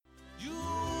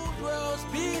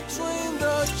between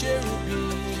the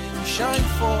cherubim shine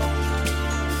forth.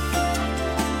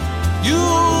 You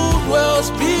dwells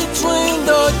between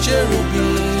the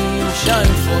cherubim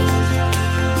shine forth.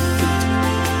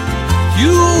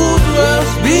 You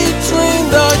dwells between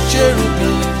the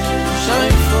cherubim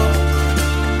shine forth.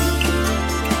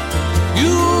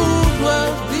 You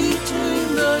dwells between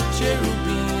the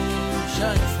cherubim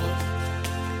shine forth.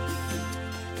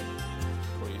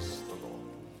 Praise the Lord.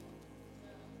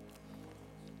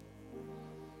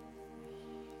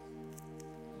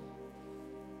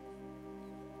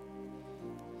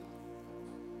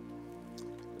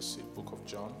 Let's see, Book of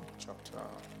John, chapter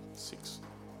 6.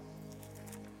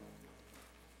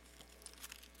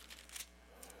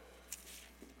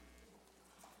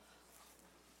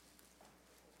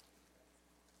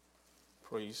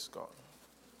 Praise God.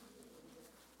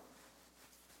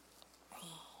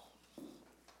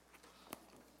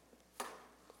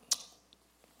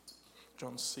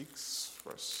 John 6,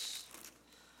 verse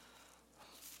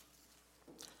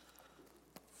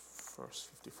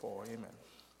 54. Amen.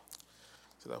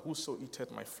 So that whoso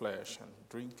eateth my flesh and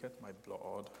drinketh my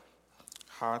blood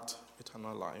hath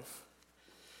eternal life.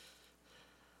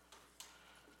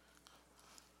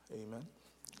 Amen.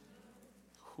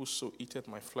 Whoso eateth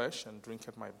my flesh and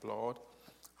drinketh my blood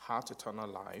hath eternal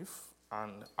life,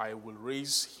 and I will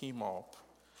raise him up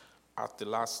at the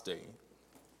last day.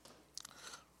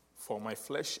 For my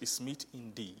flesh is meat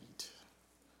indeed,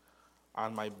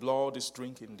 and my blood is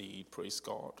drink indeed, praise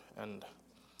God. And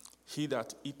he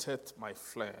that eateth my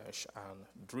flesh and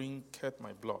drinketh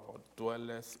my blood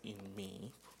dwelleth in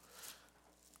me,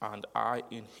 and I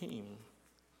in him.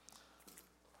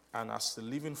 And as the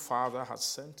living Father has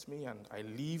sent me, and I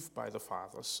live by the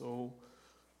Father, so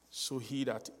he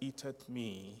that eateth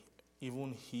me,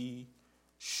 even he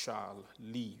shall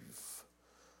live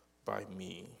by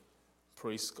me.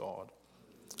 Praise God.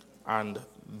 And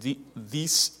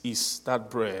this is that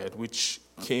bread which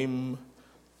came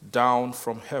down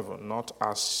from heaven, not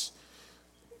as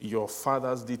your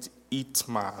fathers did eat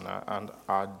manna and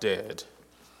are dead,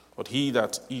 but he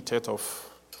that eateth of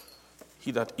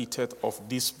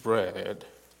this bread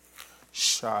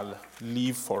shall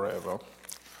live forever.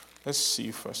 Let's see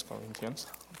 1 Corinthians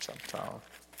chapter.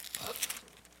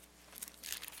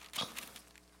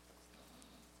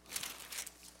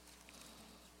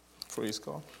 Praise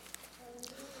God.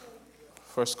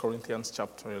 1 Corinthians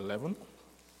chapter 11.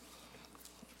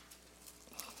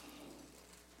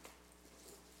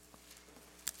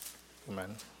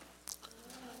 Amen.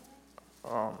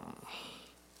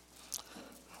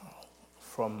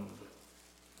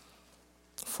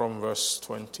 From verse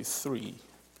 23,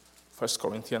 1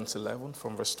 Corinthians 11,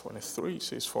 from verse 23, it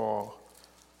says, For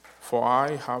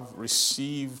I have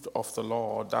received of the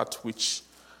Lord that which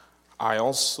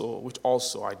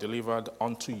also I delivered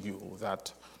unto you,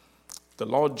 that the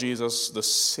Lord Jesus, the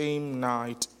same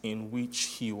night in which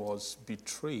he was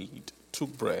betrayed,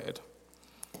 took bread,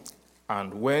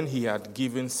 and when he had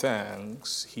given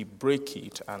thanks, he brake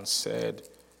it and said,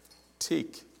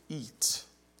 Take, eat,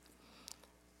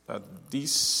 that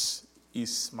this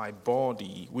is my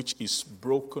body, which is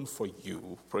broken for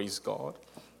you. Praise God.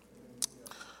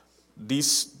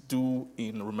 This do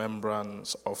in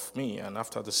remembrance of me. And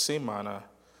after the same manner,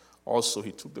 also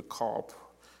he took the cup,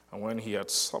 and when he had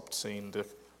supped, saying,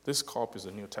 This cup is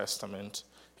the New Testament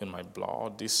in my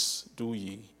blood. This do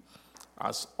ye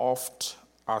as oft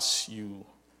as you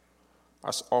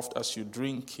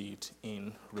drink it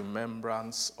in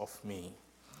remembrance of me.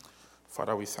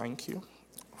 Father, we thank you.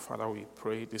 Father, we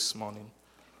pray this morning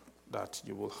that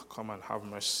you will come and have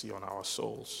mercy on our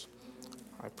souls.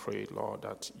 I pray, Lord,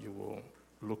 that you will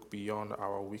look beyond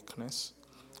our weakness,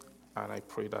 and I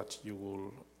pray that you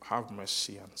will have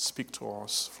mercy and speak to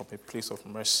us from a place of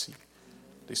mercy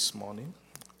this morning.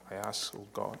 I ask, oh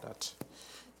God, that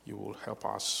you will help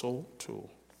our soul to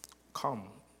come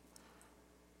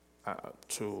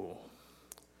to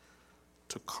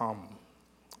come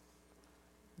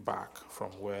back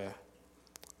from where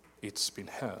it's been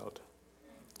held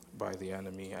by the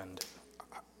enemy, and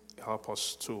help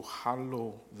us to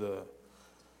hallow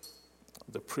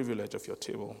the privilege of your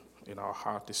table in our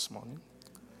heart this morning.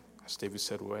 As David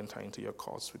said, we'll enter into your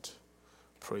courts with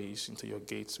praise, into your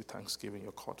gates with thanksgiving,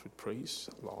 your court with praise.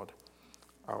 Lord,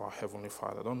 our Heavenly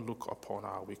Father, don't look upon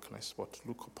our weakness, but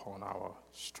look upon our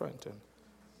strength, and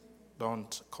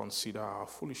don't consider our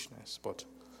foolishness, but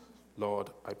Lord,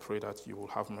 I pray that you will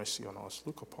have mercy on us.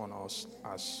 Look upon us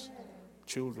as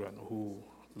children who,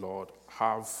 Lord,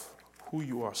 who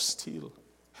you are still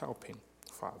helping,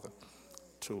 Father,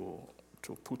 to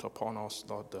put upon us,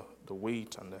 Lord, the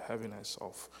weight and the heaviness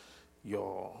of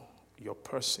your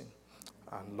person.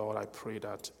 And Lord, I pray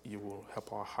that you will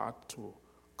help our heart to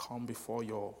come before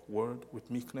your word with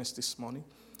meekness this morning.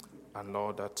 And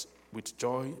Lord, that with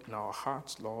joy in our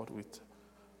hearts, Lord, with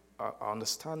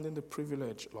understanding the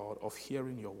privilege, Lord, of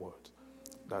hearing your word,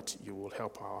 that you will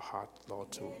help our heart,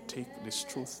 Lord, to take this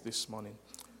truth this morning.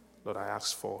 Lord, I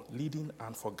ask for leading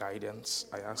and for guidance.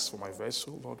 I ask for my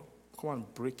vessel, Lord, come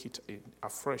and break it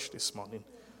afresh this morning.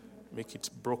 Make it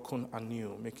broken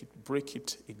anew. Break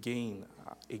it again,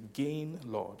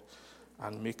 Lord,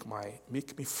 and make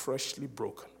me freshly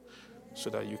broken, so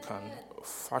that you can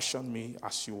fashion me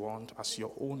as you want, as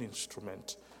your own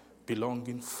instrument,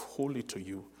 belonging wholly to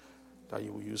you, that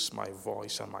you will use my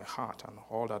voice and my heart and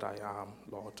all that I am,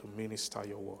 Lord, to minister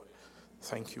your word.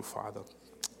 Thank you, Father.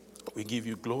 We give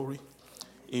you glory.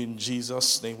 In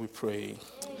Jesus' name we pray.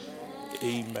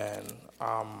 Amen.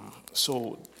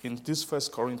 So in this 1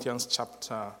 Corinthians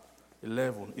chapter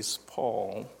 11 is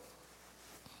Paul.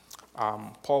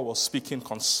 Paul was speaking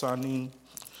concerning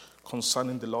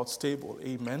the Lord's table.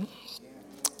 Amen.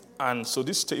 And so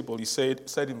this table, he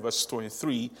said in verse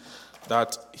 23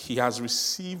 that he has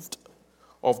received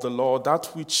of the Lord that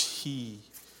which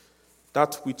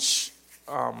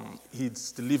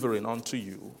he's delivering unto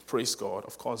you. Praise God.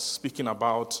 Of course, speaking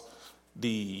about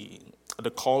the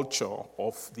culture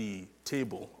of the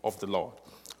table of the Lord,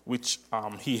 which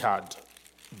he had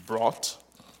brought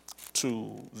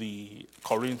to the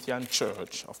Corinthian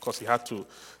church. Of course, there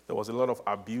was a lot of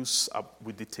abuse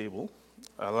with the table,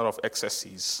 a lot of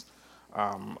excesses.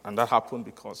 And that happened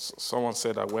because someone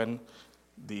said that when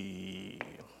the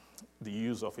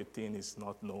use of a thing is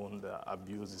not known, the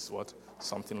abuse is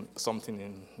something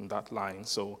in that line.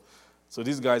 So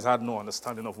these guys had no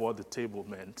understanding of what the table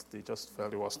meant. They just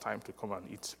felt it was time to come and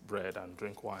eat bread and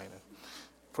drink wine.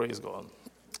 Praise God.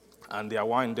 And their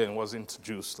wine then wasn't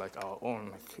juice like our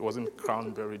own. It wasn't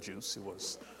cranberry juice. It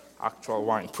was actual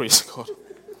wine. Praise God.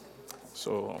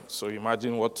 So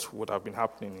imagine what would have been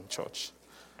happening in church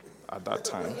at that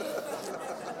time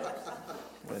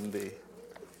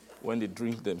when they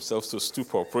drink themselves to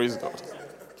stupor. Praise God.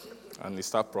 And they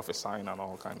start prophesying and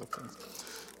all kinds of things.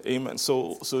 Amen.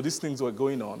 So these things were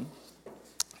going on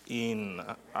in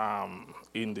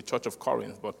the church of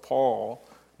Corinth, but Paul,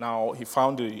 now he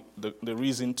found the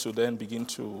reason to then begin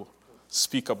to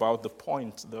speak about the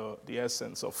point, the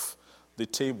essence of the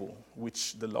table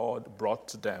which the Lord brought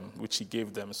to them, which he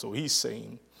gave them. So he's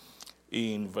saying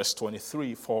in verse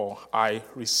 23, "For I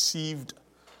received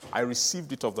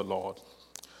it of the Lord,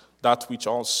 that which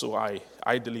also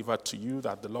I delivered to you,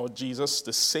 that the Lord Jesus,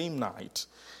 the same night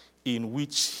in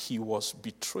which he was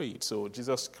betrayed." So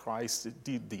Jesus Christ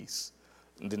did this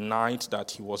the night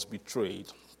that he was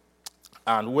betrayed.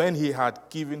 "And when he had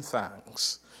given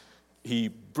thanks, he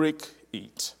brake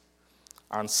it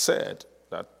and said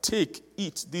that, 'Take,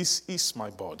 eat, this is my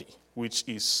body, which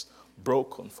is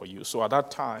broken for you.'" So at that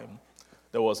time,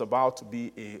 there was about to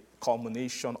be a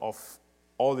culmination of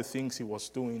all the things he was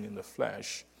doing in the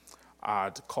flesh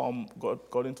had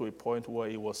got into a point where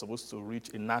he was supposed to reach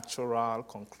a natural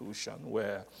conclusion,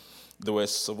 where they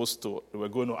were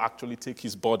going to actually take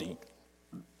his body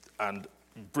and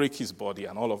break his body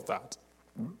and all of that.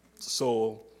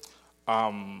 So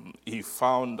he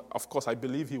found, of course, I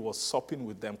believe he was supping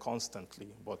with them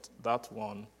constantly, but that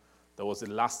one, there was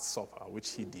the Last Supper,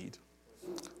 which he did.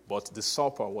 But the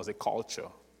supper was a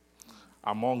culture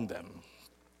among them.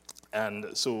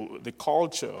 And so the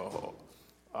culture,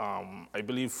 I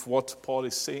believe what Paul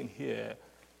is saying here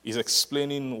is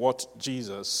explaining what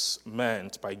Jesus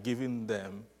meant by giving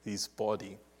them his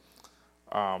body.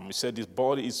 He said, "His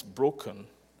body is broken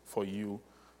for you,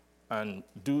 and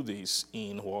do this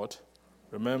in" what?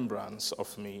 "Remembrance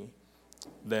of me."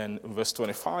 Then in verse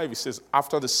 25, he says,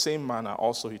 "After the same manner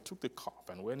also he took the cup,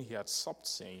 and when he had supped,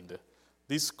 saying,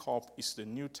 'This cup is the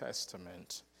New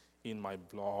Testament in my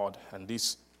blood, and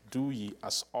this do ye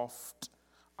as oft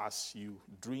as you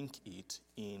drink it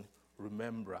in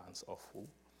remembrance of who?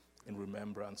 In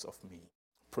remembrance of me."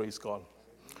 Praise God.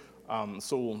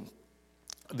 So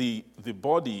the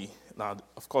body, now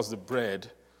of course the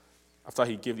bread, after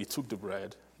he took the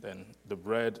bread, then the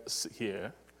bread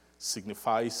here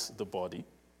signifies the body,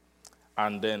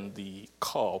 and then the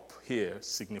cup here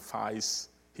signifies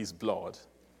his blood.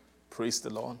 Praise the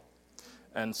Lord.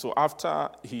 And so after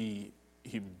he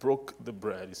broke the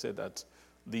bread, he said that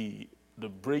the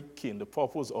breaking, the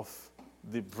purpose of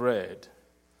the bread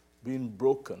being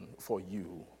broken for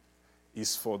you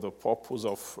is for the purpose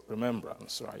of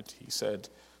remembrance, right? He said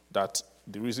that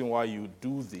the reason why you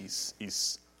do this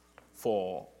is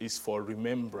for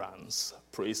remembrance.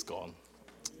 Praise God.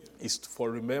 It's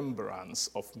for remembrance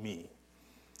of me.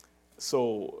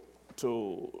 So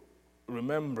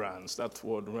remembrance, that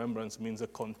word remembrance means a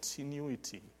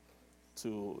continuity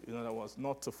to, in other words,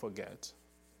 not to forget.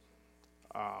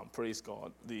 Praise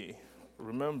God. The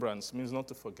remembrance means not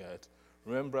to forget.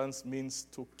 Remembrance means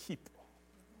to keep.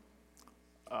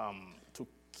 To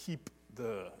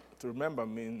remember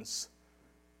means,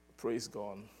 praise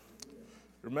God.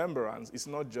 Remembrance is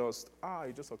not just,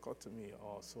 it just occurred to me,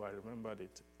 or so I remembered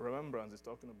it. Remembrance is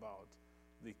talking about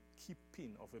the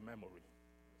keeping of a memory.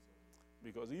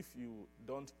 Because if you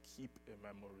don't keep a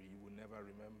memory, you will never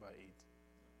remember it.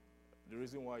 The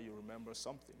reason why you remember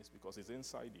something is because it's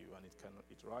inside you and it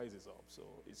rises up. So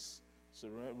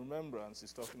remembrance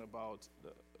is talking about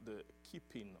the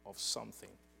keeping of something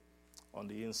on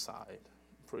the inside.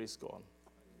 Praise God.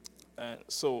 And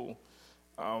so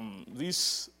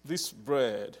this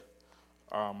bread,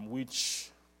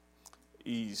 which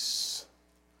is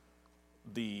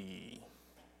the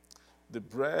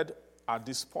bread at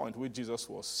this point which Jesus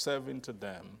was serving to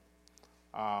them,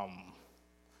 I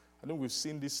think we've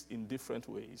seen this in different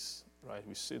ways, right?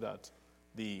 We see that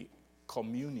the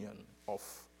communion of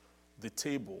the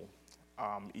table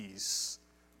is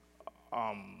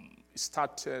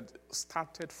started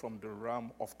from the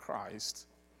realm of Christ,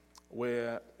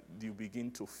 where you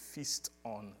begin to feast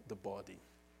on the body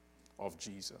of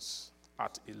Jesus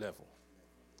at a level,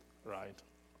 right?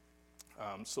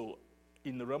 So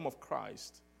in the realm of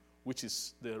Christ, which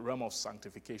is the realm of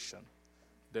sanctification,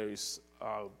 there is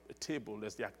a table.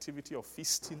 There's the activity of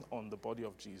feasting on the body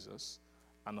of Jesus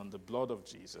and on the blood of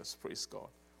Jesus, praise God,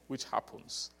 which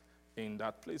happens in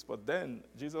that place. But then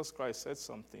Jesus Christ said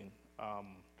something,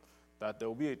 that there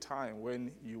will be a time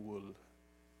when you will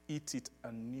eat it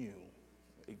anew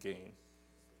again,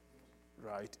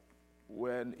 right?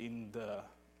 When in the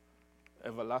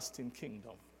everlasting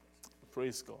kingdom,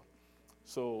 praise God.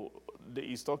 So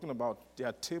he's talking about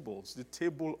their tables. The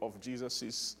table of Jesus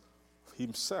is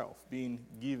himself being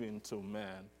given to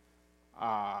man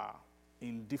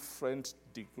in different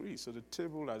degrees. So the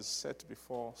table is set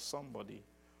before somebody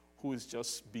who is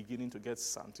just beginning to get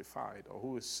sanctified, or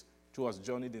who has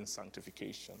journeyed in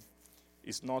sanctification.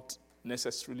 It's not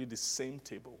necessarily the same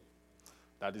table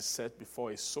that is set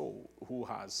before a soul who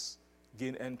has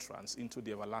gained entrance into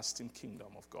the everlasting kingdom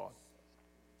of God.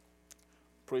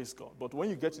 Praise God. But when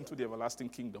you get into the everlasting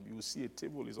kingdom, you will see a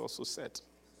table is also set.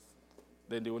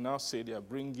 Then they will now say they are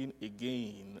bringing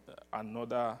again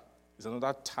another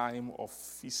time of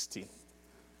feasting.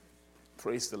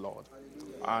 Praise the Lord.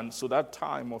 Hallelujah. And so that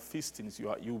time of feasting,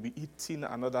 you'll be eating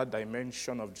another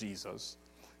dimension of Jesus,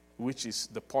 which is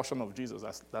the portion of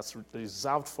Jesus that's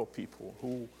reserved for people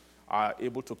who are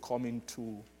able to come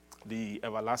into the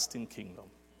everlasting kingdom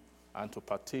and to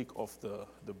partake of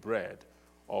the bread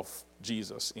of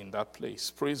Jesus in that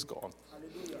place. Praise God.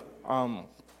 Hallelujah.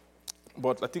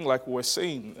 But I think, like we were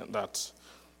saying, that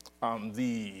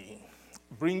the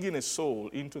bringing a soul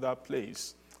into that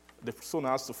place, the soul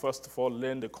has to first of all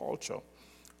learn the culture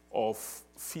of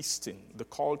feasting, the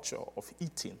culture of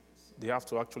eating. They have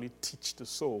to actually teach the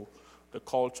soul the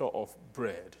culture of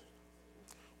bread,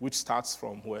 which starts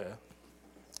from where?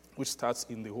 Which starts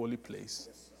in the holy place.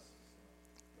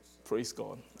 Praise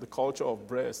God. The culture of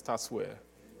bread starts where?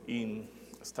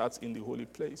 Starts in the holy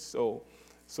place. So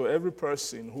every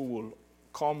person who will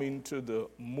come into the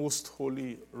most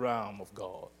holy realm of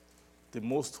God, the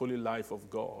most holy life of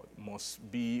God, must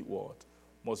be what?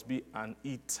 Must be an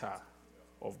eater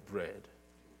of bread.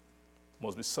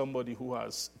 Must be somebody who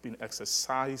has been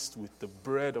exercised with the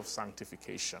bread of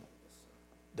sanctification.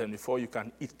 Then before you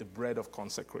can eat the bread of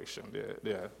consecration,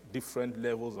 there are different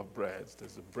levels of bread.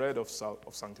 There's the bread of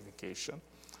sanctification,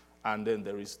 and then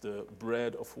there is the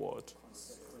bread of what?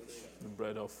 The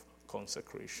bread of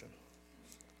consecration.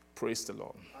 Praise the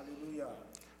Lord. Hallelujah.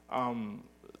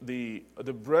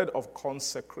 The bread of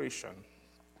consecration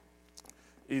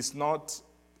is not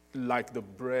like the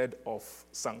bread of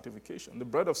sanctification. The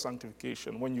bread of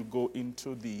sanctification, when you go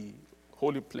into the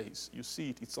holy place, you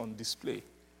see it's on display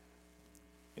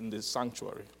in the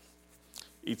sanctuary.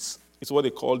 It's what they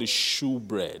call the shew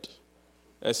bread,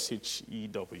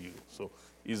 SHEW. So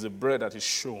it's the bread that is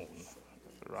shown,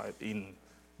 right, in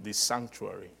the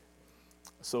sanctuary.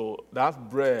 So that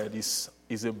bread is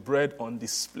a bread on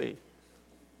display.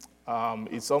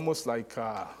 It's almost like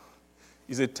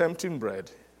it's a tempting bread.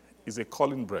 It's a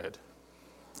calling bread.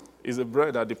 It's a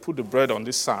bread that they put the bread on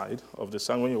this side of the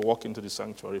sanctuary when you walk into the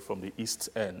sanctuary from the east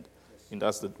end, and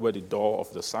that's where the door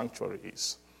of the sanctuary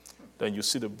is. Then you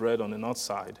see the bread on the north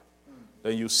side.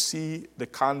 Then you see the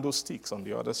candlesticks on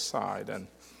the other side, and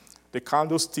the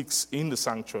candlesticks in the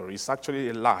sanctuary is actually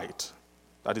a light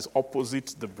that is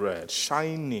opposite the bread,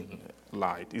 shining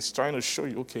light. It's trying to show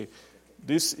you, okay,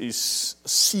 This is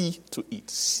see to eat.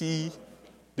 See,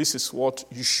 this is what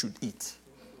you should eat.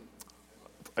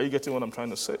 Are you getting what I'm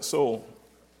trying to say? So,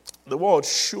 the word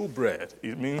shewbread,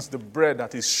 it means the bread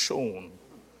that is shown.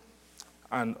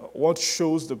 And what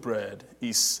shows the bread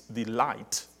is the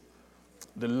light.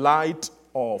 The light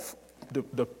of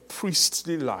the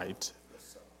priestly light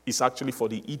is actually for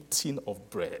the eating of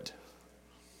bread.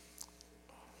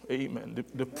 Amen.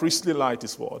 The priestly light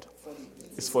is what?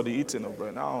 It's for the eating of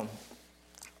bread. Now,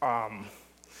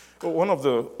 one of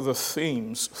the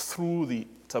themes through the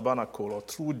tabernacle or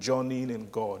through journeying in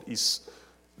God is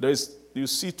you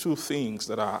see two things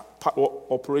that are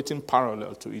operating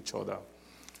parallel to each other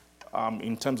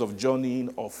in terms of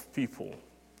journeying of people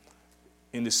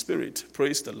in the Spirit.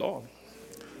 Praise the Lord.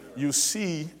 You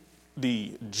see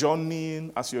the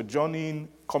journeying, as you're journeying,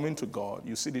 coming to God,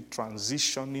 you see the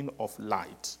transitioning of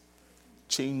light,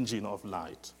 changing of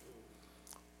light.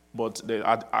 But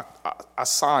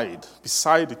beside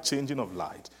the changing of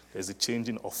light, there's the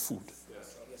changing of food.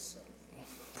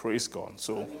 Praise God.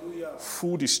 So,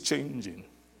 food is changing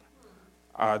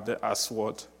as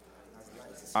what?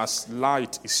 As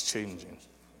light is changing.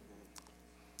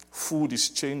 Food is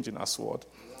changing as what?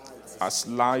 As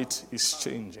light is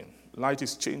changing. Light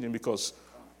is changing because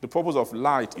the purpose of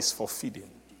light is for feeding.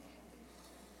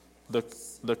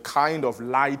 The kind of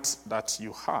light that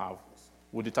you have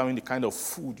will determine the kind of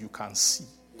food you can see.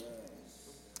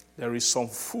 There is some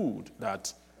food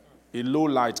that a low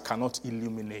light cannot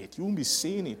illuminate. You won't be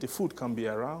seeing it. The food can be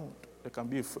around. There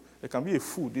can be a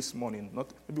food this morning.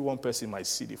 Maybe one person might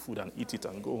see the food and eat it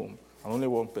and go home, and only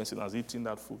one person has eaten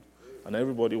that food, and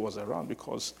everybody was around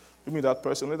because only that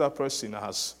person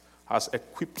has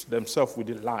equipped themselves with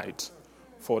the light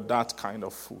for that kind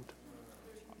of food.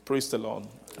 Praise the Lord.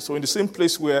 So in the same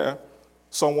place where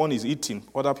someone is eating,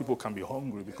 other people can be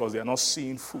hungry because they are not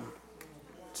seeing food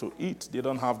to eat. They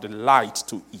don't have the light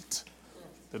to eat.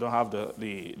 They don't have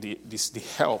the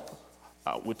help,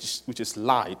 which is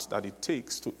light that it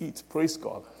takes to eat. Praise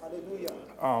God.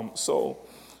 Hallelujah.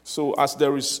 So as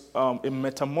there is a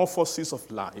metamorphosis of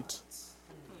light,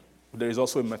 there is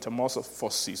also a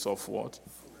metamorphosis of what?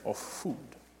 Of food.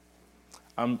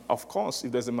 And of course,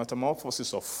 if there's a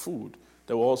metamorphosis of food,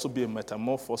 there will also be a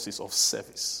metamorphosis of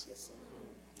service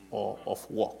or of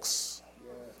works.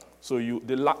 So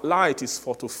the light is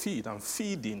for to feed, and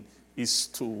feeding is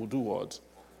to do what?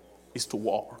 Is to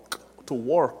work. To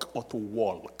work or to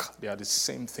walk. They are the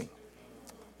same thing.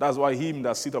 That's why him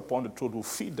that sit upon the throne will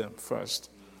feed them first,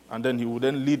 and then he will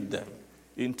then lead them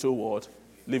into what?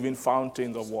 Living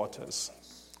fountains of waters.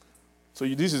 So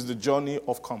this is the journey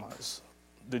of commerce.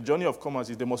 The journey of commerce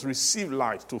is they must receive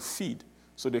light to feed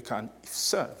so they can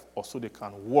serve or so they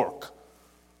can work.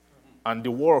 And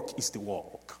the work is the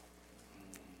walk.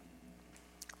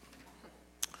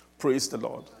 Praise the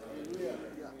Lord.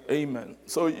 Amen.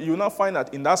 So you now find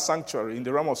that in that sanctuary, in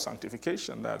the realm of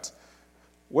sanctification, that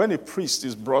when a priest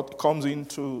comes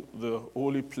into the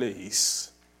holy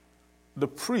place, the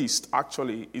priest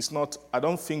actually is not, I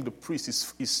don't think the priest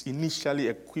is initially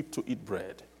equipped to eat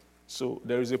bread. So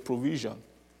there is a provision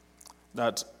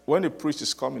that when a priest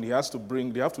is coming, they have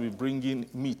to be bringing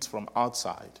meat from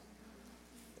outside,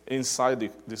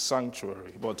 inside the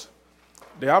sanctuary. But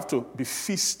they have to be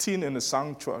feasting in the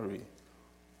sanctuary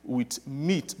with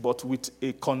meat, but with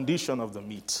a condition of the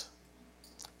meat.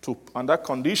 And that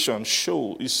condition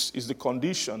is the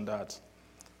condition that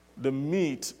the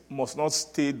meat must not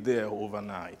stay there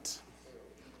overnight.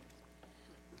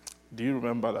 Do you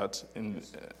remember that in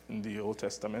the Old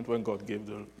Testament when God gave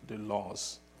the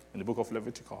laws in the book of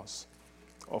Leviticus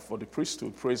for the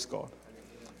priesthood? Praise God.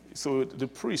 So the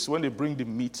priests, when they bring the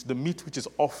meat which is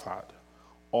offered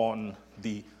on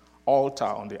the altar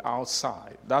on the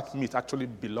outside, that meat actually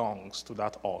belongs to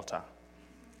that altar.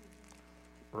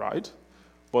 Right?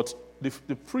 But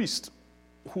the priests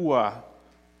who are,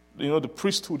 the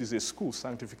priesthood is a school,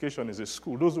 sanctification is a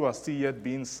school. Those who are still yet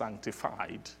being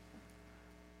sanctified,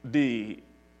 they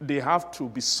have to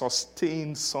be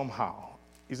sustained somehow.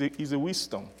 It's a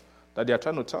wisdom that they are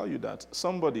trying to tell you that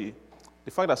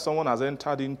the fact that someone has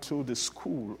entered into the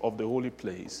school of the holy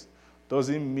place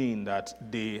doesn't mean that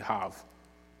they have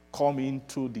come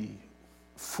into the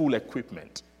full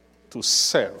equipment to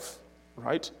serve,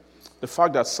 right? The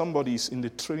fact that somebody is in the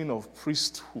training of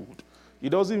priesthood, it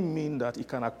doesn't mean that he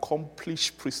can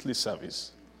accomplish priestly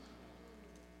service.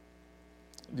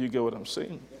 Do you get what I'm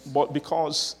saying? But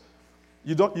because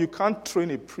you can't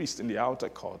train a priest in the outer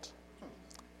court.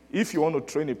 If you want to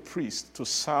train a priest to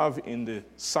serve in the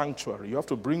sanctuary, you have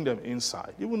to bring them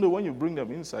inside. Even though when you bring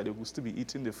them inside, they will still be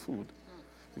eating the food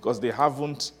because they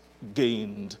haven't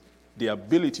gained the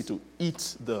ability to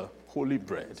eat the holy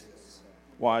bread.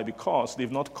 Why? Because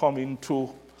they've not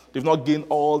gained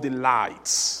all the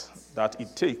lights that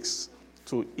it takes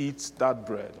to eat that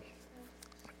bread.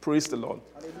 Praise the Lord.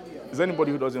 Hallelujah. Is there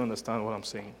anybody who doesn't understand what I'm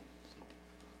saying?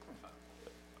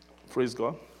 Praise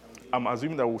God. I'm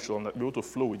assuming that we should be able to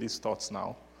flow with these thoughts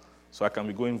now, so I can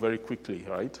be going very quickly,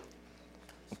 right?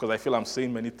 Because I feel I'm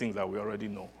saying many things that we already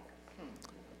know.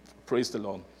 Praise the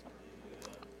Lord.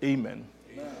 Amen.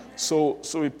 So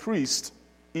a priest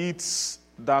eats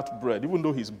that bread, even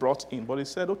though he's brought in, but he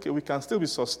said, okay, we can still be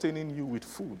sustaining you with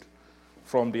food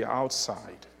from the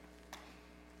outside,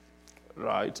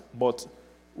 right? But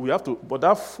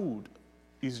that food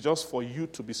is just for you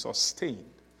to be sustained,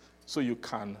 so you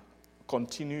can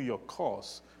continue your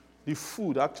course. The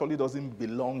food actually doesn't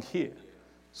belong here,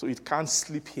 so it can't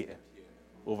sleep here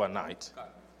overnight.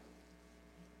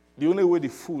 The only way the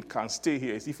food can stay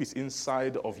here is if it's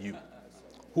inside of you,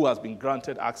 who has been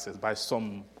granted access by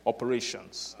some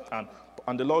operations.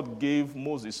 And the Lord gave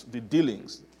Moses the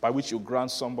dealings by which you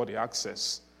grant somebody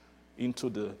access into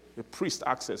the priest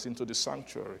access into the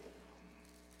sanctuary.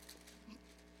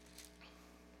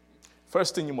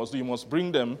 First thing you must do, you must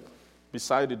bring them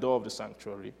beside the door of the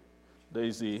sanctuary. There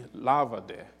is a laver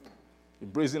there, a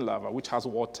brazen laver, which has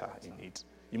water in it.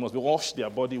 You must wash their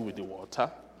body with the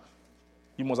water.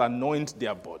 You must anoint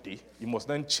their body. You must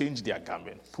then change their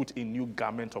garment, put a new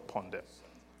garment upon them.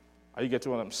 Are you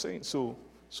getting what I'm saying? So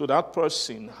that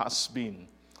person has been.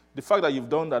 The fact that you've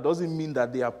done that doesn't mean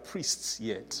that they are priests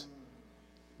yet,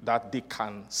 that they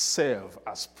can serve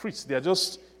as priests.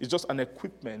 It's just an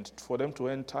equipment for them to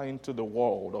enter into the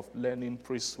world of learning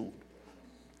priesthood.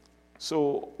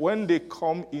 So when they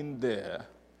come in there,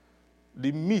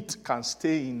 the meat can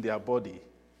stay in their body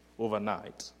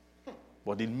overnight.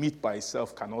 But the meat by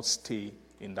itself cannot stay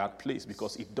in that place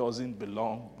because it doesn't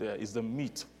belong there. It's the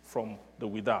meat from the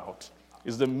without.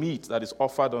 It's the meat that is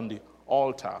offered on the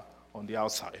altar on the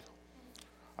outside.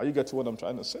 Are you getting what I'm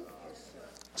trying to say?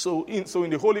 So in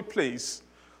the holy place,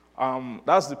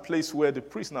 that's the place where the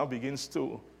priest now begins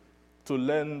to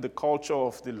learn the culture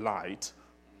of the light,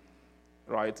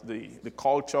 right? The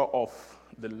culture of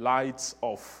the lights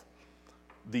of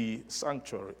the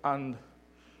sanctuary. And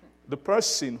the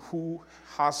person whose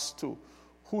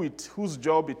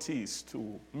job it is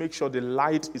to make sure the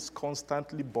light is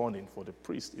constantly burning for the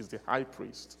priest is the high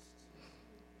priest.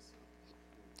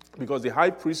 Because the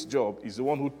high priest's job is the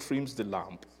one who trims the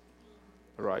lamp,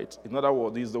 right? In other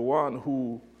words, he's the one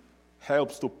who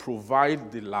helps to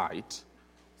provide the light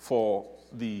for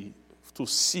the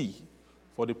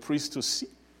priest to see,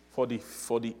 for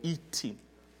the eating,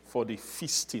 for the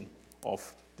feasting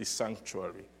of the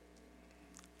sanctuary.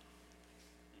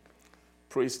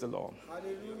 Praise the Lord.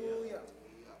 Hallelujah.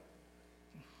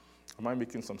 Am I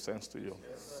making some sense to you?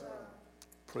 Yes, sir.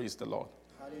 Praise the Lord.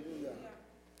 Hallelujah.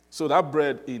 So that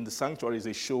bread in the sanctuary is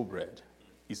a show bread.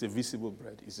 It's a visible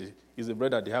bread. It's a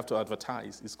bread that they have to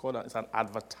advertise. It's an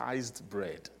advertised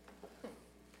bread.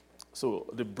 So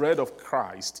the bread of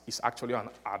Christ is actually an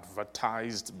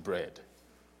advertised bread.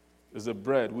 It's a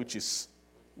bread which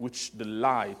the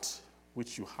light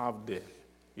which you have there,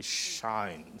 it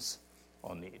shines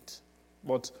on it.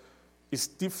 But it's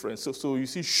different. So you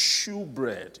see, shew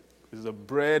bread is the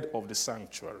bread of the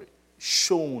sanctuary.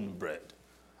 Shown bread.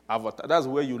 That's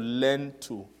where you learn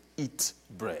to eat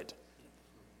bread.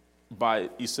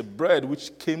 It's a bread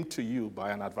which came to you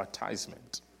by an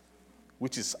advertisement,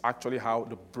 which is actually how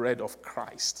the bread of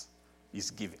Christ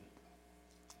is given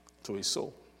to a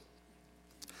soul.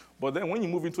 But then when you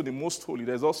move into the most holy,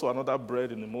 there's also another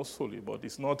bread in the most holy, but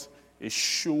it's not a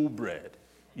show bread.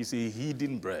 It's a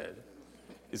hidden bread.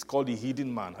 It's called the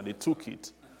hidden manna. They took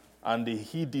it and they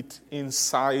hid it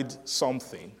inside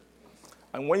something.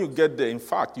 And when you get there, in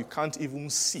fact, you can't even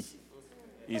see.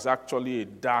 It's actually a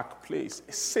dark place,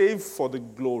 save for the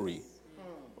glory.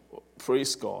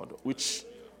 Praise God, which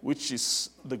is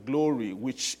the glory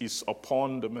which is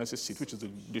upon the mercy seat, which is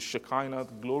the Shekinah,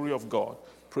 the glory of God.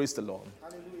 Praise the Lord.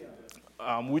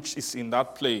 Which is in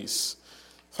that place.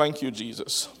 Thank you,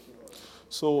 Jesus.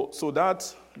 So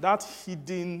that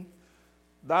hidden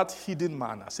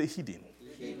manna, say hidden.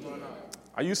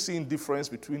 Are you seeing difference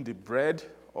between the bread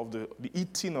of the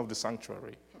eating of the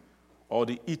sanctuary or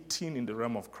the eating in the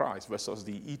realm of Christ versus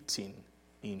the eating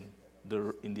in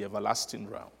the everlasting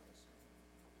realm?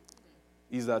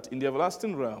 Is that in the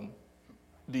everlasting realm,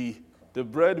 the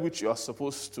bread which you are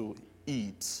supposed to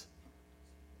eat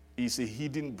is a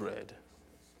hidden bread.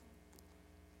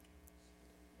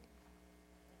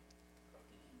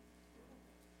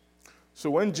 So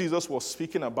when Jesus was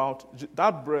speaking about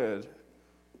that bread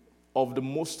of the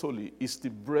most holy, is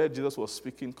the bread Jesus was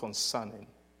speaking concerning.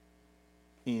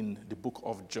 in the book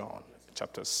of John,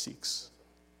 chapter 6,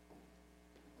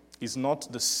 is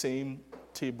not the same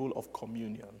table of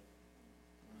communion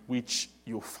which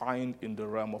you find in the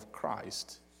realm of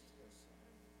Christ.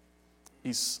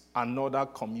 Is another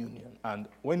communion. And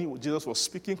when Jesus was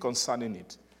speaking concerning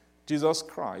it, Jesus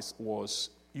Christ was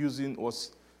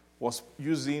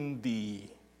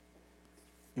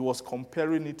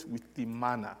comparing it with the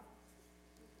manna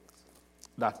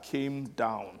that came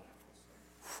down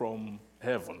from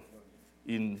heaven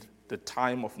in the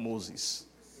time of Moses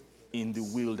in the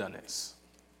wilderness.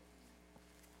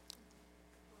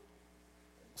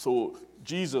 So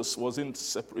Jesus wasn't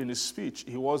in his speech,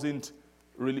 he wasn't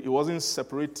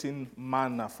separating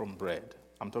manna from bread.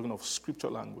 I'm talking of scripture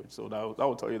language. So that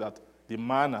will tell you that the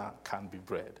manna can be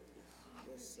bread.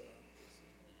 Yes,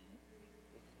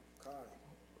 sir.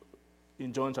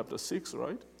 In John chapter 6,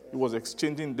 right? He was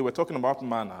exchanging, they were talking about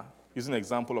manna, using an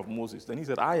example of Moses. Then he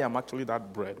said, I am actually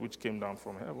that bread which came down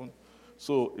from heaven.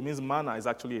 So it means manna is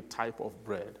actually a type of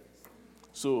bread.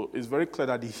 So it's very clear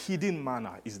that the hidden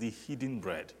manna is the hidden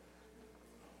bread.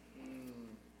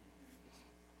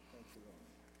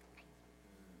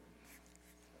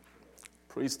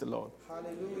 Praise the Lord.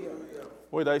 Hallelujah.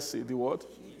 What did I say? The what?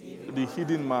 The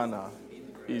hidden manna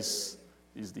is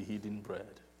the hidden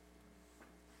bread.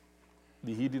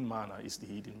 The hidden manna is the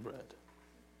hidden bread.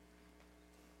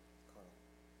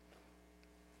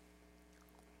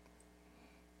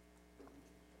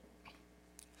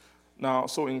 Now,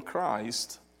 so in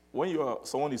Christ, when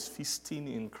someone is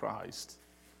feasting in Christ,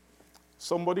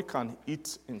 somebody can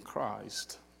eat in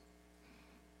Christ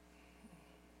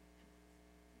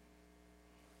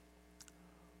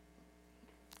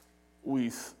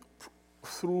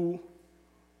through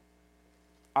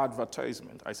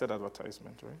advertisement. I said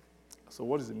advertisement, right? So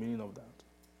what is the meaning of that?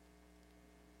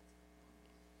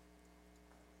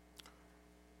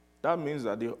 That means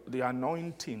that the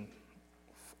anointing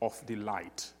of the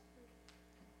light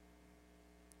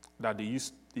that they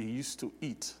used to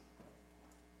eat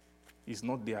is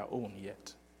not their own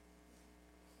yet.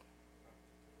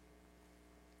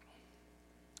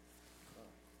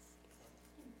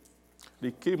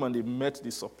 They came and they met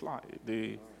the supply.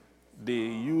 They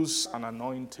use an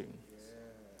anointing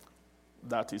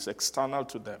that is external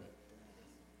to them.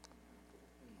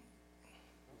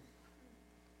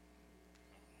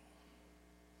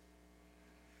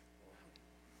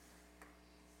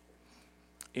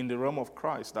 In the realm of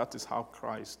Christ, that is how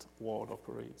Christ's word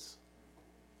operates.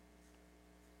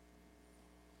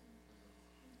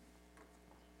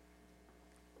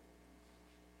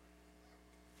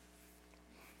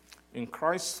 In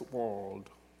Christ's world,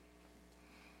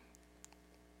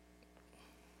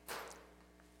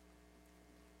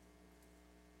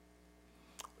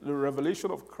 the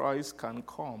revelation of Christ can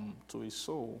come to a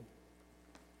soul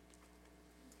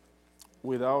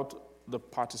without the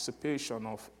participation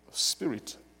of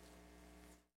spirit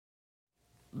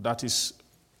that is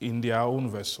in their own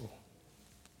vessel,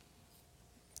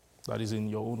 that is in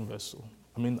your own vessel.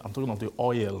 I mean, I'm talking of the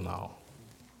oil now.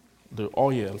 The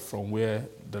oil from where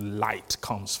the light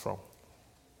comes from.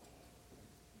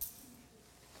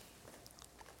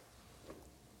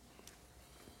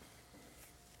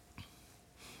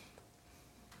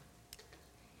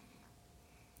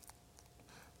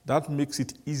 That makes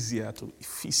it easier to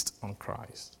feast on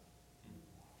Christ.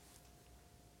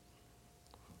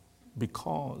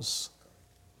 Because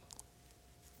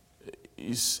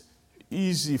it's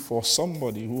easy for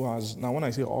somebody who has, now when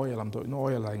I say oil, I'm talking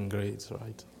oil in grades,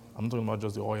 right? I'm talking about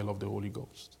just the oil of the Holy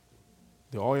Ghost.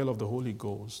 The oil of the Holy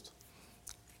Ghost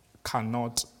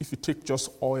cannot, if you take just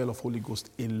oil of Holy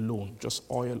Ghost alone, just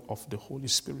oil of the Holy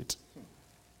Spirit,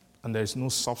 and there is no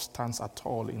substance at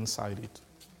all inside it,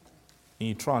 and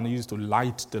you try and use it to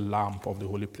light the lamp of the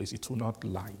holy place, it will not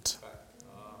light.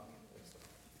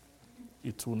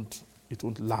 It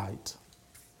won't light.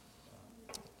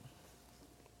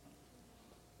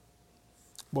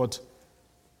 But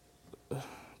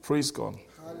praise God.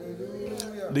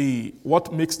 Hallelujah.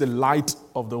 What makes the light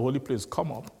of the holy place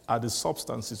come up are the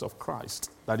substances of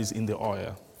Christ that is in the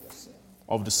oil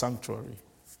of the sanctuary.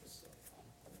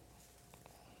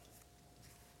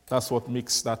 That's what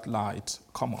makes that light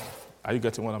come up. Are you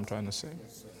getting what I'm trying to say?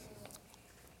 Yes,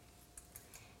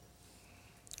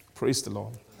 praise the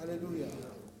Lord. hallelujah.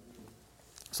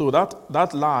 So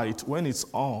that light, when it's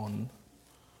on,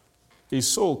 a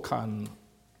soul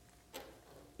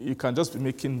you can just be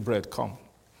making bread come.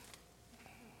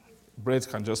 Bread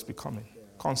can just be coming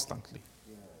constantly.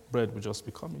 Bread will just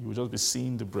be coming. You will just be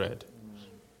seeing the bread.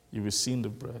 You will be seeing the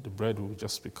bread. The bread will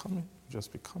just be coming,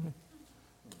 just be coming.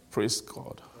 Praise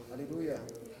God. Hallelujah.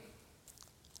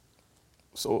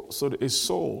 So a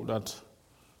soul that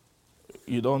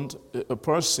a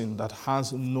person that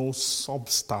has no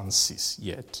substances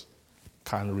yet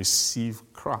can receive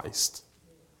Christ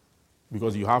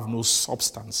because you have no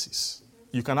substances.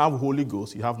 You can have Holy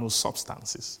Ghost, you have no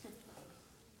substances.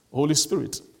 Holy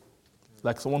Spirit,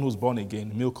 like someone who's born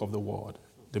again, milk of the word.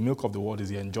 The milk of the word is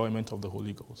the enjoyment of the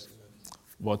Holy Ghost.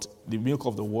 But the milk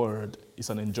of the word is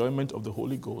an enjoyment of the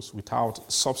Holy Ghost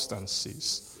without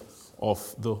substances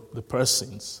of the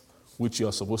persons which you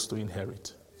are supposed to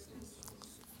inherit.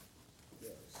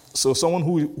 So someone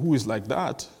who is like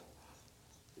that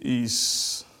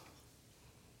is,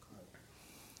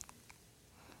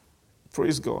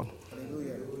 praise God.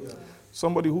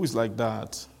 Somebody who is like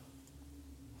that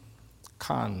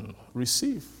can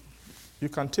receive. You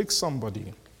can take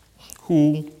somebody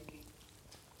who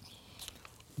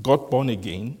got born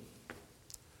again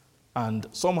and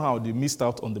somehow they missed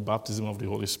out on the baptism of the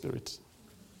Holy Spirit.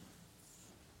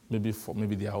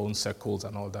 Maybe their own circles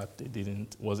and all that,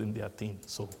 wasn't their thing.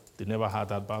 So they never had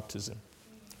that baptism.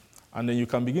 And then you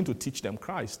can begin to teach them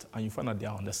Christ and you find out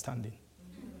their understanding.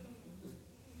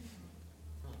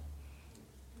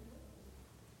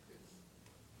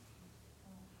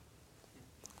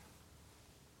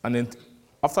 And then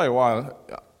after a while,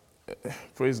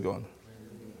 praise God,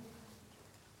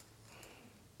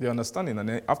 the understanding, and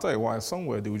then after a while,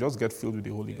 somewhere they will just get filled with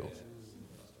the Holy Ghost.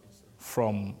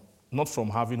 Not from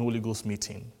having Holy Ghost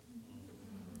meeting,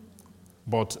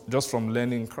 but just from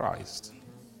learning Christ.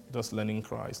 Just learning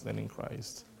Christ.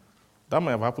 That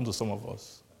might have happened to some of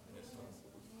us.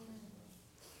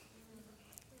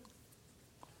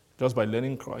 Just by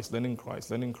learning Christ. We're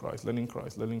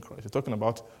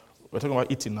talking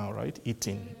about eating now, right?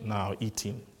 Eating.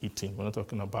 We're not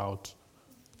talking about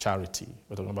charity.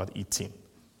 We're talking about eating.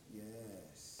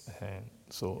 Yes.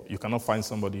 So you cannot find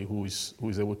somebody who is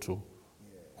able to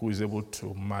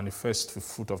manifest the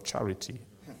fruit of charity,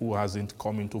 who hasn't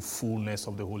come into fullness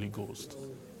of the Holy Ghost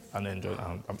and enjoy.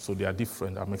 So they are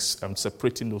different. I'm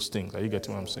separating those things. Are you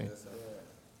getting what I'm saying?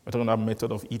 We're talking about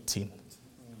method of eating.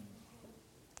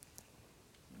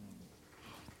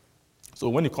 So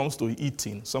when it comes to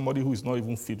eating, somebody who is not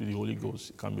even filled with the Holy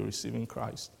Ghost can be receiving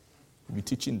Christ. We'll be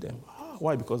teaching them.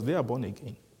 Why? Because they are born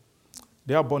again.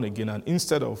 They are born again, and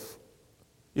instead of,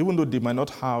 even though they might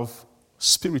not have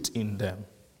spirit in them,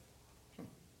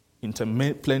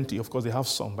 plenty, of course they have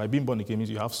some. By being born again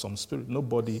means you have some spirit.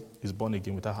 Nobody is born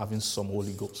again without having some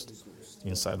Holy Ghost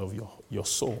inside of your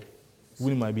soul.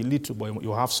 Even it might be little, but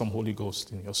you have some Holy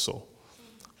Ghost in your soul.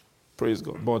 Praise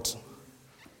God. But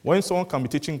when someone can be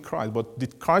teaching Christ, but the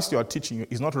Christ you are teaching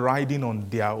is not riding on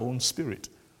their own spirit.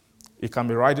 It can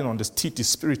be riding on the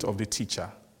spirit of the teacher.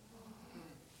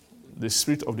 The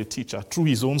spirit of the teacher. Through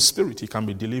his own spirit, he can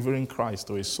be delivering Christ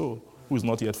to a soul who is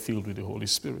not yet filled with the Holy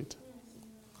Spirit.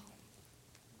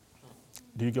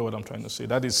 Do you get what I'm trying to say?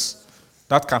 That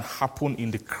can happen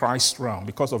in the Christ realm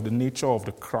because of the nature of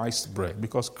the Christ bread.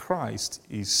 Because Christ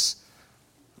is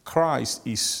a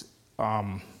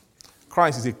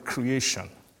creation,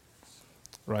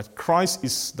 right? Christ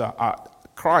is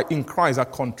in Christ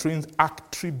that contains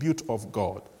attribute of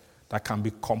God that can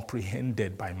be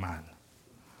comprehended by man,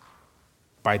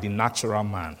 by the natural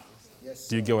man. Yes,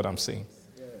 do you get what I'm saying?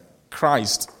 Yeah.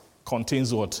 Christ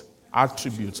contains what?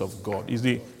 Attributes of God. Is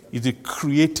the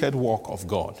created work of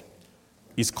God.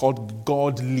 It's called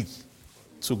godly.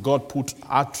 So God put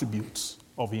attributes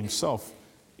of himself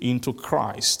into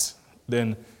Christ.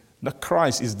 Then the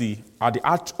Christ is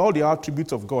all the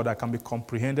attributes of God that can be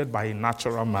comprehended by a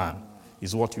natural man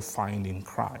is what you find in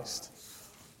Christ.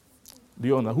 Do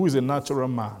you know who is a natural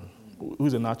man? Who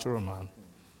is a natural man?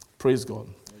 Praise God.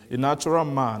 A natural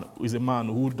man is a man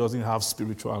who doesn't have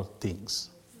spiritual things.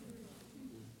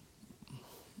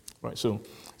 Right, so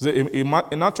a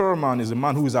natural man is a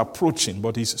man who is approaching,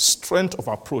 but his strength of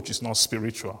approach is not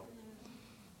spiritual.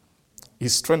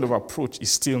 His strength of approach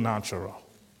is still natural.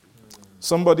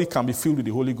 Somebody can be filled with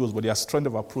the Holy Ghost, but their strength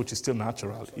of approach is still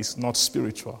natural. It's not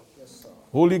spiritual.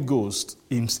 Holy Ghost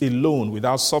alone,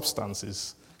 without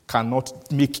substances,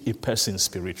 cannot make a person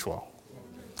spiritual.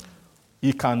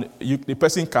 The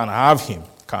person can have him,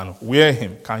 can wear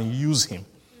him, can use him,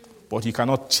 but he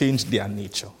cannot change their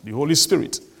nature. The Holy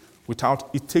Spirit,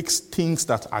 it takes things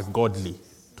that are godly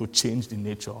to change the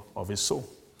nature of a soul.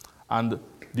 And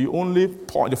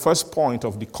the first point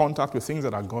of the contact with things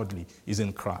that are godly is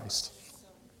in Christ.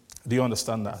 Do you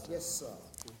understand that? Yes, sir.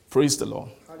 Praise the Lord.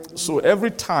 Hallelujah. So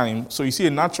every time, you see a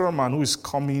natural man who is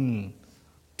coming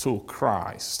to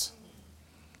Christ,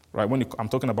 right? I'm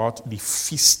talking about the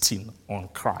feasting on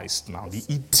Christ now, the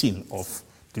eating of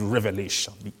the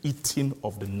revelation, the eating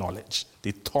of the knowledge,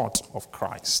 the thought of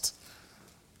Christ.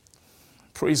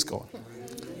 Praise God.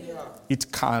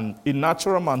 It can, a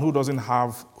natural man who doesn't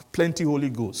have plenty Holy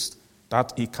Ghost,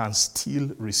 that he can still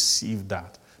receive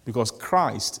that. Because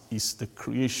Christ is the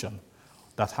creation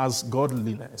that has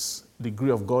godliness,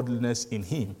 degree of godliness in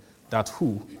him, that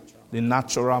who? The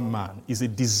natural man is a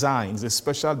design, is a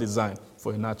special design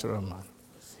for a natural man.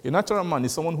 A natural man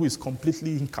is someone who is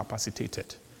completely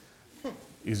incapacitated.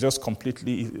 He's just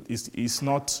completely, he's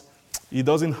not, he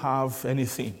doesn't have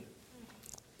anything.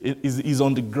 He's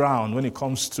on the ground when it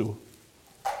comes to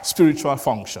spiritual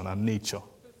function and nature.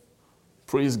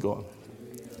 Praise God.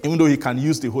 Even though he can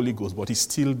use the Holy Ghost, but he's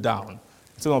still down.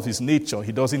 In terms of his nature,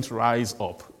 he doesn't rise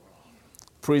up.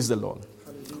 Praise the Lord.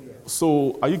 Hallelujah.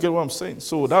 So, are you getting what I'm saying?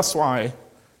 So that's why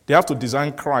they have to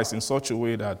design Christ in such a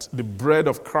way that the bread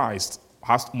of Christ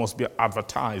must be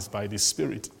advertised by the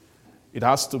Spirit. It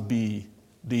has to be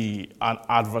an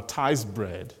advertised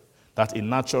bread that a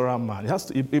natural man, it has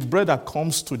to a bread that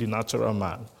comes to the natural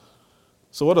man.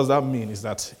 So what does that mean? Is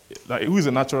that who is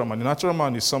a natural man? A natural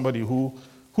man is somebody who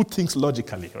thinks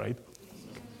logically, right?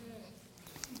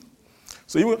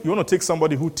 So you want to take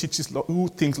somebody who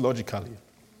thinks logically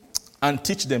and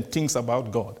teach them things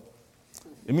about God.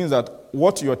 It means that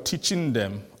what you're teaching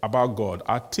them about God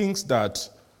are things that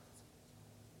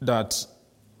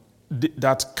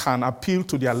can appeal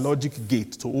to their logic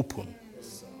gate to open.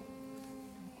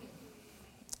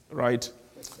 Right?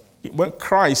 When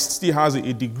Christ still has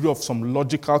a degree of some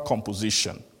logical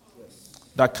composition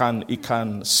that it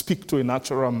can speak to a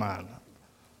natural man.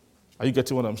 Are you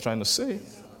getting what I'm trying to say?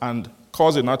 And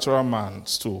cause a natural man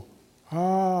to,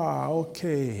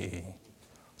 okay.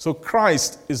 So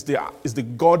Christ is the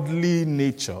godly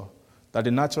nature that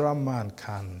the natural man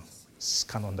can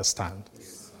understand.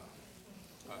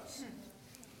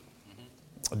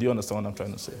 Do you understand what I'm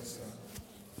trying to say?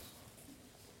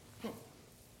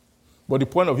 But the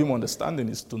point of him understanding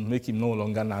is to make him no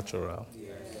longer natural.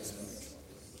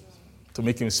 To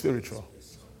make him spiritual.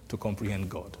 To comprehend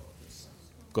God.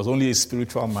 Because only a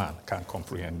spiritual man can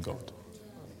comprehend God.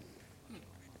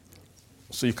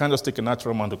 So you can't just take a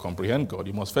natural man to comprehend God.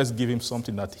 You must first give him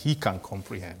something that he can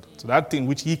comprehend. So that thing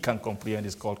which he can comprehend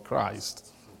is called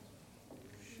Christ.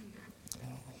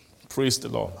 Praise the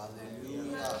Lord.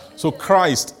 So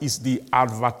Christ is the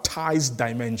advertised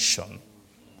dimension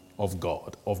of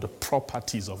God, of the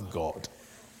properties of God.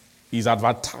 He's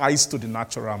advertised to the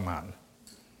natural man.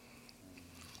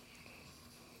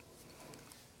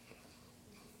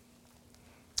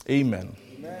 Amen.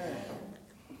 Amen.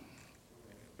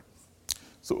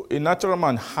 So a natural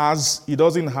man he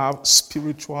doesn't have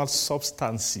spiritual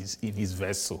substances in his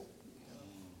vessel.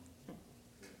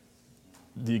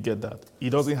 Do you get that?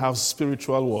 He doesn't have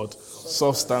spiritual what?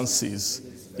 Substances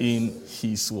in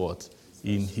his what?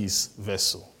 In his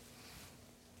vessel.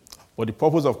 But the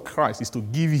purpose of Christ is to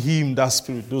give him that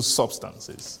spirit, those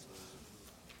substances.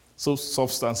 So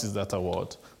substances that are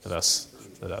what? That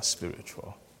are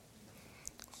spiritual.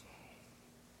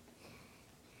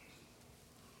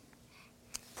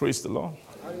 Praise the Lord.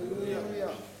 Hallelujah.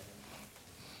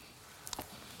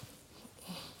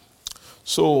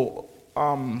 So,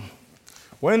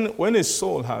 when a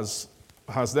soul has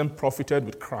then profited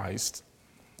with Christ,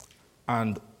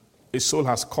 and a soul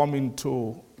has come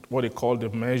into what they call the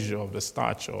measure of the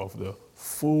stature of the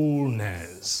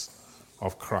fullness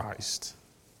of Christ.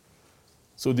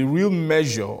 So the real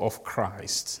measure of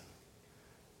Christ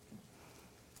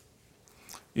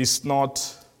is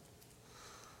not,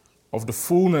 of the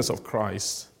fullness of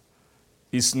Christ,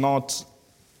 is not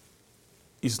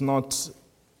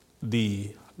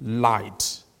the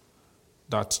light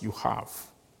that you have.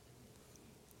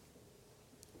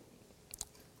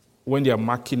 When they are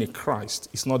marking a Christ,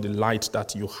 it's not the light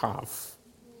that you have.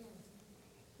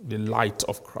 The light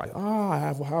of Christ. I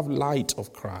have light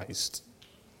of Christ.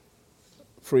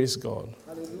 Praise God.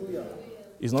 Hallelujah.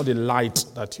 It's not the light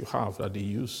that you have that they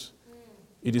use.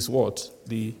 It is what?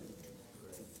 The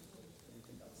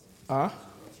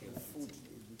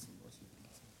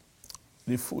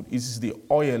food is the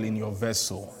oil in your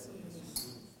vessel.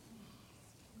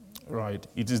 Right.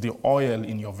 It is the oil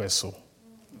in your vessel.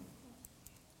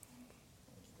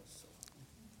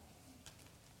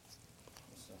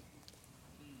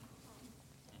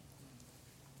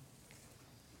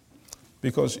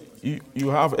 Because you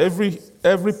have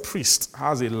every priest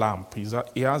has a lamp.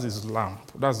 He has his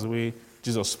lamp. That's the way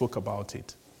Jesus spoke about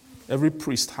it. Every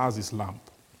priest has his lamp.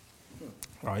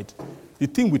 Right? The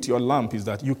thing with your lamp is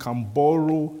that you can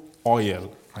borrow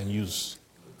oil and use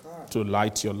to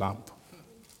light your lamp.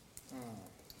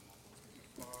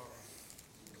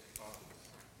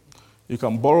 You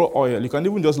can borrow oil. You can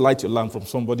even just light your lamp from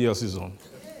somebody else's own.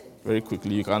 Very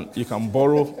quickly, you can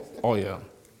borrow oil.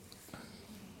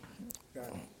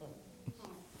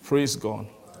 Praise God.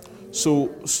 So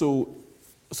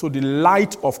the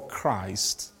light of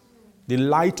Christ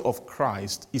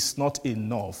is not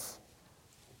enough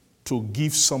to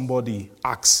give somebody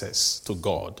access to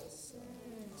God.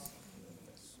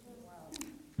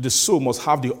 The soul must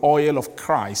have the oil of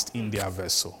Christ in their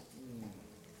vessel.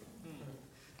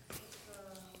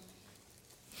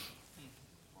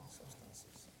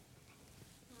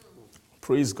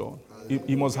 Praise God.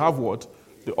 He must have what?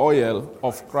 The oil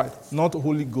of Christ, not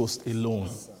Holy Ghost alone.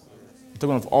 We're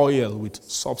talking of oil with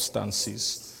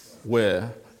substances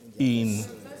where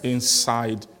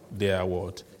inside their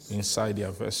what? Inside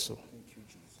their vessel.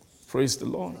 Praise the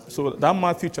Lord. So that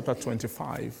Matthew chapter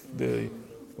 25,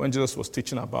 when Jesus was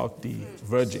teaching about the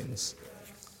virgins,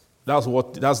 that's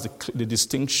the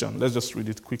distinction. Let's just read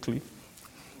it quickly.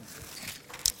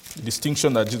 The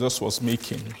distinction that Jesus was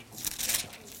making.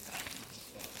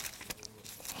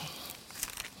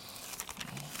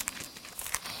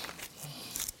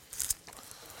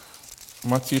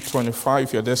 Matthew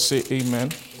 25, you're there, say amen.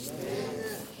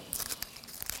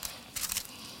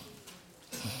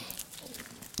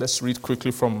 Let's read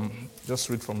quickly from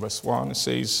verse 1. It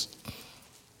says,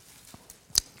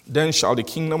 Then shall the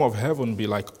kingdom of heaven be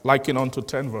likened unto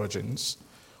 10 virgins,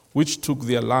 which took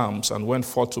their lamps and went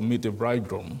forth to meet the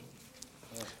bridegroom.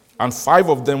 And 5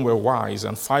 of them were wise,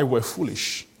 and 5 were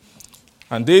foolish.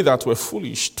 And they that were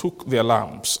foolish took their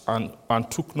lamps and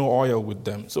took no oil with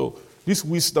them. So this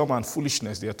wisdom and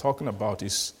foolishness they are talking about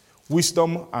is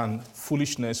wisdom and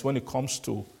foolishness when it comes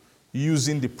to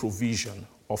using the provision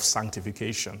of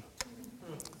sanctification.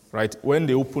 Right? When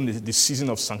they opened the season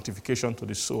of sanctification to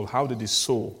the soul, how did the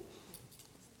soul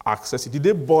access it? Did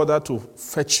they bother to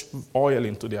fetch oil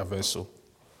into their vessel?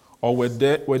 Or were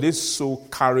they so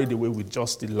carried away with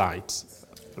just the light?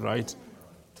 Right?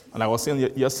 And I was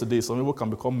saying yesterday, some people can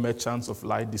become merchants of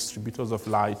light, distributors of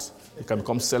light. They can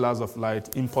become sellers of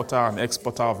light, importer and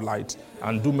exporter of light,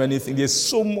 and do many things. There's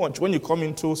so much. When you come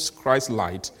into Christ's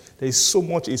light, there is so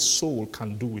much a soul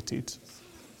can do with it.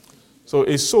 So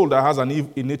a soul that has a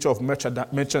nature of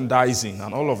merchandising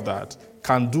and all of that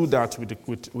can do that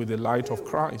with the light of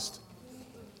Christ.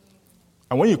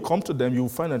 And when you come to them, you will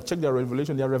find and check their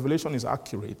revelation is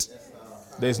accurate.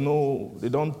 They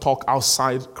don't talk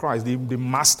outside Christ. They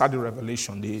master the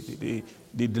revelation.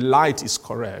 The light is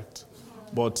correct.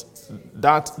 But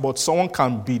someone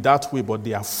can be that way, but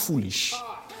they are foolish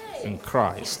in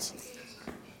Christ.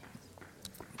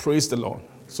 Praise the Lord.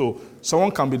 So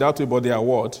someone can be that way, but they are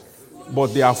what?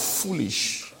 But they are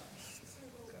foolish.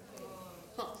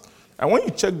 And when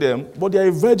you check them, but they are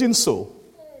a virgin soul.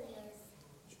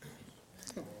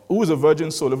 Who is a virgin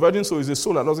soul? A virgin soul is a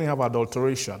soul that doesn't have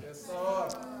adulteration.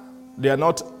 They're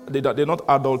not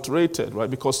adulterated, right?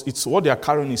 Because it's what they are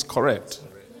carrying is correct.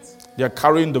 They are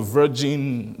carrying the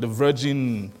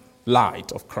virgin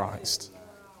light of Christ.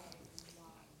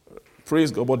 Praise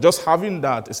God. But just having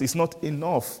that is not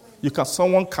enough.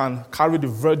 Someone can carry the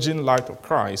virgin light of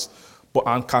Christ,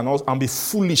 and be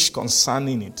foolish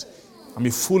concerning it, and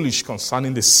be foolish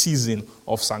concerning the season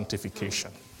of sanctification.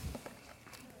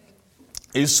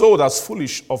 A soul that's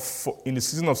foolish in the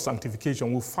season of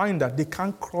sanctification will find that they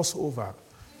can't cross over.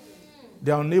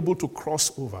 They are unable to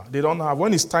cross over. They don't have,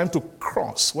 when it's time to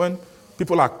cross, when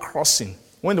people are crossing,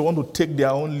 when they want to take their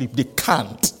own leap, they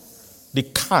can't. They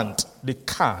can't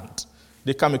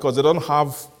because they don't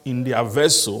have in their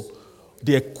vessel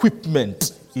the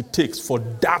equipment it takes for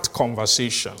that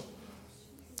conversation.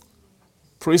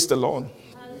 Praise the Lord.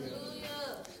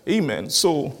 Hallelujah. Amen.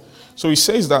 So he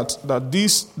says that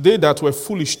they that were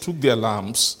foolish took their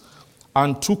lamps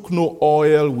and took no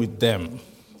oil with them.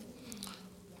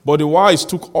 But the wise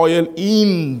took oil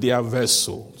in their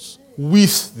vessels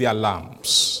with their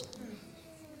lamps.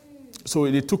 So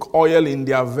they took oil in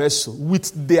their vessel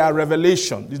with their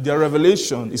revelation. Their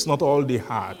revelation is not all they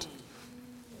had.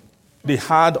 They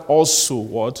had also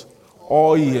what?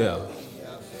 Oil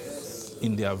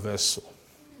in their vessel.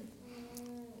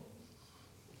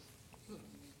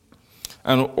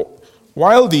 And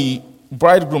while the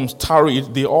bridegrooms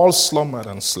tarried, they all slumbered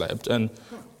and slept. And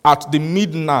at the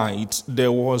midnight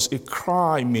there was a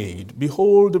cry made,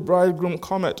 Behold, the bridegroom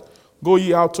cometh, go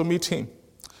ye out to meet him.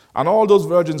 And all those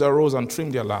virgins arose and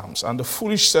trimmed their lamps. And the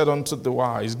foolish said unto the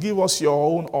wise, Give us your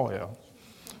own oil.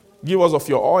 Give us of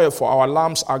your oil, for our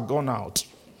lamps are gone out.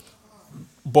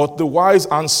 But the wise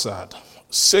answered,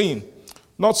 saying,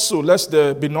 Not so, lest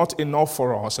there be not enough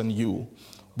for us and you.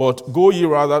 But go ye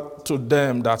rather to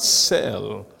them that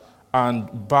sell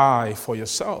and buy for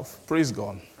yourself. Praise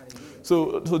God.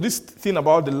 So this thing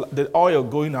about the oil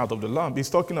going out of the lamp is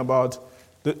talking about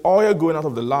the oil going out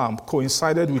of the lamp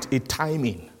coincided with a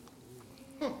timing.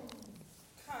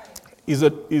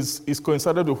 Is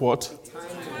coincided with what?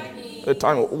 A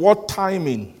time. What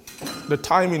timing? The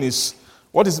timing is,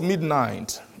 what is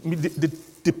midnight?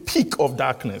 The peak of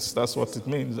darkness. That's what it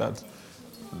means. That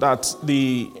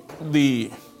the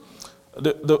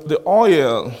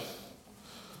oil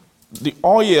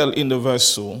in the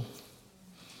vessel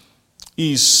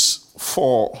is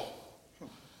for,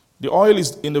 the oil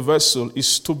is in the vessel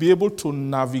is to be able to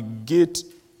navigate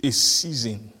a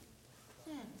season.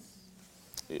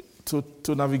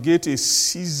 To navigate a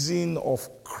season of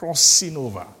crossing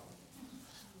over.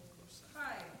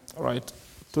 Right?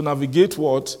 To navigate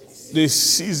what? The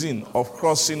season of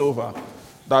crossing over.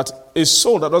 That a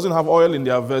soul that doesn't have oil in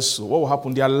their vessel, what will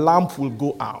happen? Their lamp will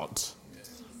go out.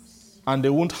 And they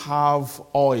won't have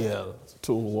oil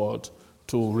to what?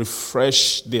 To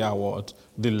refresh their what?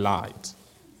 The light.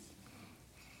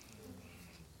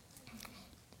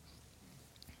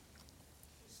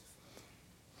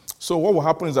 So what will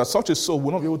happen is that such a soul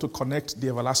will not be able to connect the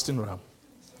everlasting realm.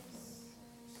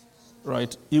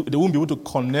 Right? They won't be able to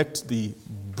connect the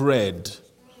bread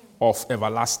of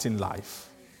everlasting life.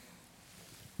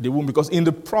 They won't, because in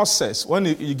the process, when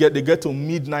they get to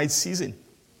midnight season,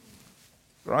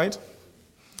 right?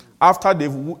 After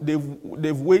they've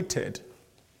waited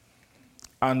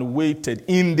and waited,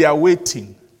 in their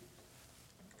waiting,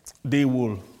 they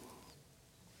will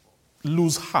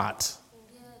lose heart.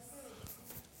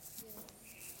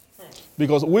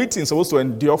 Because waiting is supposed to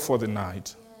endure for the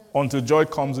night until joy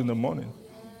comes in the morning.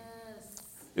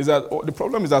 Is that the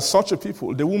problem is that such a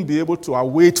people, they won't be able to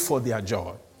await for their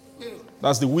joy.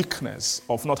 That's the weakness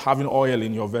of not having oil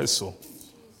in your vessel.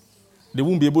 They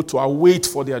won't be able to await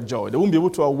for their joy. They won't be able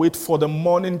to await for the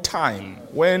morning time.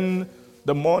 When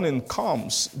the morning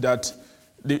comes, that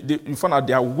you find out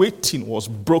their waiting was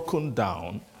broken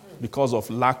down because of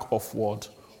lack of what?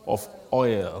 Of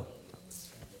oil.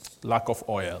 Lack of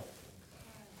oil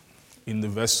in the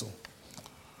vessel.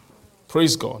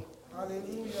 Praise God.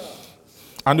 Hallelujah.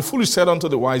 And the foolish said unto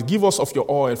the wise, give us of your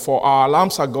oil, for our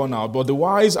lamps are gone out. But the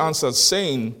wise answered,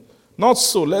 saying, not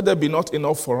so, let there be not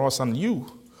enough for us and you.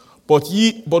 But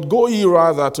go ye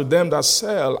rather to them that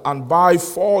sell, and buy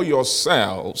for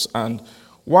yourselves. And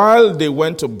while they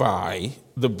went to buy,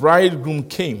 the bridegroom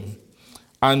came,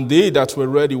 and they that were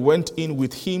ready went in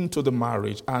with him to the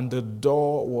marriage, and the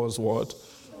door was what?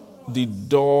 The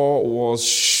door was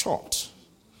shut.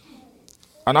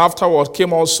 And afterward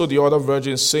came also the other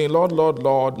virgins, saying, Lord, Lord,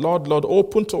 Lord, Lord, Lord,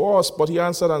 open to us. But he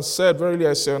answered and said, verily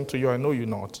I say unto you, I know you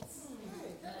not.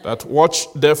 That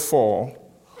watch therefore,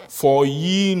 for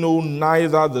ye know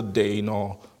neither the day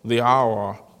nor the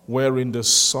hour wherein the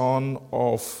Son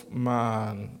of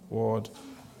Man would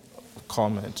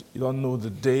cometh. You don't know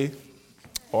the day,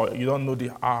 or you don't know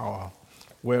the hour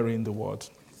wherein the word,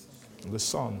 the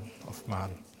Son of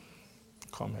Man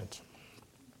cometh.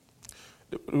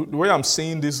 The way I'm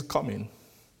seeing this coming,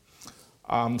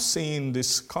 I'm seeing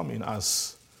this coming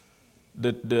as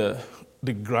the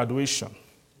graduation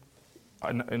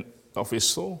of a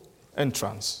soul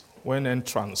entrance. When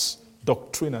entrance,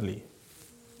 doctrinally,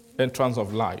 entrance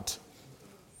of light.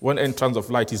 When entrance of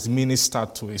light is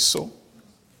ministered to a soul,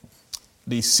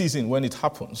 the season when it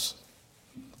happens,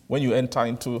 when you enter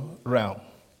into realm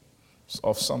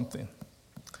of something.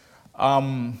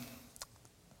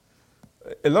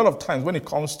 A lot of times when it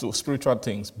comes to spiritual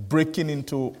things, breaking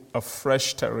into a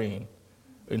fresh terrain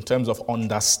in terms of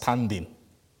understanding,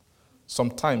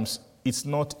 sometimes it's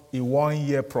not a 1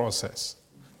 year process.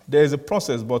 There is a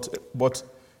process, but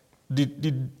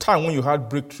the time when you had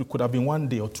breakthrough could have been 1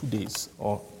 day or 2 days,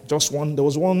 or just one. There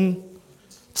was one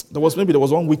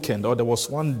weekend, or there was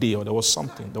 1 day, or there was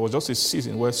something. There was just a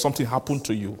season where something happened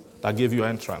to you that gave you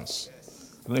entrance.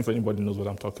 I don't know if anybody knows what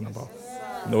I'm talking about.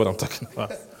 You know what I'm talking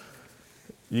about?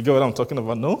 You get what I'm talking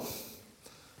about? No?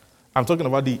 I'm talking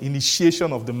about the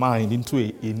initiation of the mind into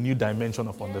a new dimension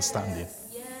of understanding.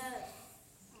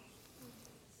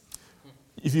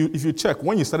 If you check,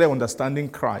 when you started understanding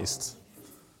Christ,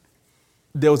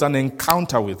 there was an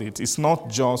encounter with it. It's not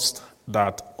just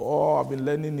that, I've been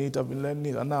learning it,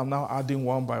 and now I'm now adding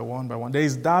one by one. There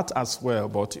is that as well,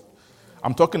 but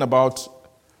I'm talking about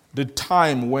the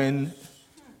time when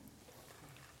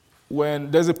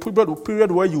there's a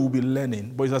period where you will be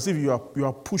learning, but it's as if you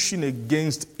are pushing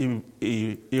against a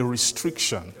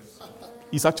restriction.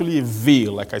 It's actually a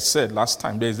veil, like I said last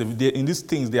time. In these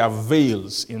things, there are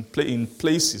veils in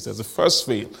places. There's a first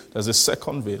veil, there's a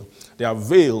second veil. There are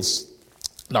veils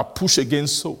that push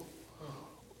against soul.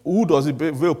 Who does the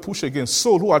veil push against?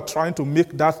 Souls who are trying to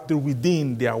make that the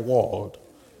within their world.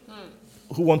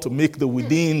 Who want to make the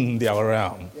within their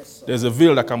realm. There's a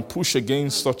veil that can push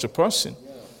against such a person.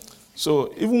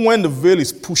 So even when the veil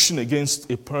is pushing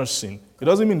against a person, it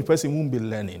doesn't mean the person won't be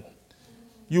learning.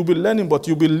 You'll be learning, but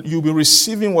you'll be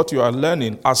receiving what you are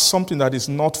learning as something that is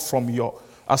not from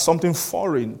as something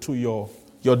foreign to your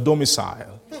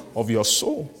domicile of your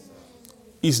soul.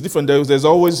 It's different. There's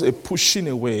always a pushing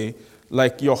away,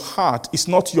 like your heart is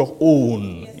not your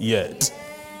own yet.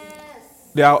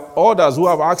 There are others who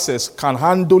have access, can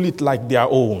handle it like their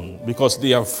own because they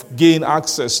have gained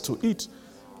access to it.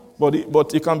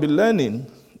 But you can be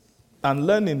learning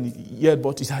yet,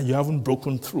 but you haven't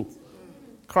broken through.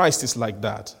 Christ is like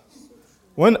that.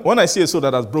 When I see a soul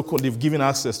that has broken, they've given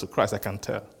access to Christ, I can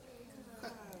tell.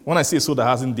 When I see a soul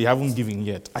that they haven't given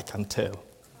yet, I can tell.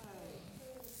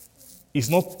 It's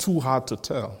not too hard to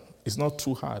tell. It's not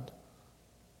too hard.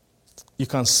 You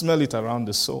can smell it around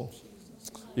the soul.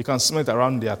 You can smell it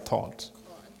around their thought.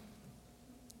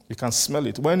 You can smell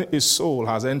it. When a soul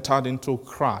has entered into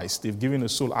Christ, they've given a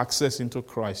soul access into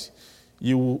Christ,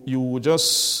 you will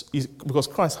because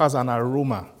Christ has an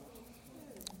aroma.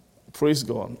 Praise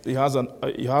God. He has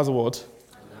what?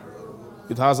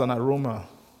 It has an aroma.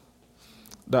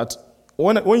 That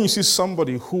when you see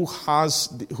somebody who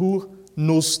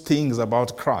knows things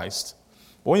about Christ,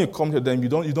 when you come to them, you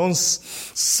don't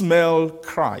smell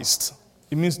Christ.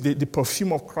 It means the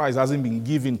perfume of Christ hasn't been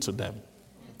given to them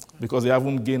because they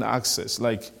haven't gained access.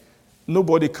 Like,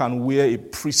 nobody can wear a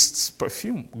priest's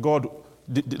perfume. God,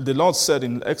 the Lord said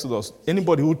in Exodus,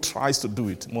 anybody who tries to do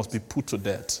it must be put to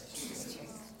death.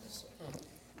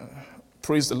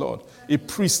 Praise the Lord. A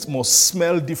priest must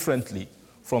smell differently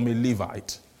from a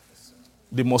Levite.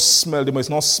 They must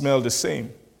not smell the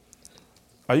same.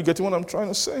 Are you getting what I'm trying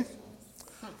to say?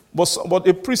 But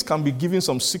a priest can be given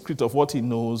some secret of what he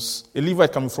knows. A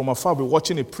Levite can be from afar, be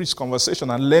watching a priest's conversation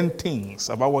and learn things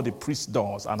about what the priest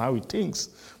does and how he thinks.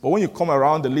 But when you come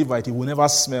around the Levite, he will never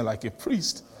smell like a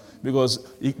priest because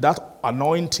that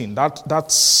anointing,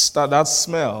 that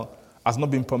smell has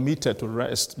not been permitted to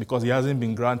rest because he hasn't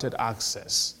been granted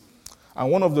access. And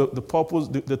one of the purpose,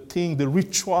 the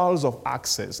rituals of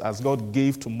access, as God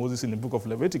gave to Moses in the book of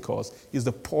Leviticus, is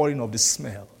the pouring of the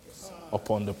smell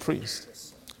upon the priest.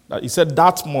 He said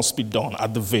that must be done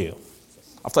at the veil.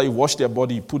 After you wash their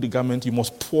body, you put the garment, you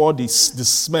must pour the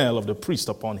smell of the priest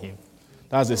upon him.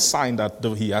 That's a sign that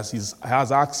he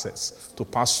has access to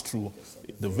pass through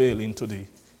the veil into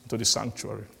the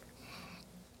sanctuary.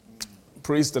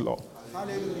 Praise the Lord.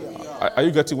 Hallelujah. Are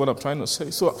you getting what I'm trying to say?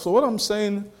 So what I'm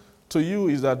saying to you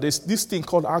is that there's this thing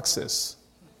called access.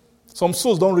 Some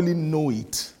souls don't really know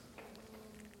it,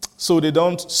 so they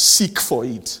don't seek for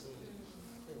it.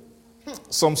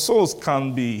 Some souls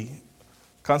can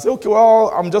say, okay, well,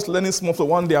 I'm just learning small, so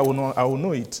one day I will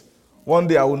know it. One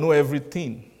day I will know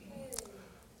everything.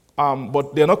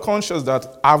 But they're not conscious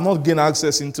that I have not gained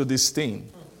access into this thing.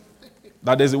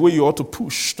 That there's a way you ought to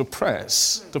push, to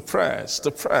press. What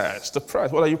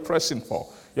are you pressing for?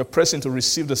 You're pressing to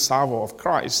receive the salve of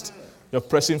Christ. You're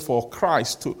pressing for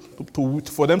Christ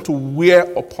for them to wear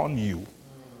upon you.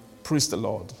 Praise the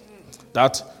Lord.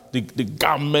 That the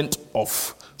garment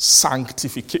of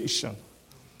sanctification.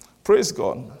 Praise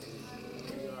God.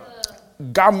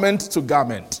 Garment to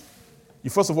garment.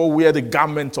 You first of all wear the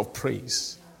garment of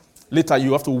praise. Later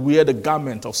you have to wear the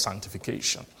garment of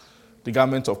sanctification. The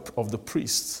garment of the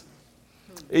priest.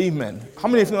 Amen. How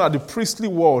many of you know that the priestly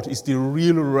world is the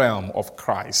real realm of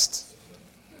Christ?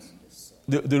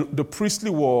 The priestly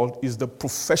world is the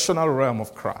professional realm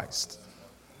of Christ.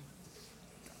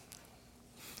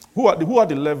 Who are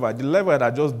the Levites? The Levites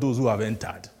are just those who have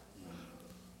entered.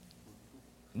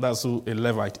 That's who a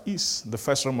Levite is, the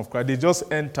first realm of Christ. They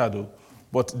just entered,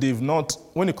 but they've not,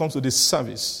 when it comes to this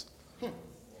service,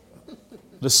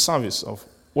 the service of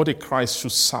what a Christ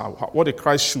should serve, what a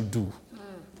Christ should do,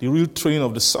 the real training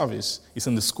of the service is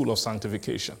in the school of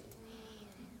sanctification.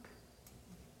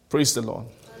 Praise the Lord.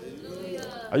 Hallelujah.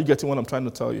 Are you getting what I'm trying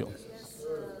to tell you? Yes,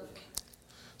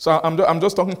 so I'm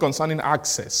just talking concerning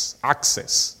access. You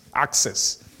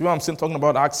know what I'm saying? Talking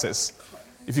about access.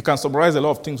 If you can summarize a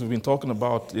lot of things we've been talking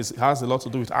about, it has a lot to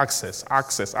do with access,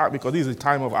 because this is a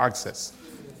time of access.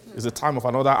 It's a time of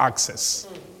another access.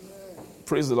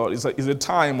 Praise the Lord. It's a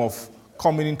time of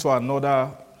coming into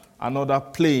another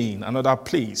plane, another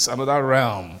place, another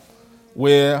realm,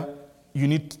 where they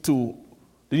need to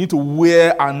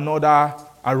wear another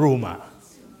aroma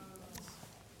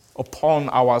upon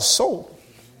our soul.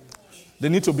 They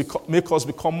need to make us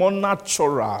become more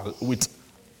natural with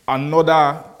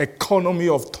another economy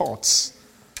of thoughts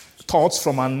thoughts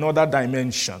from another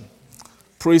dimension.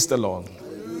 Praise the Lord.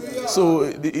 So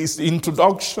it's the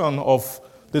introduction of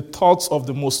the thoughts of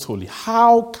the Most Holy.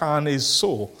 How can a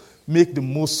soul make the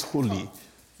Most Holy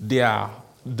the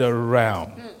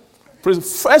realm?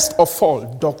 First of all,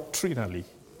 doctrinally.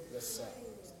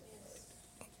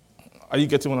 Are you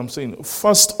getting what I'm saying?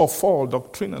 First of all,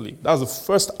 doctrinally. That's the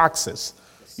first access.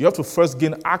 You have to first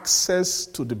gain access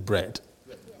to the bread.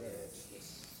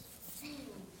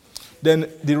 Then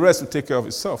the rest will take care of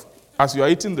itself. As you are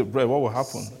eating the bread, what will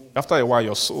happen? After a while,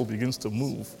 your soul begins to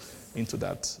move into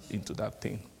that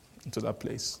thing, into that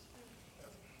place.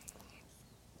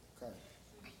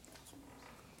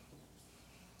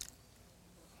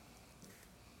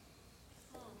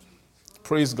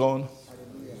 Praise God.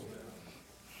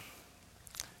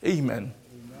 Amen.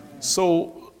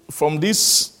 So, from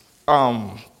this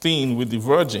thing with the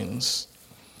virgins,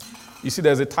 you see,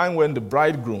 there's a time when the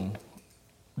bridegroom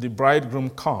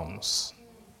comes.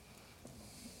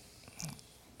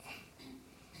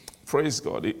 Praise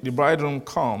God. The bridegroom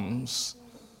comes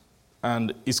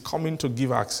and is coming to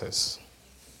give access.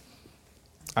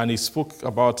 And he spoke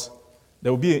about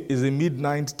there will be a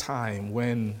midnight time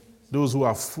when those who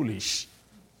are foolish,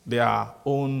 their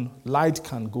own light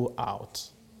can go out.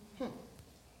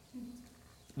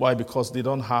 Why? Because they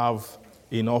don't have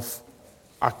enough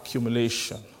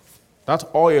accumulation. That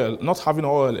oil, not having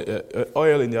oil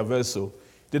in their vessel,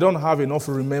 they don't have enough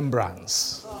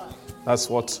remembrance. That's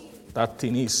what that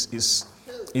thing is.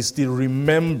 It's the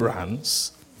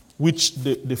remembrance which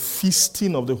the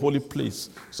feasting of the holy place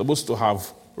is supposed to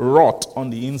have wrought on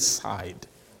the inside.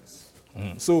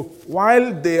 So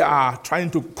while they are trying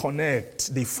to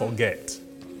connect, they forget.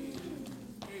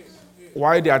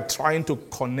 While they are trying to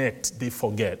connect, they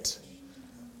forget.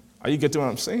 Are you getting what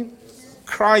I'm saying?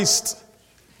 Christ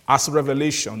as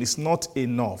revelation is not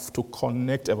enough to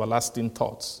connect everlasting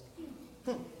thoughts.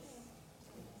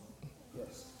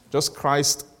 Just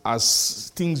Christ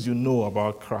as things you know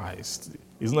about Christ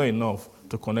is not enough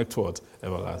to connect what?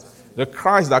 Everlasting. The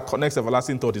Christ that connects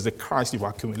everlasting thought is the Christ you've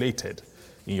accumulated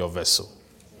in your vessel.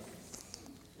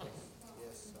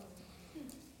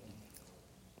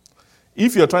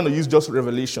 If you're trying to use just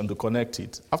revelation to connect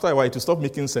it, after a while it will stop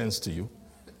making sense to you.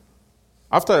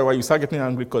 After a while you start getting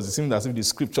angry because it seems as if the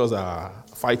scriptures are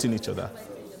fighting each other.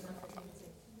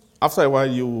 After a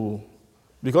while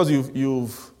because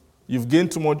you've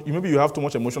gained too much, maybe you have too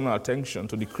much emotional attention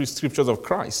to the scriptures of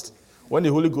Christ. When the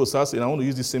Holy Ghost asks, and I want to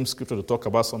use the same scripture to talk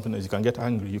about something else, you can get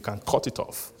angry, you can cut it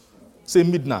off. Say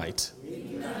midnight.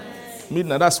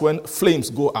 Midnight, that's when flames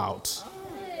go out.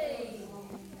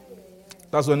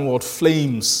 That's when what?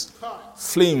 Flames,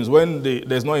 when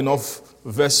there's not enough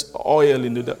oil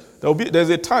in the... There's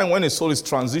a time when a soul is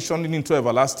transitioning into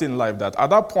everlasting life that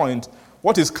at that point,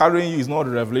 what is carrying you is not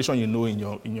the revelation you know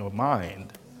in your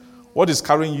mind. What is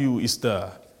carrying you is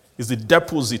the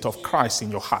deposit of Christ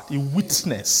in your heart. A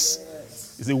witness.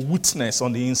 It's a witness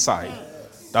on the inside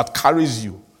that carries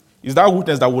you. It's that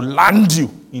witness that will land you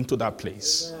into that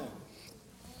place.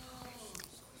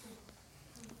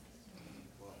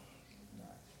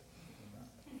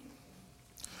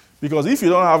 Because if you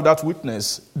don't have that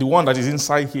witness, the one that is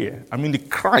inside here, the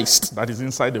Christ that is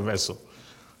inside the vessel,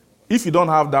 if you don't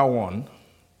have that one,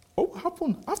 what will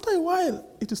happen? After a while,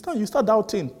 it is time you start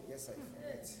doubting.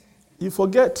 You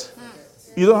forget.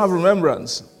 You don't have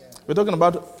remembrance. We're talking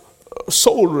about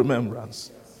soul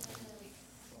remembrance.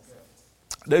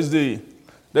 There's the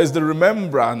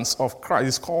remembrance of Christ.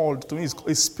 It's called, to me, it's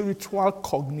a spiritual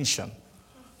cognition.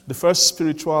 The first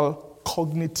spiritual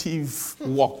cognitive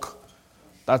work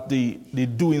that they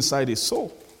do inside a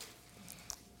soul.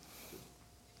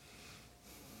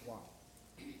 Wow.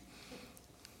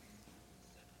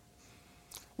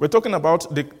 We're talking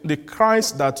about the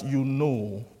Christ that you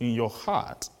know in your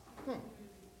heart.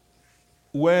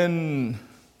 When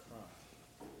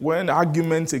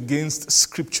arguments against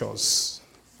scriptures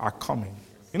are coming.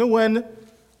 When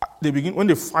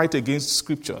they fight against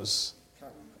scriptures,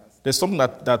 there's something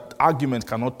that argument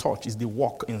cannot touch, is the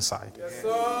work inside. Yes,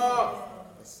 sir.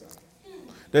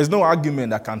 There's no argument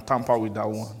that can tamper with that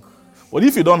one. But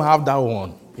if you don't have that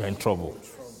one, you're in trouble.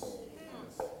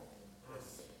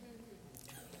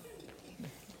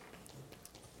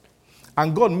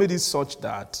 And God made it such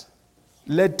that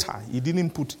later, He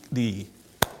didn't put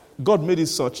God made it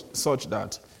such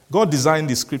that God designed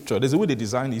the scripture. There's a way they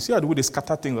designed it. You see how the way they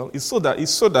scatter things? It's so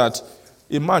that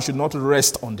a man should not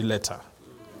rest on the letter.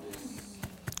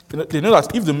 They know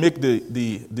that if they make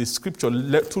the scripture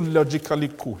too logically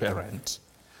coherent,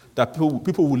 that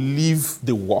people will leave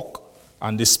the work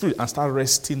and the spirit and start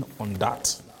resting on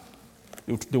that.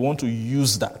 They want to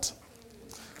use that.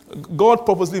 God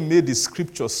purposely made the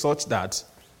scripture such that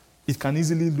it can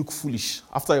easily look foolish.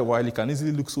 After a while, it can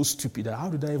easily look so stupid. How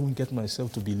did I even get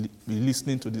myself to be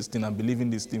listening to this thing and believing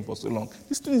this thing for so long?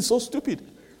 This thing is so stupid.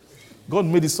 God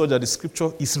made it so that the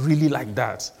scripture is really like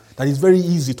that. That it's very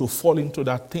easy to fall into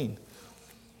that thing.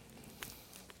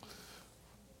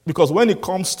 Because when it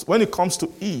comes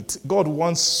to it, God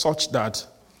wants such that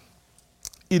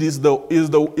it is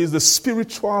the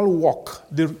spiritual walk,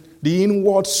 the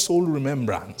inward soul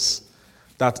remembrance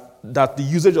that the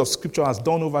usage of scripture has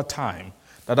done over time,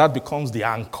 that becomes the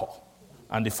anchor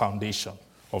and the foundation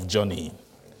of journeying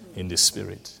in the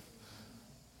spirit.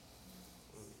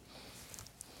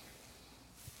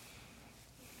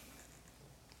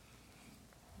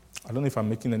 I don't know if I'm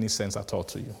making any sense at all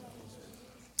to you.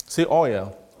 Say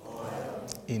oil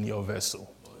in your vessel.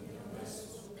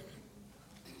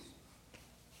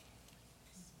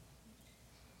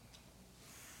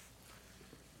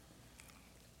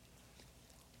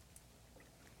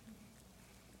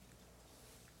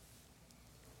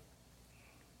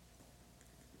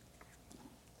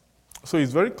 So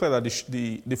it's very clear that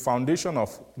the foundation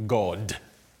of God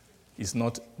is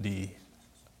not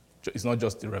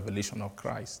just the revelation of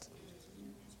Christ.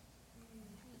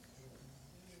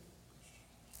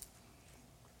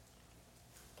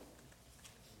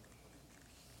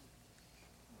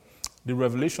 The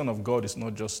revelation of God is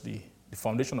not just the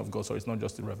foundation of God, so it's not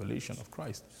just the revelation of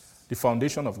Christ. The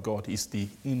foundation of God is the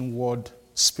inward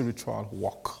spiritual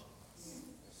walk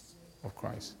of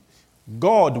Christ.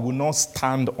 God will not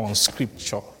stand on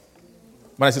scripture.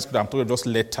 When I say scripture, I'm talking just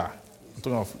letter. I'm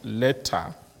talking of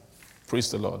letter.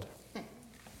 Praise the Lord.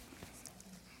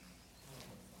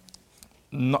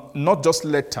 Not just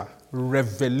letter,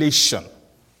 revelation.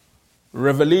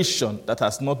 Revelation that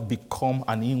has not become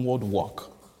an inward work.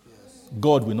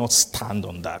 God will not stand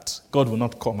on that. God will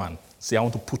not come and say, I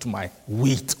want to put my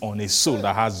weight on a soul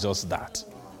that has just that.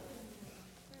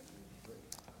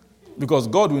 Because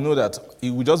God will know that he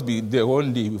will just be there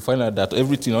one day, he will find out that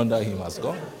everything under him has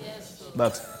gone.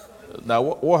 That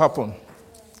what happened?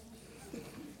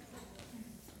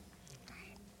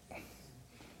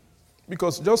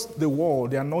 Because just the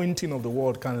word, the anointing of the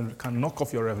word can knock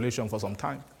off your revelation for some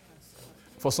time.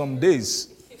 For some days,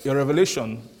 your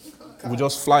revelation will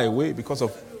just fly away because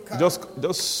of just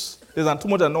there's too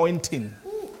much anointing.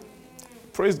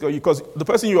 Praise God, because the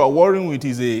person you are warring with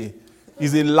is a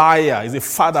liar, is a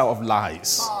father of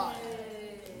lies.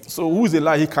 So who is a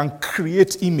liar? He can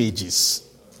create images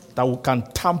that can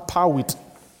tamper with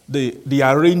the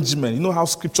arrangement. You know how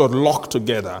scripture lock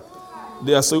together.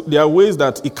 There are ways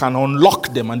that it can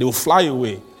unlock them and they will fly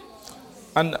away.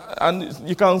 And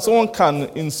someone can,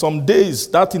 in some days,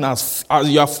 that thing as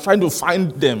you are trying to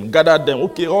find them, gather them,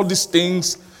 okay, all these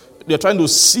things, you're trying to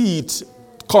see it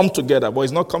come together, but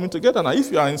it's not coming together. Now,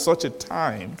 if you are in such a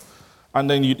time, and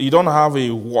then you don't have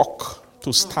a walk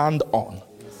to stand on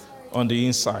the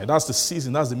inside, that's the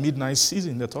season, that's the midnight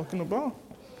season they're talking about.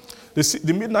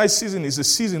 The midnight season is the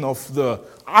season of the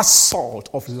assault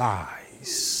of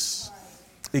lies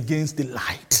against the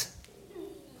light.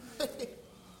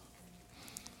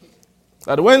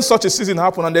 That when such a season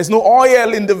happens and there's no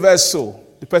oil in the vessel,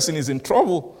 the person is in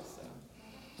trouble.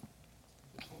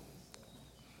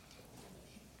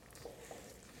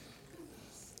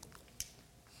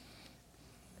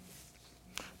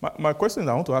 My question is,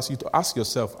 I want to ask you to ask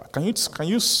yourself, can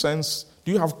you sense,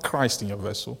 do you have Christ in your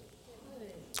vessel?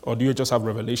 Or do you just have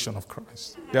revelation of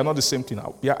Christ? They are not the same thing.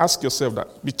 Yeah, ask yourself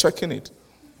that. Be checking it.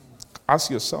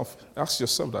 Ask yourself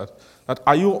that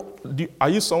are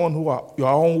you someone you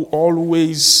are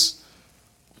always,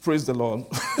 praise the Lord,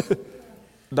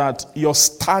 that your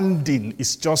standing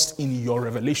is just in your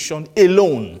revelation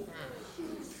alone?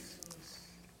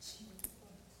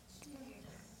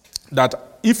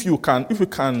 That if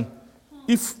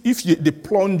they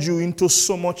plunge you into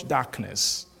so much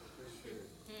darkness,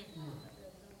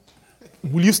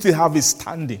 will you still have a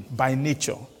standing by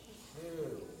nature?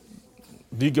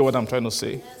 Do you get what I'm trying to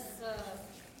say? Yes, sir.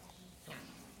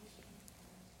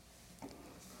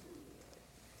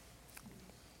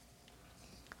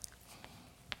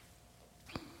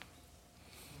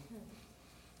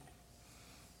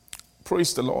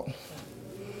 Praise the Lord.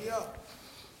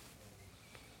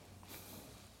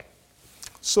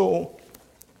 So,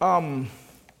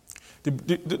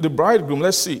 the bridegroom,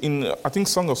 let's see, I think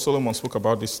Song of Solomon spoke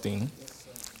about this thing,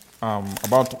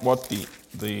 about what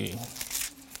the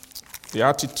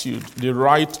attitude,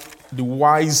 the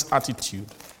wise attitude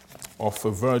of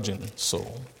a virgin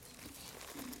soul.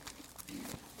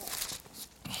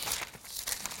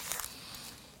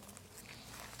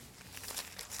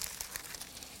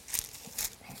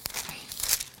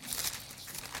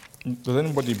 Does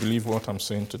anybody believe what I'm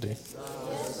saying today?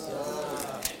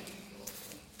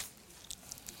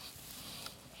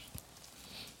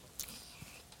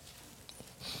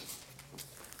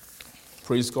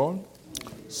 Praise God.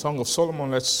 Song of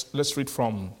Solomon, let's read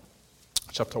from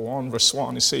chapter 1, verse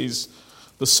 1. It says,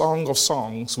 the Song of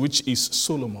Songs, which is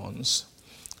Solomon's,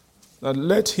 that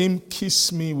let him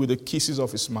kiss me with the kisses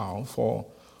of his mouth,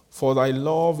 for thy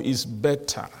love is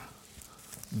better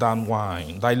than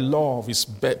wine. Thy love is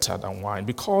better than wine.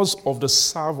 Because of the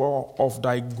savour of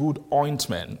thy good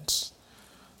ointment,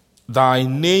 thy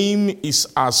name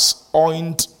is as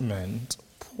ointment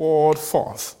poured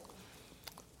forth.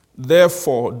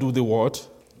 Therefore do the what?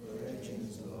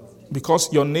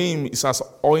 Because your name is as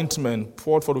ointment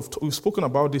poured forth. We've spoken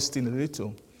about this thing a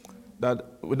little. That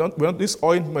this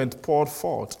ointment poured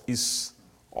forth is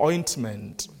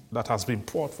ointment that has been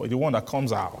poured for, the one that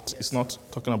comes out. It's not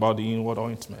talking about the inward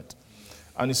ointment.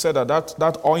 And he said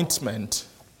that ointment,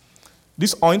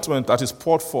 this ointment that is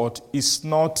poured forth is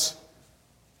not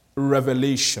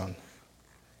revelation.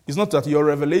 It's not that your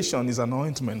revelation is an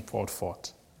ointment poured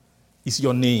forth. It's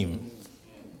your name.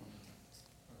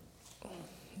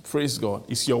 Praise God.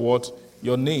 It's your what?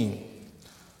 Your name.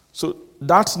 So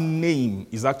that name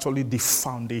is actually the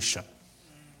foundation.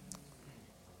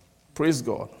 Praise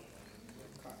God.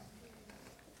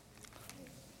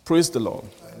 Praise the Lord.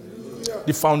 Hallelujah.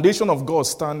 The foundation of God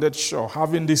standeth sure,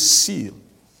 having this seal,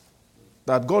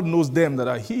 that God knows them that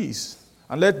are his,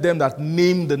 and let them that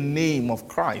name the name of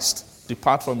Christ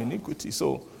depart from iniquity.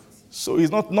 So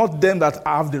it's not them that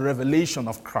have the revelation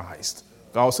of Christ.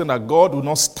 I was saying that God will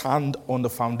not stand on the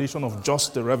foundation of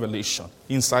just the revelation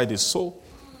inside his soul.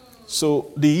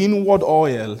 So the inward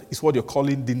oil is what you're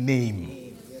calling the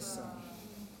name. Yes, sir.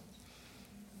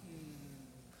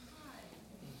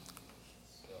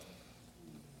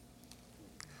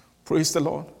 Praise the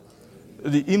Lord.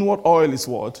 The inward oil is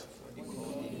what?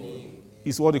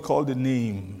 Is what you call the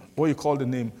name. What you call the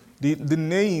name. The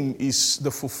name is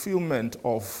the fulfillment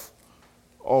of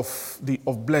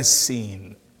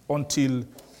blessing. Until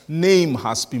name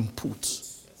has been put,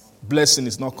 blessing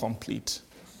is not complete.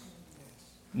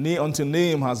 Until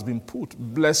name has been put,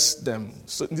 bless them.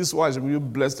 So this is why you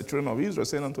bless the children of Israel,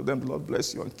 saying unto them, the Lord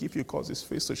bless you and keep you, cause his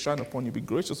face to shine upon you, be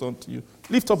gracious unto you,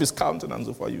 lift up his countenance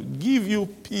over you, give you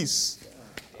peace,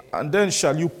 and then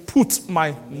shall you put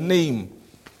my name,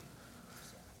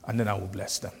 and then I will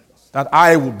bless them. That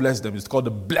I will bless them is called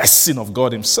the blessing of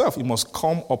God himself. It must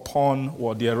come upon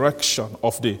the erection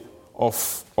of the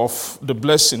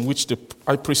blessing which the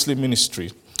high priestly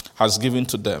ministry has given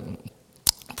to them.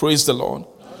 Praise the Lord.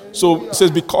 So it says,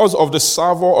 because of the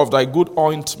savour of thy good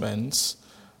ointments,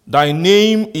 thy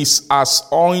name is as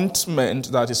ointment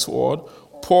that is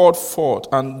what? Poured forth,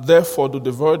 and therefore do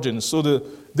the virgins. So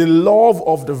the love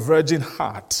of the virgin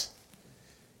heart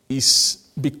is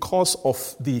because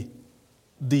of the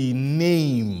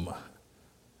name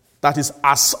that is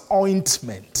as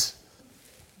ointment.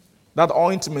 That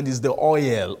ointment is the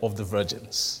oil of the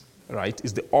virgins, right?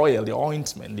 It's the oil, the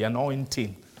ointment, the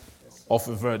anointing of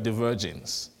the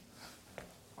virgins.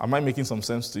 Am I making some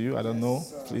sense to you? I don't know.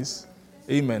 Please.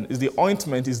 Amen. Is the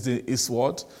ointment is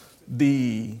what?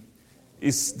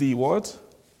 Is the what?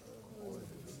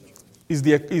 Is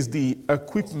the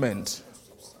equipment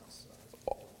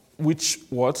which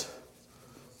what?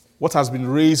 What has been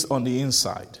raised on the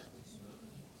inside.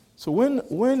 So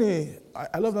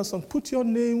I love that song, put your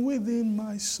name within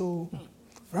my soul,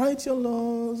 write your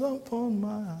laws upon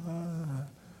my heart,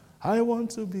 I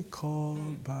want to be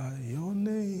called by your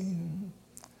name.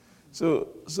 So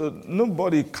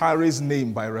nobody carries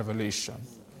name by revelation.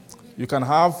 You can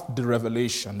have the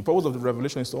revelation. The purpose of the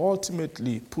revelation is to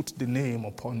ultimately put the name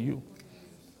upon you.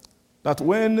 That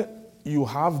when you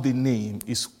have the name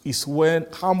is when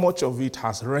how much of it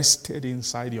has rested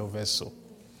inside your vessel.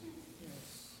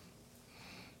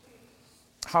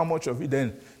 How much of it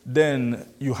then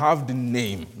you have the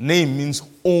name. Name means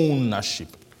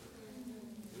ownership.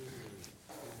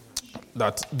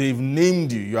 That they've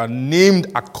named you. You are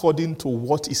named according to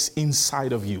what is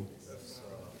inside of you.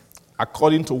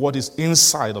 According to what is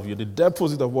inside of you. The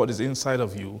deposit of what is inside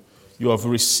of you. You have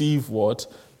received what?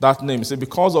 That name. So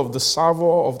because of the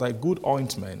savour of thy good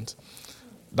ointment,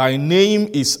 thy name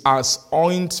is as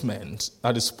ointment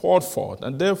that is poured forth.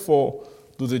 And therefore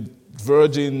do the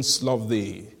virgins love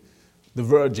thee. The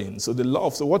virgins. So the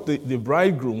love. So what the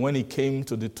bridegroom, when he came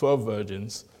to the 12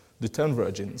 virgins, the 10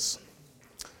 virgins,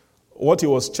 what he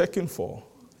was checking for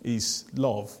is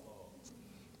love.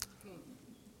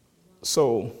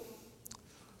 So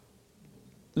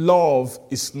love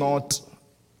is not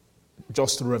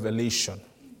just revelation.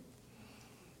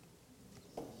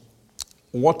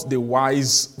 what the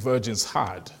wise virgins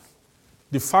had.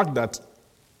 The fact that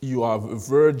you are a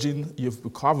virgin, you've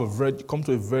come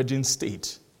to a virgin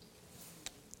state,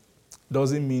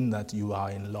 doesn't mean that you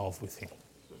are in love with him.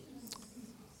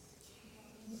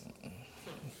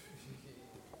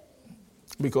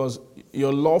 Because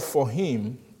your love for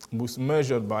him was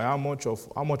measured by how much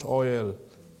oil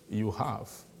you have.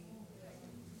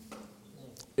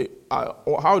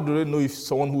 How do they know if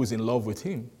someone who is in love with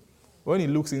him? When he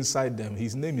looks inside them,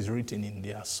 his name is written in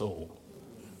their soul.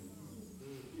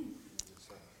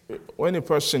 When a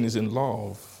person is in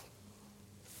love,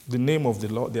 the name of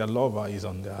their lover is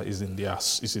in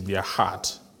their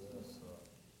heart.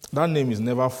 That name is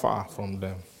never far from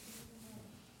them.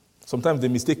 Sometimes they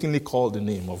mistakenly call the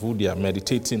name of who they are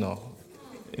meditating on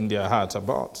in their heart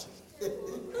about.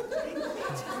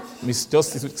 It's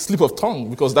just a slip of tongue,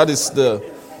 because that is the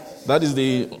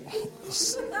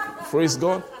praise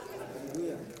God.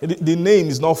 The name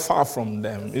is not far from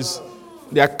them.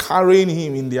 They are carrying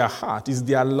him in their heart. It's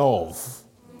their love.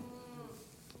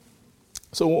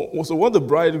 So what the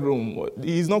bridegroom,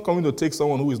 he's not coming to take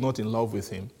someone who is not in love with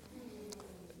him.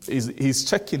 He's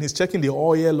checking the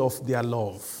oil of their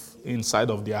love inside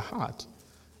of their heart.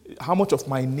 How much of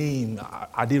my name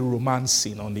are they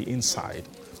romancing on the inside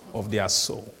of their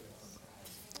soul?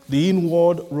 The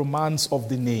inward romance of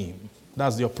the name.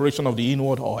 That's the operation of the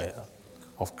inward oil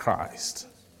of Christ.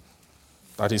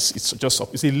 That is,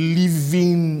 it's a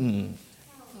living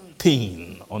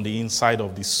thing on the inside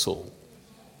of the soul.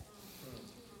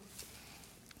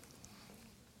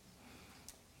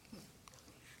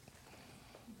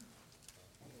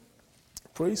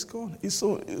 Praise God.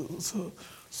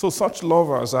 So such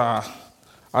lovers are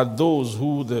those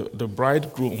who the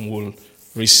bridegroom will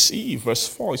receive. Verse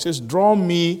 4, it says, "Draw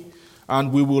me,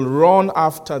 and we will run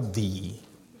after thee.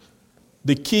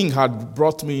 The king had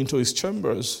brought me into his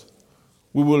chambers.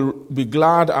 We will be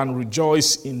glad and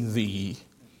rejoice in thee.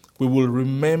 We will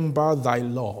remember thy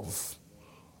love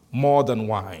more than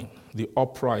wine. The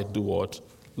upright do what?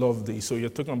 Love thee." So you're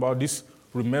talking about this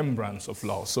remembrance of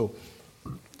love. So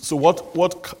what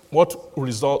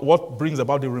brings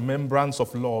about the remembrance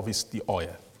of love is the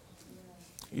oil.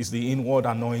 Is the inward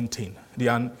anointing.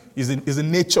 Is the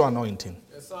nature anointing.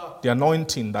 Yes, sir. The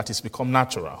anointing that has become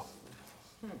natural.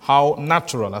 How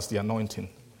natural is the anointing?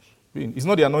 It's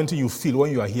not the anointing you feel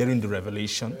when you are hearing the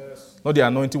revelation. Yes. Not the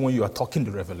anointing when you are talking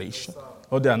the revelation. Yes,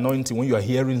 not the anointing when you are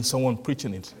hearing someone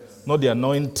preaching it. Yes. Not the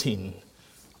anointing.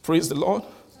 Praise the Lord.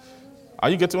 Are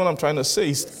you getting what I'm trying to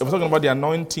say? We're talking about the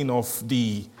anointing of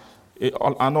the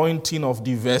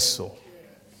vessel.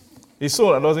 The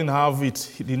soul that doesn't have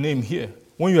the name here.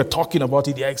 When you are talking about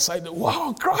it, they're excited.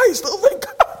 Wow, Christ! Oh my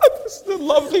God, this is a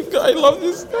lovely guy. I love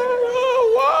this guy.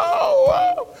 Oh,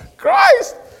 wow,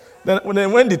 Christ! Then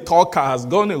when the talker has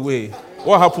gone away,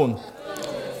 what happened?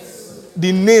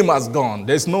 The name has gone.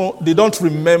 They don't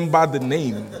remember the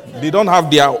name. They don't have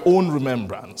their own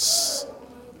remembrance.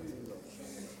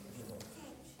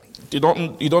 You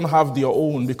don't have their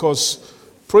own, because,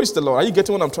 praise the Lord. Are you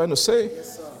getting what I'm trying to say?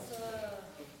 Yes, sir.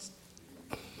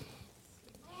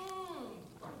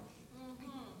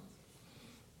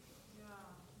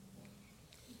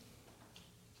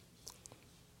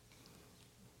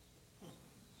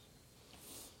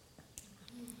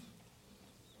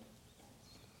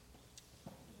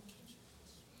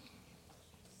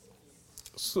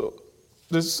 So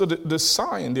the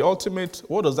sign, the ultimate,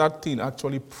 what does that thing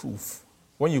actually prove?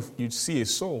 When you see a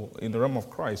soul in the realm of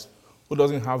Christ who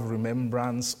doesn't have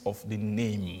remembrance of the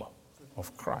name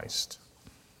of Christ,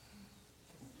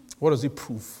 what does it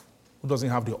prove? Who doesn't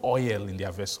have the oil in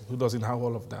their vessel? Who doesn't have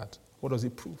all of that? What does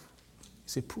it prove?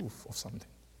 It's a proof of something.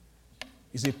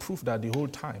 It's a proof that the whole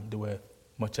time they were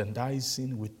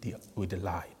merchandising with the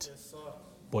light. Yes,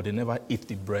 but they never ate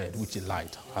the bread which the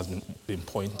light has been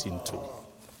pointing to.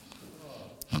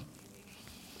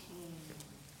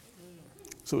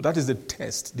 So that is the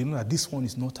test. They know that this one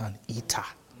is not an eater.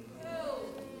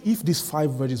 If these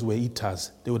 5 virgins were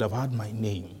eaters, they would have had my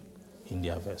name in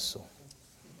their vessel.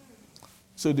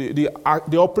 So the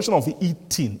operation of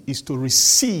eating is to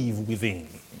receive within.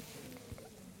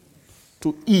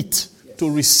 To eat,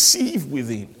 to receive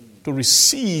within. To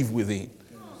receive within.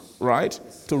 Right?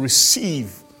 To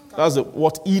receive. That's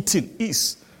what eating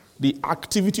is. The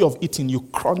activity of eating, you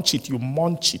crunch it, you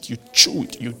munch it, you chew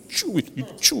it, you chew it, you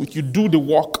chew it. You do the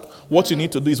work. What you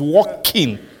need to do is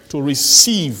walking to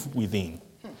receive within.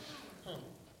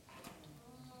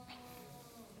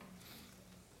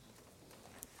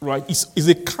 Right? It's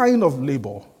a kind of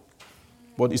labor,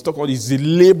 but it's talking about it's the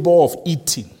labor of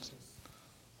eating.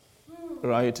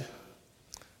 Right?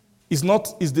 is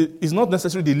not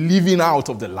necessarily the living out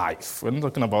of the life. We're not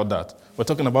talking about that. We're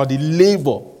talking about the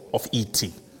labor of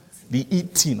eating, the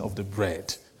eating of the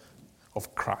bread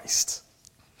of Christ.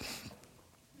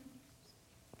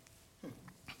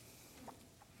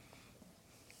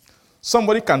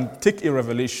 Somebody can take a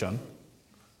revelation,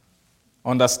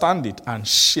 understand it, and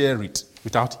share it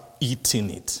without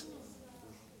eating it.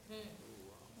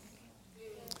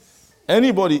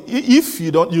 Anybody, if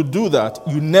you do that,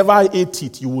 you never ate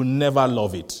it, you will never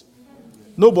love it.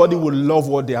 Nobody will love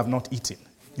what they have not eaten.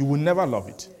 You will never love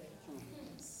it.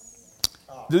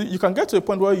 You can get to a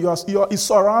point where it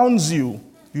surrounds you.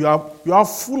 You are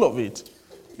full of it.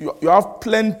 You have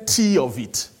plenty of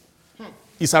it.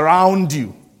 It's around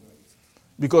you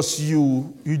because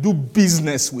you do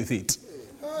business with it.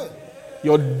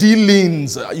 Your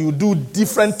dealings, you do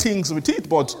different things with it,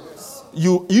 but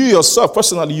you yourself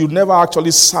personally, you never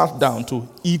actually sat down to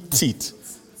eat it.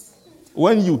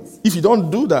 If you don't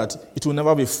do that, it will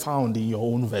never be found in your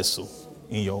own vessel.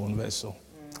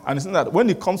 And it's that when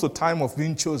it comes to time of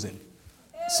being chosen,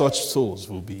 such souls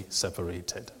will be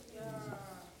separated.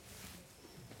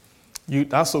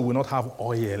 That soul will not have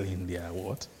oil in their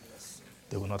what?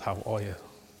 They will not have oil.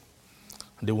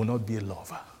 And they will not be a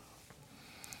lover.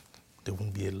 They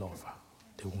won't be a lover.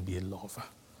 They won't be a lover.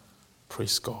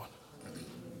 Praise God.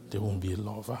 They won't be a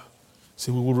lover.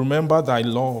 See, we will remember thy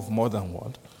love more than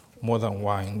what? More than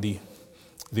wine. The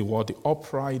word, the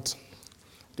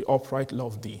upright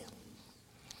love thee.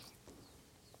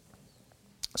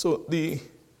 So the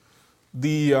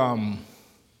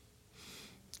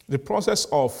process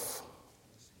of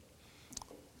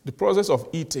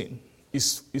eating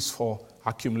is for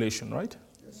accumulation, right?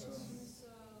 Yes,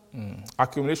 sir.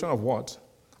 Accumulation of what?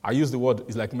 I use the word,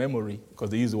 it's like memory, because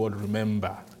they use the word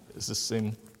remember. It's the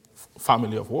same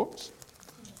family of words.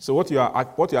 So what you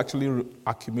actually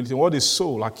accumulating, what the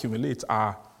soul accumulates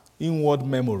are inward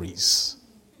memories.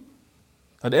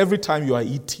 And every time you are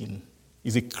eating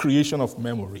is a creation of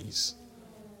memories.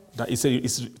 That it's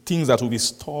things that will be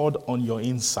stored on your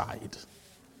inside.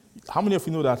 How many of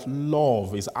you know that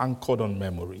love is anchored on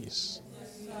memories?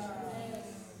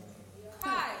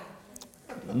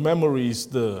 Memories,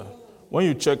 when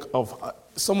you check of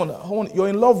someone, you're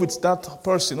in love with that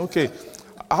person, okay.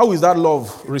 How is that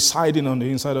love residing on the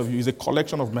inside of you? It's a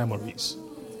collection of memories.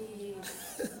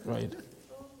 Right?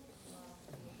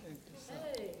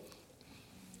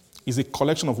 It's a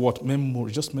collection of what?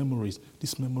 Memories, just memories.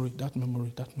 This memory, that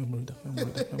memory, that memory, that memory,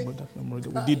 that memory, that memory.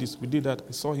 We did this, we did that.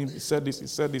 I saw him, he said this,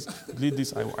 he did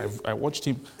this. I watched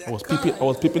him. I was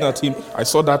peeping at him. I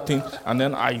saw that thing, and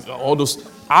then all those,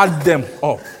 add them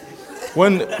up.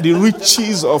 When the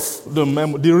riches of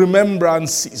the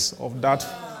remembrances of that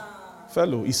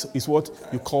fellow is what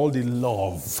you call the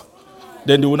love.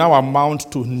 Then they will now amount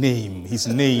to his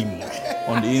name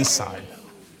on the inside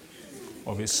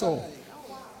of his soul.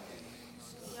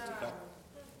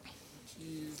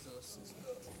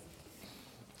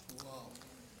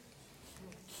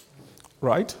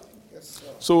 Right?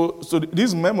 So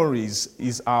these memories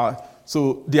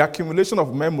so the accumulation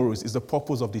of memories is the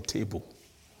purpose of the table.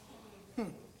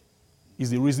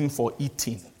 Is the reason for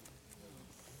eating.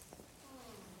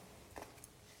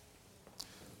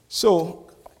 So,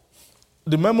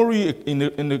 the memory in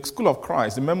the school of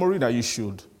Christ, the memory that you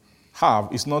should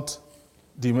have is not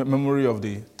the memory of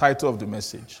the title of the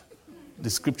message, the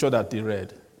scripture that they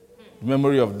read, the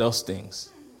memory of those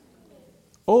things.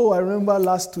 Oh, I remember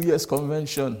last 2 years'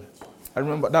 convention. I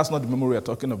remember, that's not the memory we're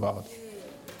talking about.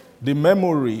 The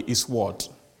memory is what?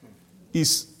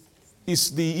 Is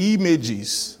the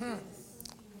images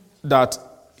that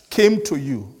came to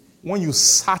you when you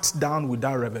sat down with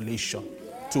that revelation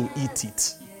to eat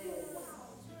it.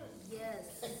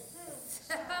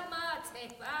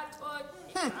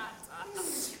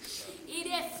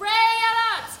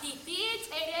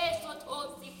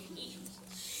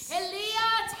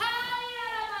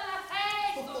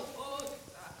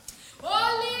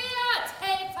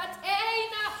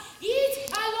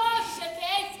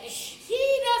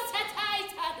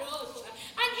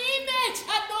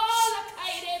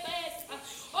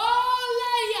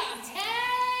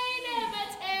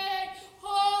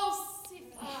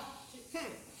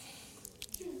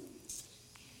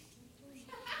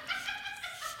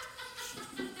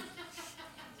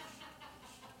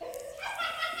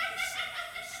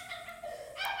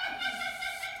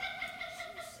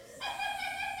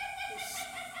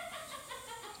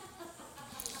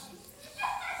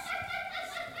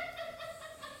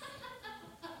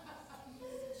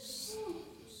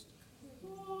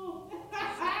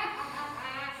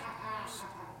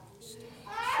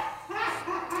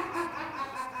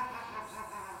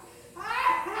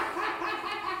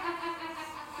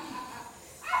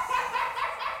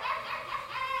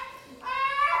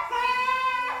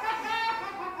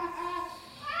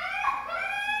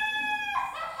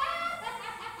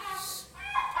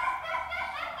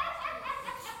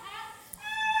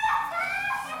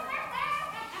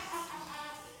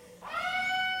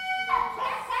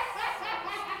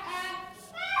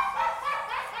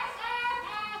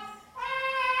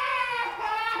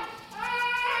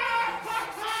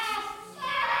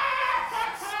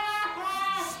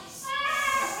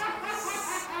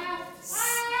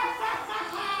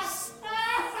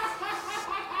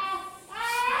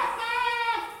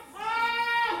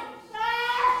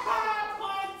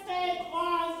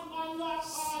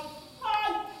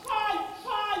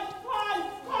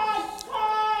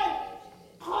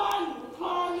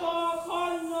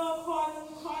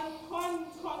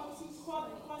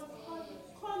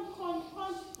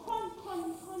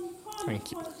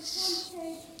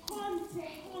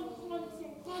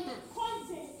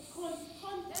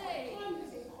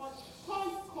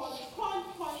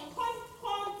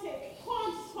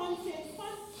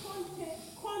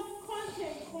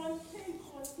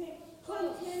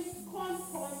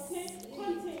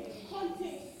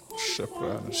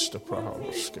 Shepranis the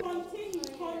Prahamoske.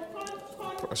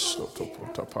 Presto to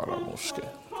Putaparamoske.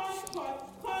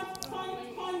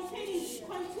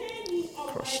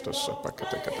 Presta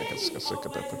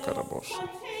Sapakatakatakaskasakatakarabosh.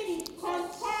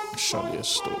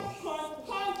 Shadiasto.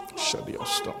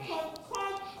 Shadiasto.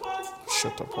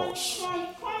 Shatapos.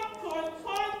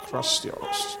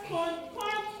 Crastios.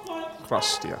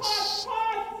 Crastias.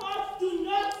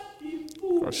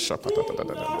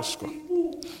 Crashapatatamosko.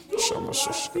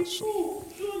 Shamasoskas.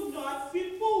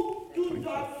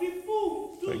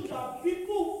 Thank you.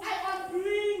 I am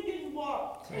bringing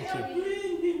more. Thank I am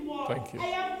bringing more. Thank you. I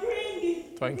am bringing.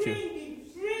 Thank you.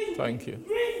 Bringing. Thank you.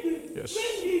 Bringing. Yes.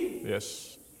 Bringing.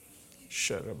 Yes.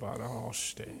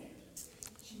 Sherabarahoste.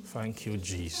 Thank you,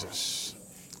 Jesus.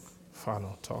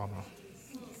 Fanotana.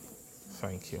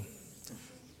 Thank you.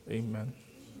 Amen.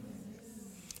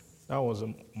 That was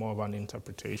more of an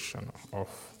interpretation of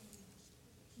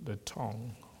the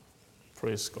tongue.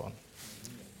 Praise God.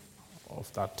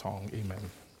 Of that tongue.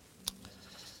 Amen.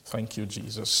 Thank you,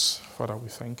 Jesus. Father, we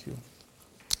thank you.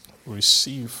 We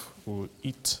receive, we will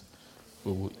eat,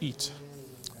 we will eat,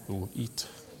 we will eat,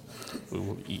 we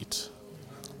will eat,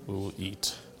 we will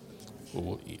eat, we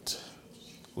will eat,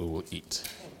 we will eat.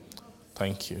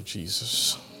 Thank you,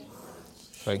 Jesus.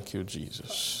 Thank you,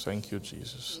 Jesus. Thank you,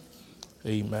 Jesus.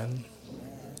 Amen.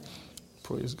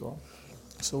 Praise God.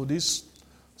 So the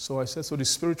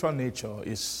spiritual nature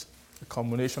is a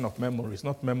combination of memories,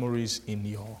 not memories in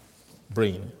your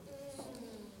brain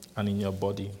and in your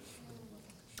body.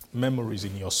 Memories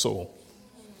in your soul,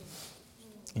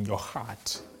 in your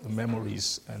heart, the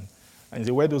memories. And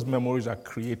the way those memories are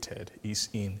created is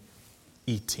in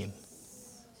eating.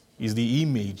 Is the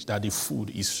image that the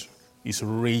food is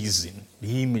raising,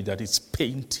 the image that it's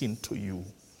painting to you,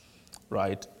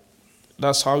 right?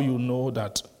 That's how you know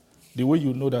that, the way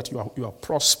you know that you are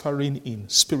prospering in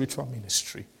spiritual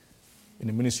ministry, in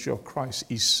the ministry of Christ,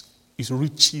 is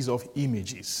riches of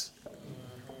images.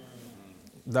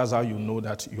 That's how you know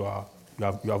that you have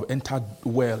entered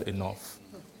well enough.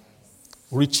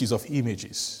 Riches of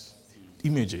images.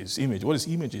 Image. What is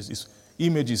images? It's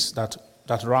images that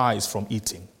rise from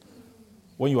eating.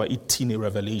 When you are eating a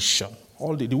revelation,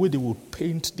 all the way they will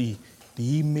paint the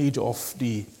image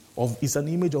it's an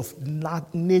image of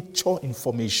nature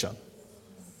information.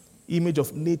 Image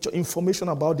of nature, information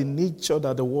about the nature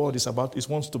that the world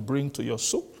wants to bring to your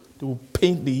soul. They will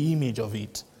paint the image of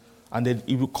it. And then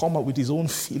it will come up with his own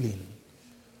feeling.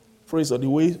 Praise God. The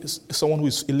way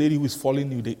a lady who is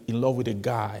falling in love with a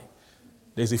guy,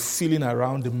 there's a feeling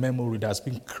around the memory that's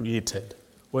been created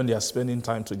when they are spending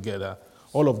time together.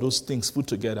 All of those things put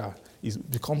together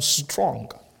becomes strong,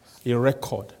 a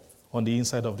record on the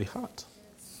inside of the heart.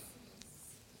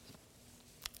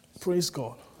 Praise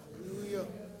God. Hallelujah.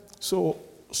 So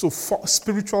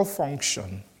spiritual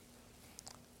function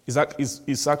is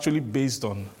actually based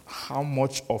on how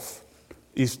much of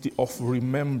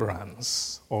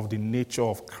remembrance of the nature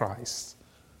of Christ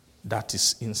that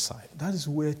is inside. That is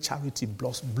where charity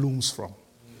blooms from.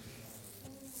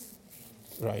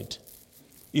 Right?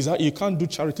 Is that you can't do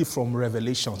charity from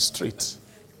revelation straight.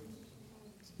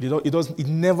 It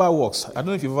never works. I don't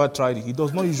know if you've ever tried it. It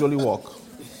does not usually work.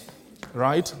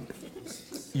 Right?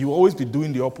 You always be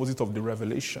doing the opposite of the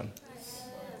revelation.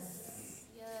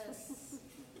 Yes.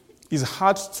 It's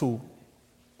hard to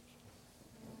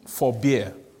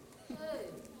forbear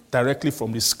directly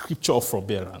from the scripture of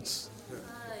forbearance.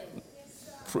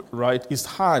 Right? It's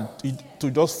hard to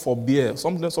just forbear.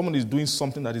 Someone is doing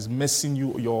something that is messing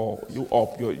you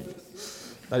up,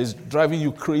 that is driving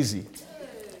you crazy.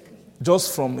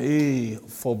 Just from a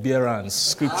forbearance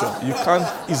scripture.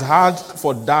 It's hard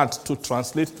for that to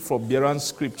translate forbearance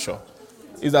scripture.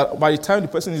 Is that by the time the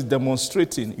person is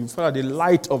demonstrating, you feel that the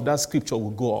light of that scripture will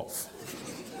go off.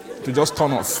 To just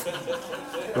turn off.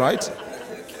 Right?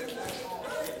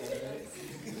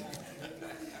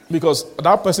 Because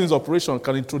that person's operation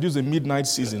can introduce a midnight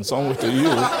season somewhere to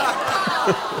you.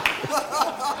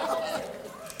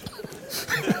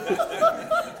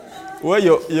 Where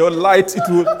your light, it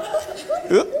will...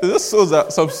 This shows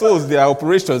that some souls, their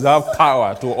operations have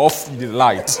power to off the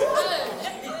light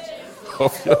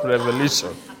of your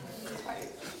revelation.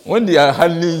 When they are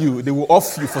handling you, they will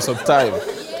off you for some time.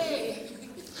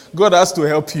 God has to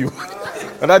help you.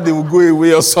 And that they will go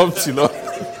away or something,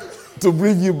 to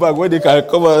bring you back when they can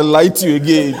come and light you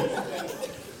again.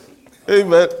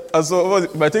 Amen. And so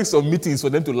it might take some meetings for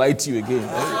them to lie to you again.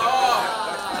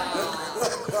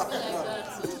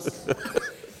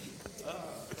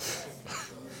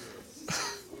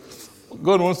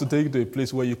 God wants to take you to a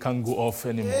place where you can't go off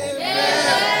anymore.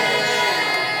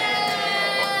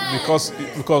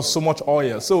 Because so much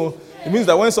oil. So it means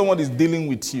that when someone is dealing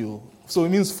with you, so it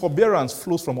means forbearance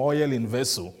flows from oil in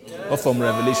vessel, not from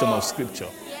revelation of scripture.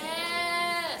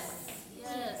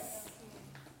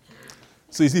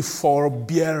 So you see,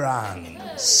 forbearance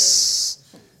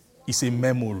is a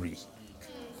memory.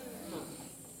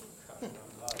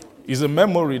 It's a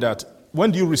memory that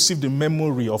when do you receive the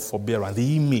memory of forbearance,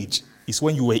 the image, is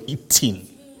when you were eating.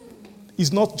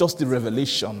 It's not just the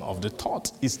revelation of the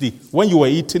thought. It's when you were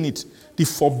eating it, the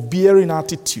forbearing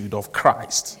attitude of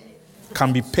Christ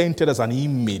can be painted as an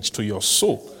image to your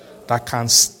soul that can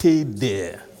stay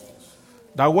there.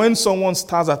 That when someone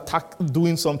starts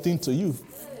doing something to you,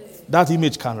 that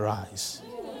image can rise.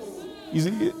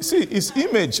 See, it's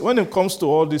image. When it comes to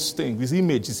all these things, it's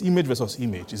image versus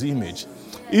image. It's image.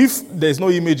 If there's no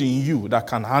image in you that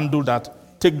can handle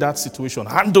that, take that situation,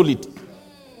 handle it,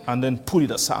 and then put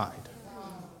it aside,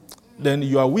 then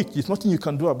you are weak. There's nothing you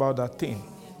can do about that thing.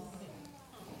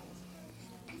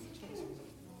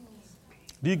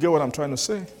 Do you get what I'm trying to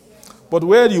say? But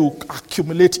where you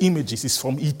accumulate images is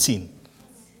from eating.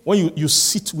 When you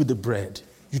sit with the bread,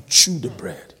 you chew the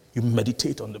bread, you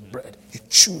meditate on the bread, you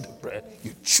chew the bread,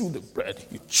 you chew the bread,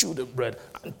 you chew the bread,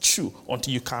 and chew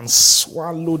until you can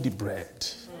swallow the bread.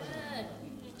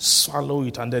 Swallow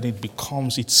it, and then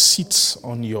it sits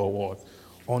on your what?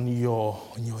 On your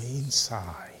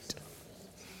inside.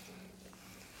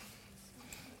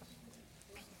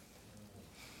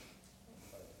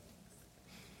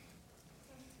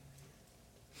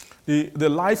 The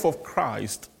life of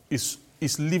Christ is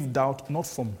lived out not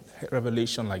from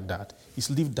revelation like that. It's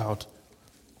lived out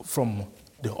from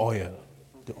the oil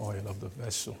of the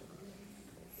vessel.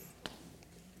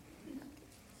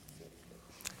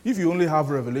 If you only have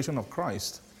revelation of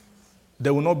Christ,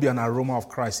 there will not be an aroma of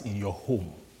Christ in your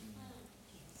home,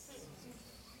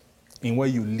 in where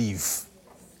you live.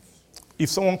 If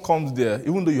someone comes there,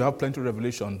 even though you have plenty of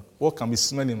revelation, what can be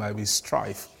smelling might be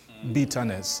strife,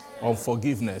 bitterness,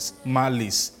 unforgiveness,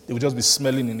 malice. They will just be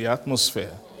smelling in the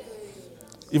atmosphere,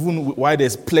 even while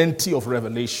there's plenty of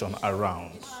revelation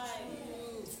around.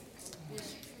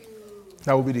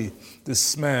 That will be the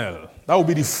smell. That will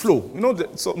be the flow. You know,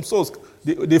 some souls,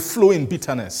 they flow in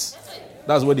bitterness.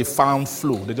 That's where they found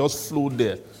flow. They just flow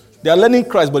there. They are learning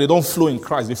Christ, but they don't flow in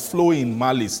Christ. They flow in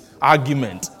malice,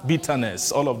 argument,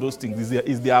 bitterness, all of those things.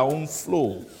 It's their own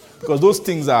flow. Because those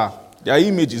things are their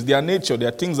images, their nature, they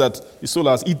are things that the soul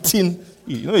has eaten.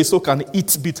 You know, the soul can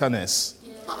eat bitterness.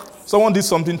 Someone did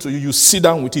something to you, you sit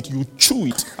down with it, you chew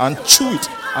it, and chew it,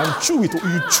 and chew it.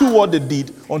 You chew what they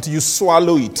did until you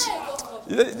swallow it.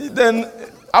 Then,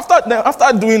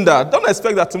 after doing that, don't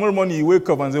expect that tomorrow morning you wake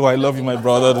up and say, "Oh, I love you, my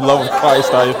brother, the love of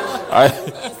Christ.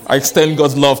 I extend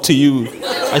God's love to you.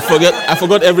 I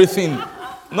forgot everything."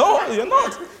 No, you're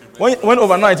not. When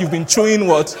overnight you've been chewing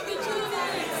what?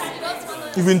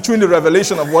 You've been chewing the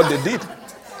revelation of what they did.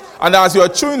 And as you are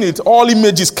chewing it, all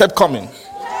images kept coming.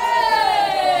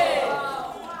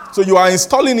 So you are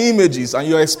installing images and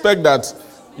you expect that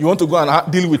you want to go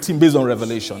and deal with him based on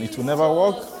revelation. It will never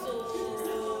work.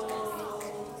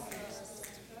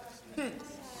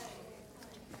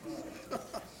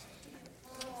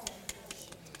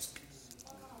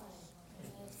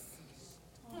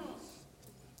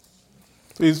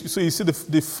 So you see,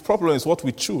 the problem is what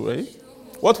we chew, right?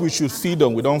 What we should feed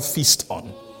on, we don't feast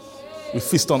on. We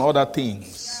feast on other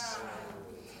things.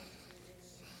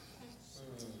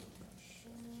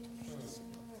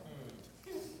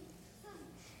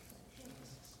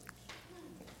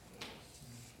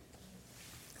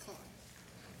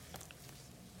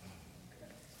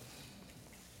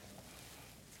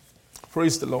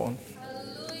 Praise the Lord.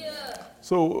 Hallelujah.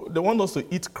 So they want us to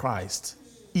eat Christ.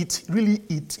 Really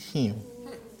eat him.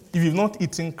 If you've not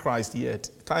eaten Christ yet,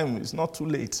 time is not too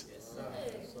late.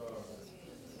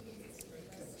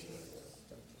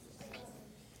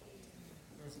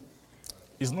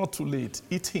 It's not too late.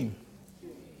 Eat him.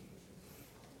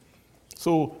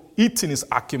 So eating is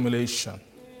accumulation.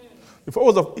 The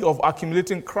purpose of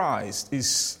accumulating Christ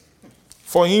is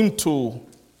for him to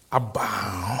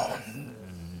abound.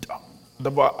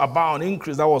 Abound,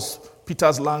 increase. That was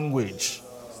Peter's language.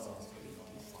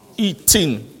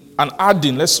 Eating and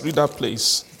adding. Let's read that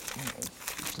place.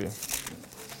 Okay.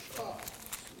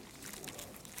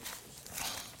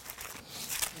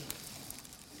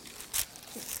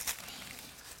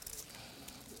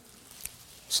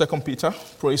 Second Peter,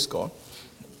 praise God.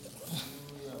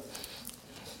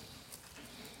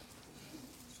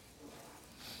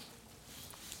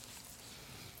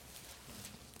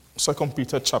 2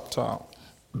 Peter chapter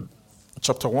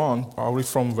 1, I'll read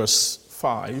from verse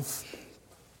 5.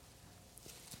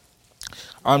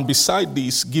 And beside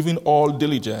this, giving all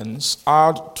diligence,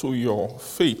 add to your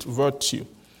faith virtue,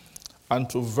 and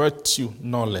to virtue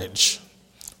knowledge,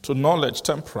 to knowledge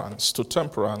temperance, to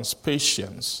temperance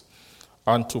patience,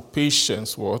 and to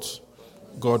patience what?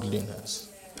 Godliness.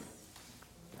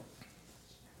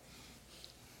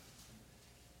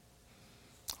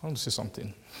 I want to say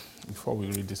something before we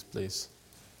read this place.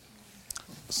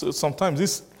 So sometimes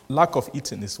this lack of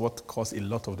eating is what causes a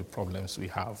lot of the problems we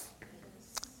have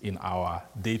in our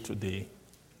day-to-day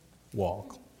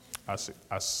walk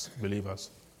as believers.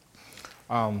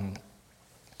 So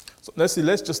let's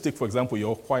just take, for example,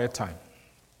 your quiet time.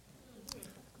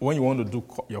 When you want to do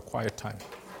your quiet time,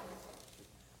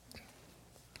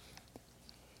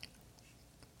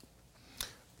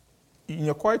 in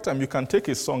your quiet time, you can take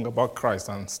a song about Christ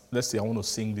and let's say, I want to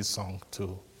sing this song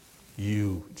to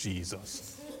you,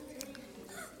 Jesus.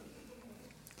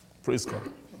 Praise God.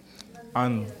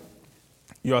 And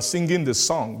you are singing the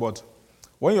song, but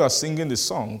when you are singing the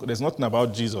song, there's nothing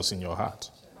about Jesus in your heart.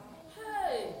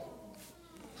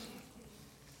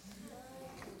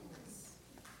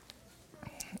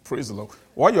 Praise the Lord.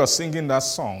 While you are singing that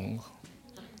song,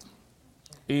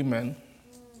 amen.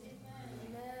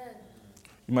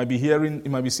 You might be hearing,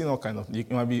 you might be seeing all kinds of, you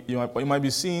might be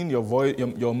seeing your voice,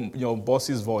 your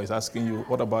boss's voice asking you,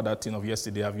 what about that thing of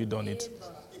yesterday? Have you done it?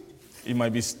 You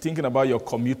might be thinking about your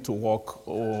commute to work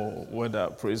or whether,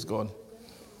 praise God.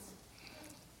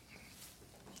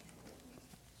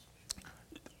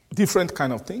 Different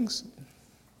kind of things.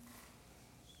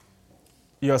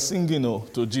 You are singing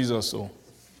to Jesus.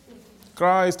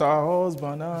 Christ our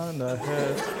husband and our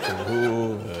head, to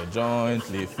whom we are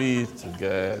jointly fit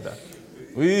together.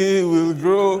 We will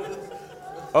grow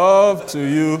up to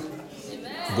you.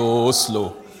 Amen. Go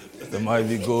slow. There might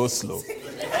be go slow.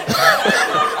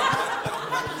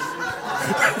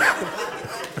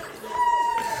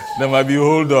 There might be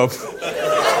hold up.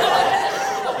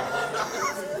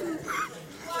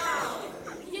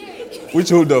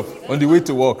 Which hold up? On the way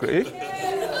to work, eh?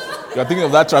 You're thinking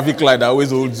of that traffic light that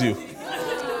always holds you.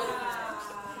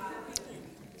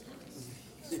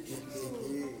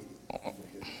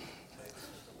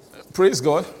 Praise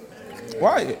God.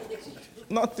 Why?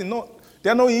 Nothing. No,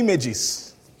 there are no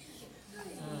images.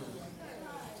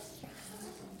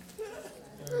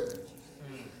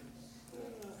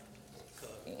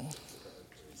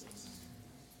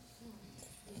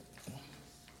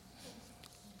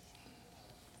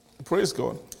 Praise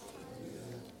God.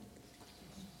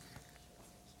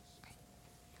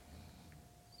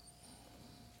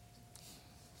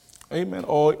 Amen.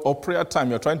 Or prayer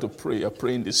time, you're trying to pray, you're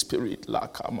praying in the spirit.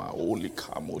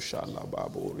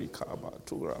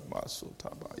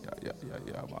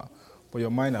 But your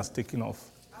mind has taken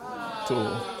off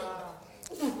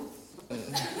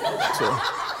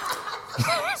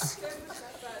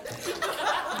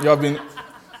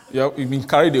you've been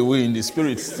carried away in the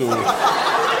spirit. So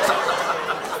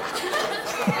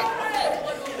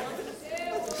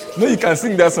no, you can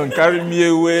sing that song, carry me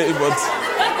away, but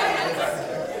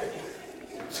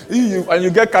and you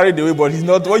get carried away, but it's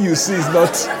not what you see is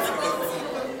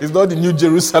not the New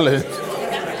Jerusalem.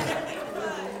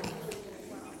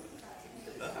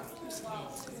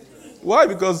 Why?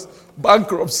 Because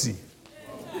bankruptcy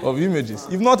of images.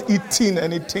 You've not eaten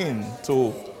anything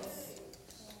to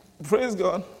praise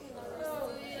God.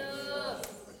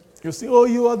 You see, oh,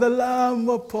 you are the Lamb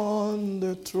upon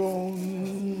the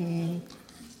throne.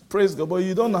 Praise God, but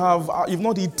you've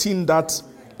not eaten that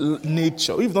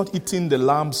nature. We've not eaten the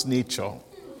Lamb's nature.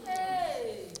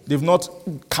 They've not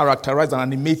characterized and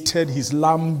animated his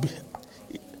lamb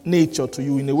nature to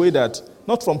you in a way that,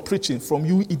 not from preaching, from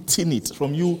you eating it,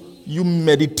 from you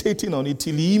meditating on it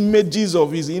till the images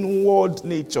of his inward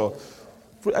nature.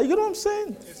 You know what I'm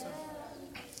saying?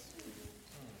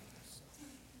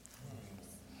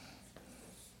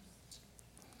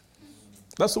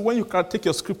 That's when you can take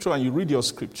your scripture and you read your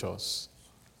scriptures,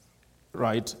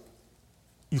 right?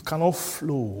 You cannot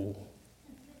flow.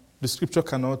 The scripture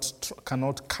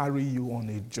cannot carry you on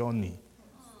a journey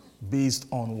based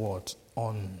on what?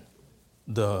 On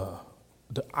the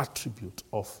attribute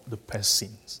of the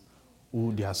persons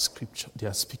who their scripture they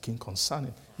are speaking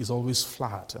concerning. Is always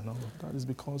flat, and all of that is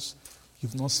because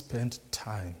you've not spent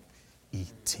time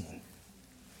eating.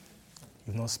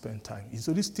 You've not spent time.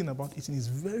 So this thing about eating is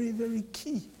very, very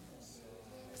key.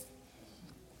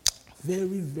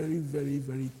 Very, very, very,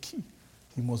 very key.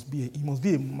 He must be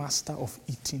a master of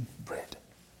eating bread.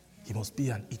 He must be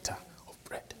an eater of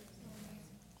bread.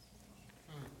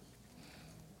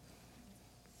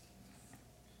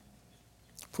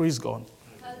 Praise God.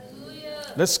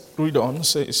 Hallelujah. Let's read on. It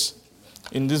says,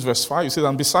 in this verse 5, it says,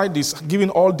 and beside this, giving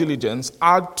all diligence,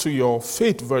 add to your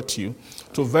faith virtue,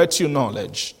 to virtue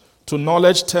knowledge, to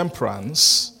knowledge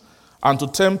temperance, and to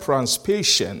temperance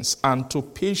patience, and to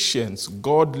patience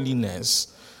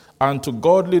godliness, and to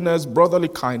godliness brotherly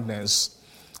kindness,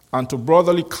 and to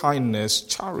brotherly kindness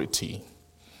charity.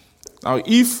 Now,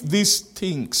 if these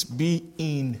things be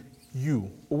in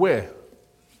you, where?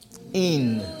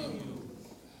 In.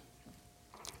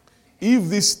 If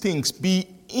these things be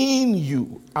in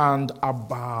you and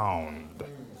abound,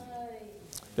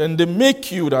 then they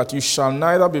make you that you shall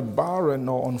neither be barren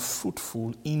nor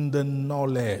unfruitful in the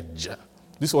knowledge.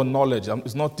 This one knowledge,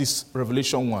 it's not this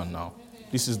Revelation one now.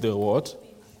 This is the what?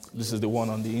 This is the one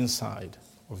on the inside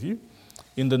of you.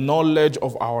 In the knowledge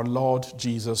of our Lord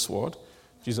Jesus what?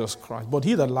 Jesus Christ. But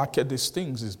he that lacketh these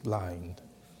things is blind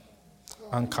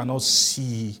and cannot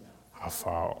see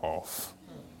afar off.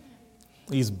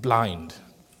 He is blind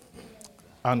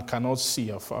and cannot see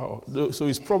afar off. So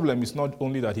his problem is not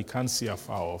only that he can't see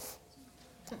afar off.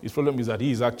 His problem is that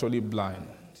he is actually blind.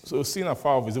 So seeing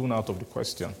afar off is even out of the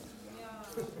question.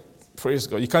 Yeah. Praise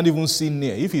God. You can't even see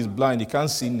near. If he's blind, he can't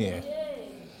see near.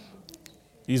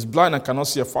 He's blind and cannot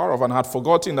see afar off, and had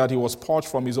forgotten that he was purged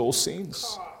from his old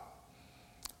sins.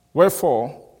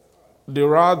 Wherefore, the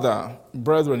rather,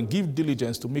 brethren, give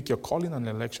diligence to make your calling and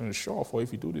election sure, for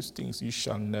if you do these things, you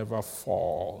shall never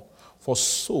fall. For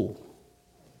so,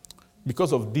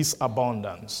 because of this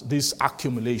abundance, this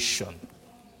accumulation,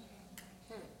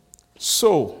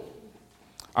 so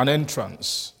an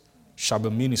entrance shall be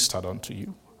ministered unto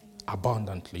you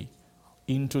abundantly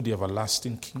into the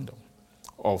everlasting kingdom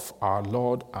of our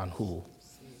Lord and who?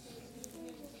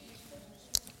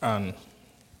 And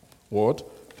what?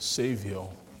 Savior,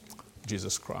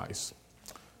 Jesus Christ.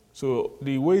 So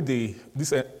the way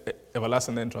this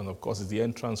everlasting entrance, of course, is the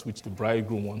entrance which the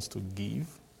bridegroom wants to give,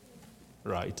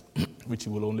 right? Which he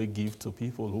will only give to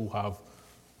people who have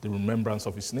the remembrance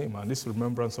of his name. And this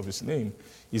remembrance of his name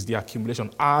is the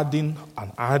accumulation, adding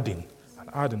and adding and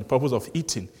adding. The purpose of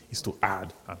eating is to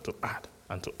add and to add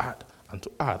and to add and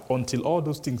to add until all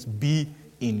those things be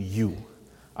in you.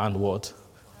 And what?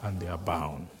 And they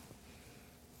abound.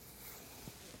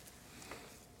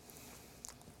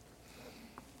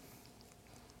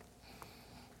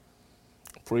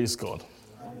 Praise God.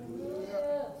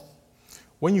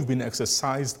 When you've been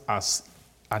exercised as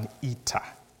an eater,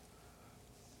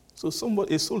 so a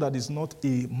soul that is not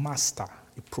a master,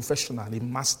 a professional, a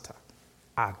master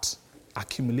at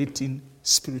accumulating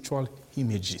spiritual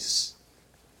images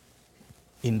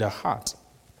in the heart,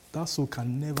 that soul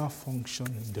can never function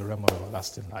in the realm of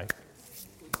everlasting life.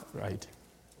 Right?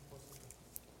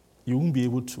 You won't be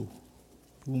able to.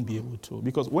 You won't be able to.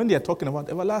 Because when they are talking about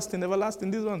everlasting,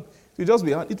 this one, it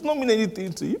will not mean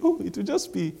anything to you. It will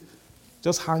just be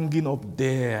just hanging up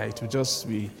there. It will just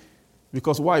be.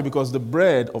 Because why? Because the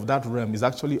bread of that realm is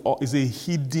actually is a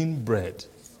hidden bread.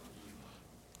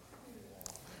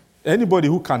 Anybody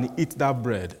who can eat that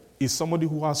bread is somebody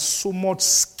who has so much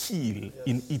skill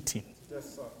in eating.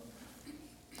 Yes, sir.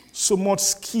 So much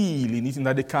skill in eating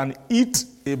that they can eat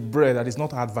a bread that is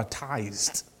not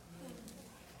advertised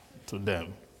to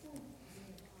them.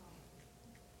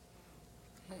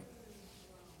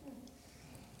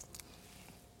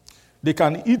 They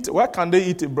can eat. Why can they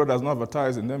eat a bread that's not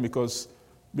advertised in them? Because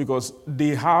they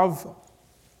have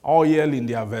oil in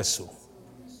their vessel.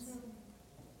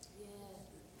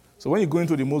 So when you go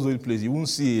into the most holy place, you won't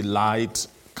see a light,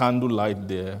 candle light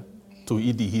there to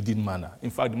eat the hidden manna. In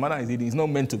fact, the manna is hidden. It's not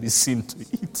meant to be seen to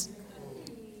eat.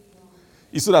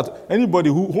 It's so that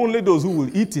only those who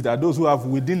will eat it are those who have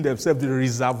within themselves the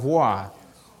reservoir,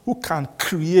 who can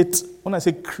create, when I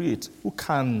say create, who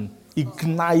can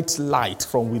ignite light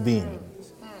from within,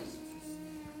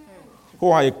 who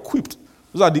are equipped.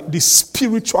 Those are the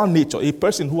spiritual nature. A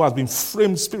person who has been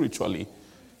framed spiritually,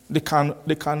 they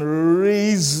can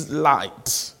raise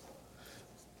light.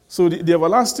 So the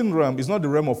everlasting realm is not the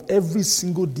realm of every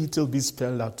single detail being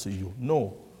spelled out to you.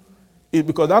 No.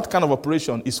 Because that kind of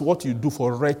operation is what you do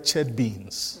for wretched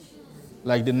beings.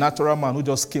 Like the natural man who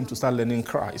just came to start learning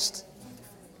Christ.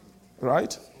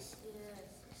 Right?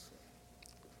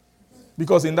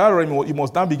 Because in that realm, you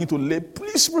must now begin to lay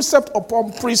precept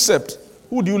upon precept.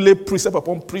 Who do you lay precept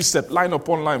upon precept, line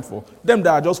upon line for? Them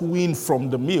that are just weaned from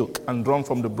the milk and drawn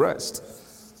from the breast.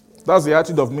 That's the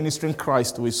attitude of ministering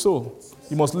Christ to a soul.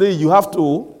 You must lay, you have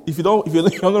to, if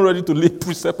you're not ready to lay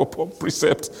precept upon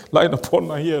precept, line upon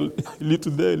line here, a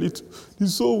little there, a little, the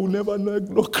soul will never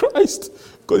know Christ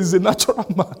because he's a natural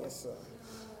man. Yes,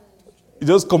 he's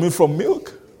just coming from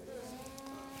milk.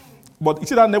 But you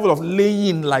see that level of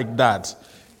laying like that,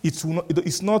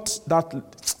 It's not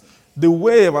that the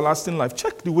way everlasting life.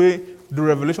 Check the way the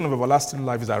revelation of everlasting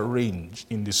life is arranged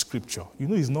in the scripture.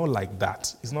 It's not like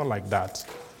that. It's not like that.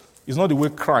 It's not the way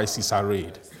Christ is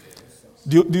arrayed.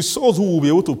 The souls who will be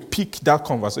able to pick that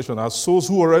conversation are souls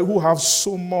who have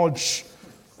so much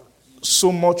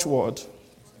what?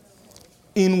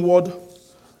 Inward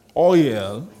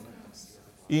oil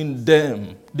in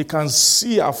them. They can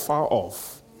see afar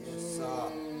off.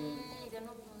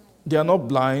 They are not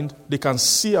blind. They can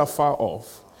see afar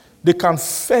off. They can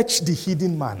fetch the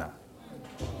hidden manna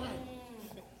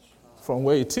from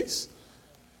where it is.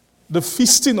 The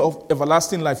feasting of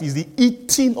everlasting life is the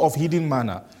eating of hidden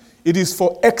manna. It is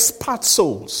for expert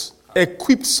souls,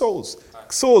 equipped souls,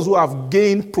 souls who have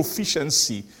gained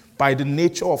proficiency by the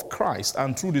nature of Christ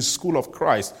and through the school of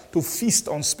Christ to feast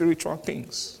on spiritual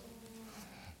things.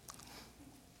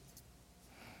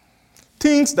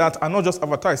 Things that are not just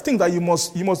advertised, things that you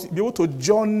must be able to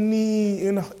journey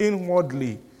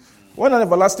inwardly. When an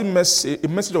everlasting message, a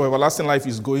message of everlasting life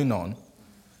is going on,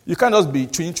 you can't just be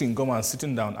chewing gum and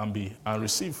sitting down and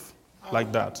receive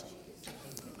like that.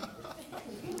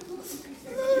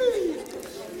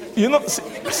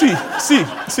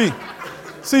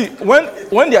 See,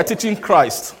 when they are teaching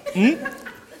Christ,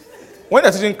 when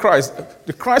they're teaching Christ,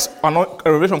 the Christ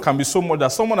revelation can be so much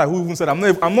that someone who even said,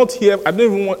 I'm not here, I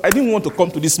didn't want to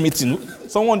come to this meeting.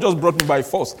 Someone just brought me by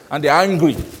force, and they're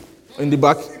angry in the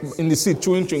back, in the seat,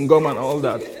 chewing gum and all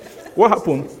that. What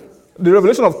happened? The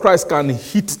revelation of Christ can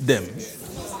hit them.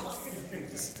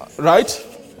 Right?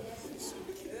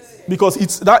 Because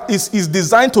it's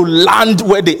designed to land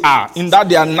where they are, in that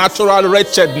their natural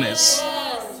wretchedness.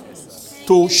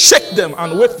 To shake them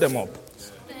and wake them up.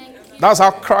 That's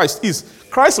how Christ is.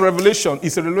 Christ's revelation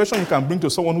is a revelation you can bring to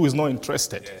someone who is not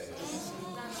interested.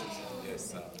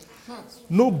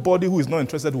 Nobody who is not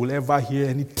interested will ever hear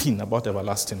anything about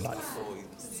everlasting life.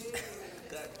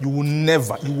 You will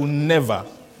never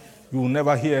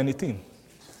hear anything.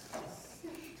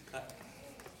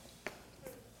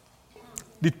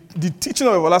 The teaching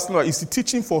of everlasting life is the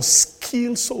teaching for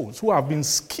skilled souls who have been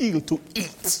skilled to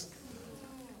eat.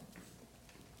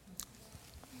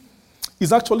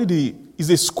 It's actually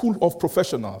a school of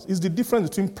professionals. It's the difference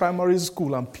between primary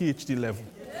school and PhD level.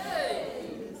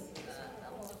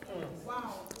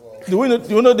 The way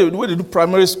they do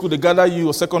primary school, they gather you,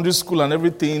 or secondary school and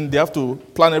everything, they have to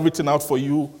plan everything out for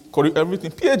you,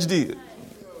 everything. PhD.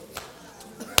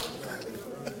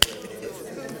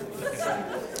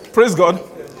 Praise God.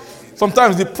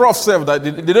 Sometimes the prof said that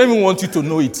they don't even want you to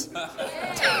know it.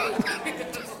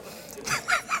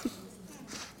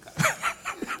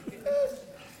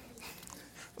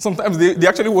 Sometimes they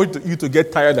actually want you to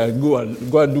get tired and go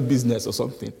and do business or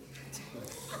something.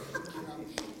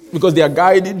 Because they are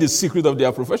guiding the secret of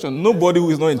their profession. Nobody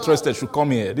who is not interested should come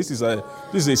here. This is a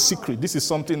secret. This is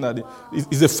something that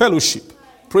is a fellowship.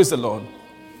 Praise the Lord.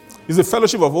 It's a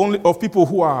fellowship of people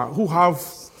who have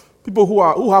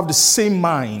the same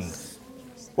mind,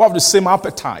 who have the same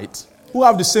appetite, who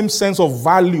have the same sense of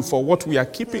value for what we are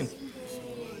keeping.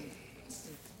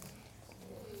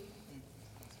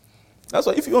 That's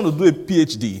why if you want to do a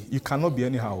PhD, you cannot be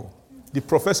anyhow. The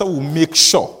professor will make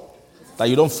sure that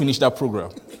you don't finish that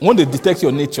program. When they detect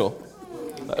your nature,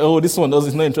 this one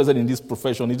is not interested in this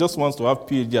profession. He just wants to have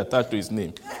PhD attached to his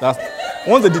name.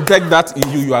 Once they detect that in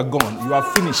you, you are gone. You are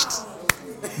finished.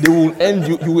 They will end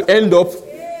you. You will end up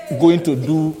going to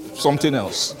do something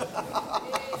else.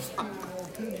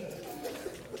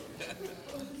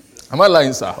 Am I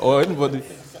lying, sir? Or anybody?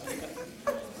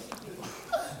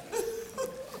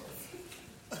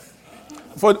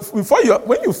 When you're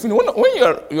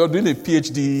doing a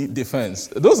PhD defense,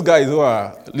 those guys who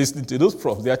are listening to those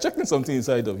profs, they are checking something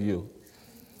inside of you.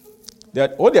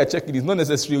 What they are checking is not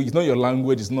necessarily, it's not your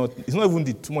language, it's not even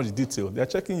too much detail. They are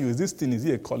checking you, is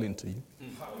it a calling to you?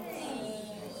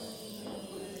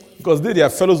 Because they are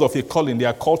fellows of a calling, they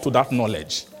are called to that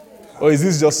knowledge. Or is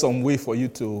this just some way for you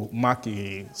to mark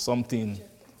something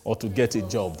or to get a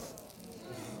job?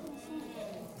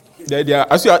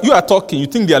 As you are talking, you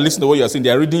think they are listening to what you are saying. They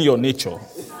are reading your nature.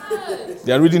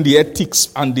 They are reading the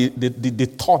ethics and the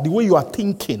thought, the way you are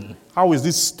thinking. How is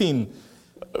this thing?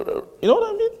 You know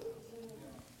what I mean?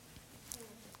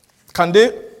 Can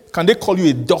they call you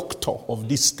a doctor of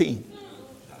this thing?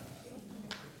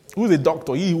 Who is a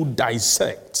doctor? He who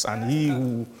dissects and he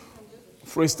who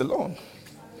praise the Lord.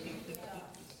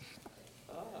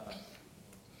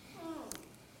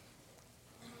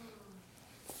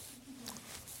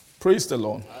 Praise the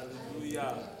Lord.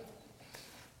 Hallelujah.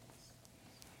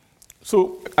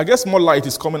 So I guess more light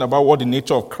is coming about what the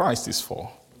nature of Christ is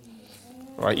for.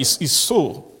 Right? It's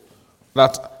so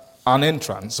that an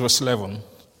entrance, verse 11.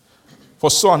 For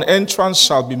so an entrance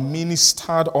shall be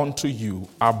ministered unto you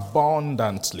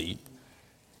abundantly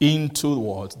into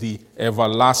what? The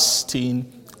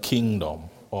everlasting kingdom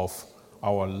of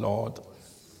our Lord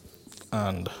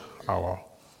and our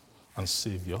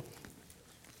Savior,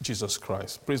 Jesus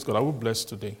Christ. Praise God. Are we blessed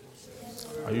today?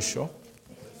 Are you sure?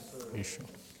 Are you sure?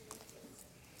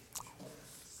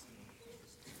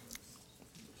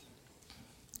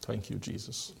 Thank you,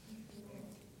 Jesus.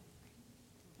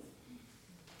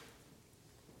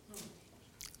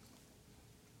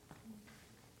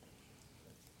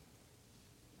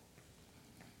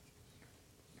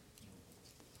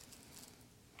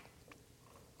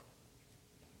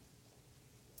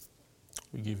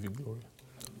 We give you glory.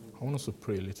 I want us to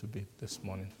pray a little bit this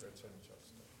morning.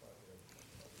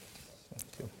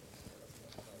 Thank you.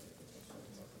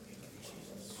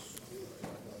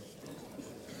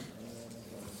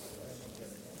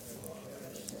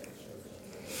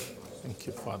 Thank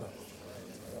you, Father.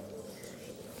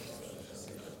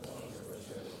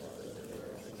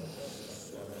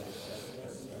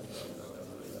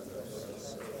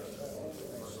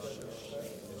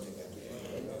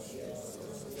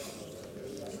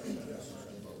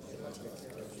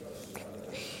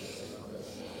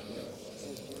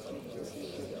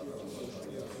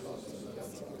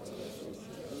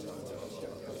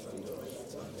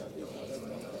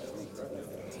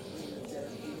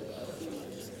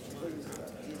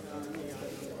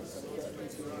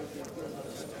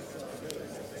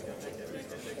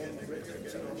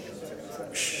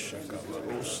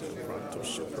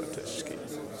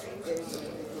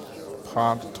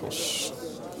 Partos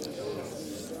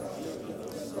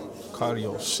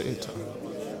Carioseta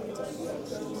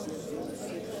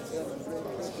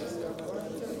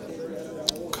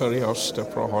Carios de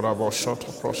Prohorabo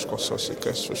Shota Proscos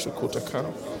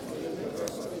Sukutakara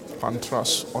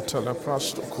Pantras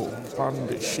Oteleprastoku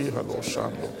Pandi Shihalo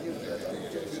Shando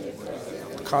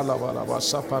Kalavaraba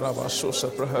Saparaba Susa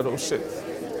Preheroset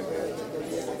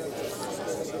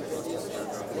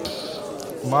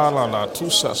Malala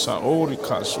Tusasa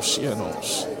Orika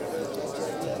Susienos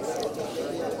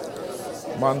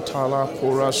Mantala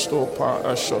Purasto Pa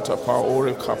Ashota Pa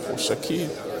Orika Posaki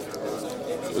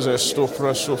Zesto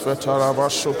Preso Fetaraba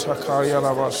Sota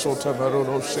Kariaraba Sota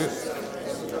Verodosi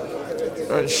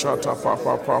Enshata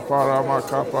Papa Papa Rama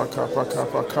Kappa Kappa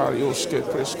Kappa Karioske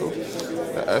Presco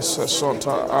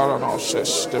Essesonta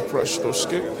Aranoses de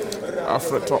Prestoski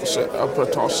Afretose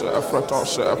Afretose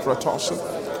Afretose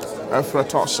Afretose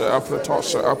Afretose,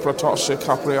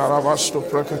 Capriaravasto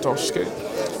Precatoske,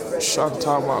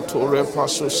 Shantama, Ture,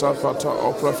 Pasu, Sapata,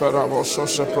 or Preferabo,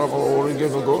 Sose, Provo,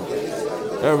 Origivago,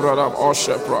 Evradam,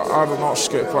 Oshepra,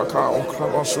 Adanoske, Praka,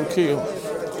 Oncramosuki,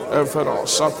 Evero,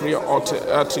 Sapria, Ote,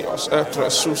 Atios, Etre,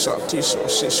 Susa, Tiso,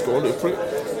 Cisco, Lipri,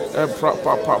 Empra,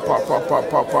 Papa, Papa,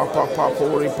 Papa, Papa,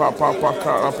 Papori, Papa,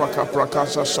 Pacara, Paca,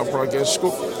 Pracasa,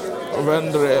 Sapragesco,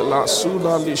 Vendre la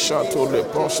suda li chateau le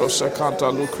poso secanta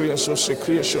lucria so se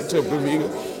creation te brivigo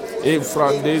e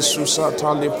frande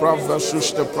susata le prava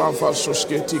sus de prava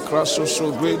sosketi crasso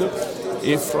so grade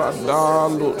e franda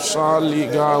lo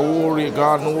saliga uri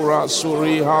ganura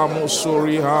surihamo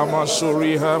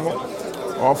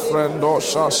offrendo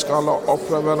saskala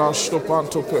oprevena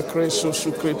stopanto per creso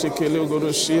su critiche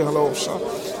legodo si halosa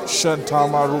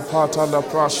shentama rupata la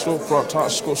prasto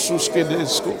protasco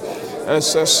suskedesco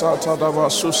Sata dava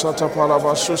susata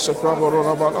paraba susa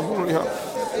pravorona banamuria.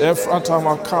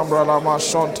 Efratama cambra lama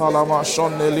shonta lama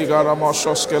shonne ligara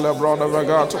mashoske lebrona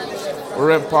vegato.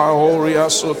 Repa horia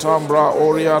sutambra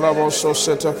oria labo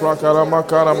sosete prakara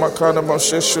makara makana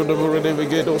masheshu de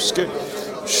vegedoske.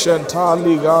 Shenta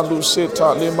liga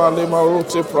luceta lima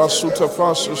rote prasuta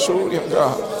prasu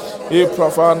suriaga. E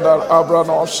profanda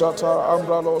abrano shata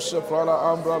ambralo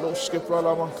seprala ambralo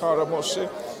skeprala makara mose.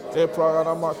 E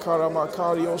pragana makara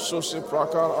makario susi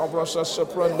prakar abrasa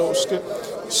seprendoske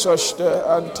sashte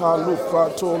antalu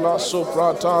pratola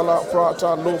sopratala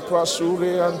prata lo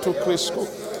prasuri antu krisco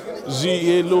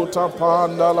zielo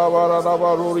tapanda la varada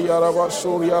varuri araba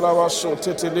suri araba so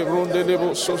tete lebronde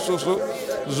lebo so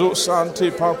zo santi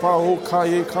papa o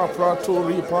kaye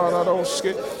kapraturi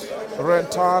paradoske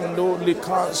rentando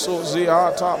likanso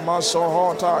ziata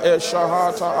masohota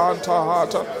eshahata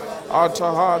antahata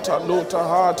Atahata,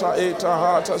 Lutahata,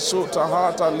 Etahata,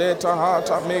 Sutahata,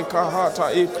 Letahata,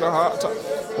 Mekahata, Ikrahata,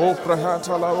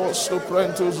 Oprahata, Larosu,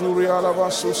 Prento,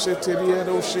 Zurialabasu,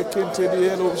 Setiriero,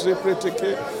 Shikintiriero,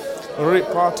 Zepretike,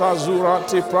 Ripata,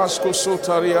 Zurati, Prasco,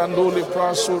 Sotariandoli,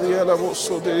 Prasuriela,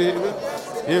 Vosso de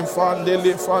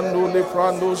Infandeli, Fandoli,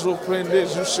 Prando, Zuprende,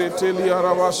 Zuseteli,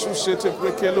 Arabasu, Sete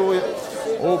Prekeloe,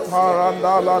 O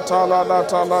paranda la tala la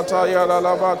tala taya la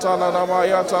la batala la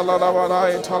maya tala la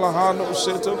banai talahano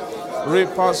seto.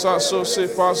 Repasa so se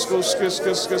pasco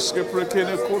ske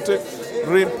prekene kote.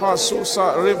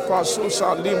 Rimpasusa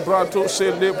limbrato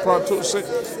se limprato se.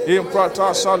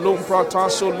 Impratasa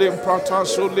lumprataso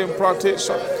limprataso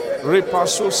limpratesa.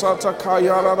 Repasusa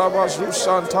takayara la bazu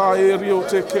santa erio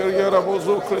te keriera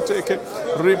bozo kreteke.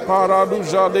 Riparadu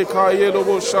jade kayelo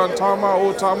bo shantama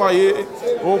otama ye.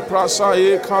 O prasa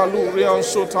e kalu rian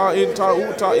sota inta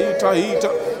uta ita ita.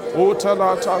 O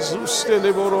talata zuste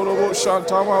leboro bo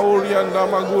shantama orianda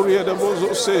magurie de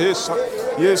bozo sehesa.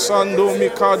 Yesando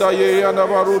mikada ye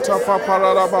anabaruta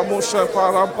paparara bamusha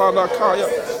parapada kaya.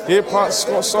 E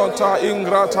pasco santa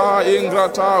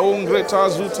ingrata ungreta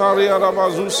zutaria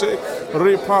rabazuse.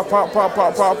 Ripa pa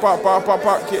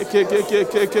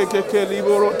ke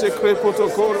liboro te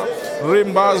crepotocora.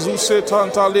 Rimbazuse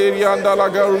tantaleria andala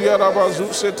garuia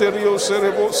rabazuse terio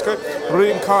cerebosque.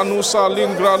 Rincanusa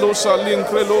lingradosa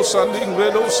lincredosa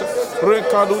lingredosa.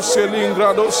 Recaduse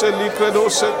lingradose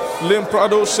licredose.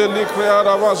 Limpradose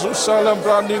licreada bazusa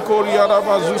lambrandi coriada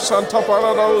bazusa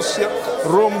taparadaosia.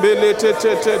 Rombele te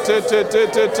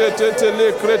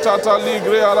le cretata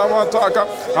ligre alamataka.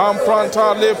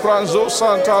 Ampranta le pranzo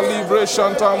santa libre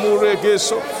shanta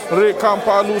muregeso.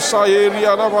 Recampalusa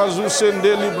eria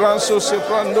rabazusende libranso se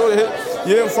prandohe.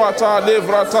 Yemfata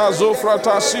levrata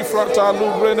zofrata sifrata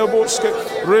lubrene bosque.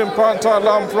 Rempanta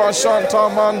lampra shanta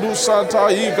mandu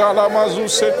santa igala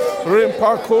mazuse.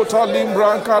 Rempakota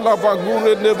limbranca la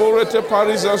bagure neborete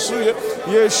parisa suye.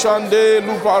 Yeshande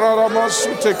luparara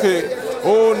masuteke.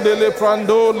 Onde le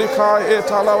prando lika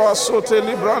etalava sote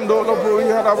librando la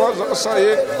buria rabaza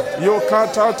saye.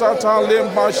 Yokata tata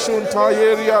lemba shunta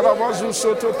yeria rabazu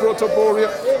soto protoporia.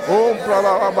 Om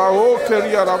pralaraba o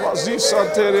keria rabazi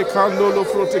santere candolo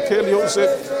protekeliose.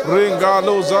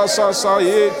 Regalo zasa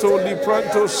saye to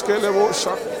lipranto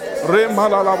skelevosha.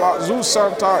 Remalalaba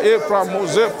zusanta epra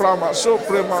moze prama so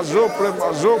prema zo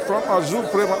prema zo prama zu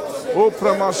prema o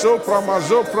prema so prama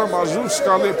zo prema zu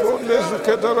skale pronde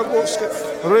zuketara boske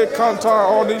recanta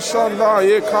onishanda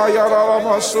e kayara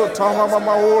maso tama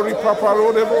mama ori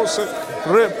paparo de bose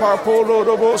repapolo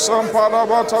do bosam para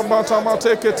bata bata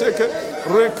mateke teke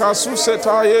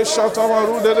recasuseta e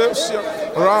shatamaru de desia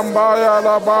rambaya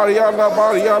la baria la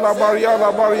baria la baria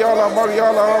la baria la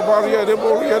baria la baria de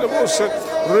boria de bose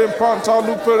Rempanta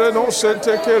lupereno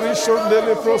sente kerishon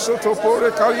dele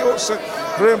prosotopore cariose.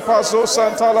 Rempaso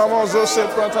santa la mazo se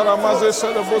pranta la maze se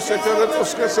le bose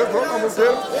keretos que se pronamuke.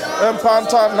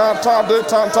 Empanta nata de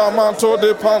tanta manto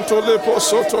de panto le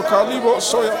posoto calibo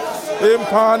soya.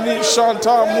 Empani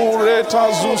shanta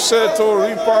mureta zuseto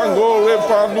ripango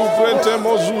repanu prente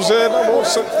mozuze na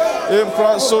mose.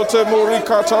 Empransote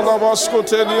moricata la vasco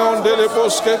telion dele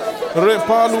bosque.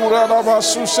 Repalura la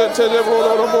basuse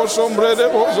televoro sombre de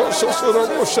bozo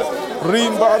sosoroboshe.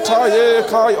 Rimbata ye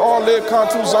kai ole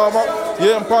katuzama.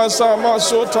 Yempasa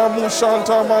masota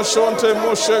mushanta mashonte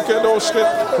moshekedoske.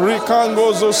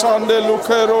 Rikangozo sande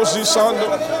lukerosi sande.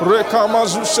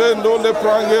 Rekamazusendo le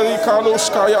prangeri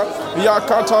kaloskaya.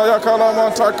 Yakata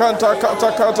yakalamata kanta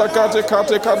kata kata kate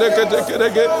kate kadeke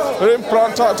deke.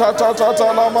 Rempranta tata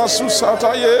tata la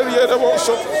masusata ye de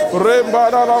boso.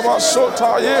 Rembada la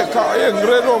masota ye ka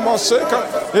engredo maseka.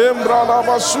 Embra la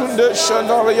basunde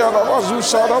shandaria la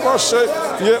bazusa la bashe.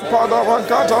 Ye pada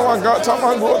wangata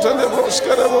mangote lebro.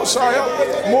 Skerebosaya,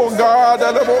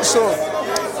 Mongada Leboso,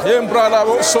 Embrada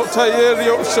Boso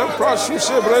Tayerio, Sheprashu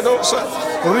Sebredosa,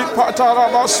 Ripata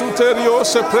Rabasuterio,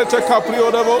 Seprete Caprio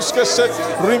de Bosque,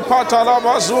 Ripata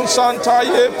Rabazun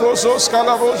Santaye, Prosos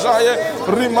Calavojaye,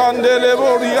 Rimande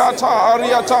Leboriata,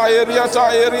 Ariata,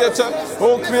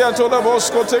 O Creator de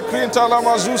Bosco, Te Crinta la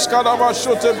Mazuska, la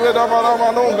Bashote, Breda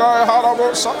Maramanonga,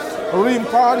 Harabosa.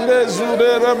 Rimpande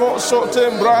zureremo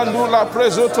sotembrando la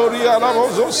presotoria la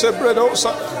vozo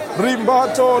sebredosa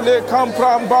rimbato le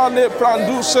campramba le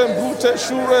pranduse brute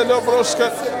shure le brosche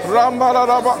rambala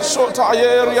raba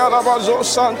sotayeria rabazo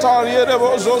santarie de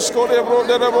vozo scorebro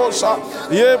de bosa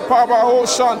ye paba o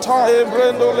shantae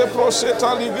brendo le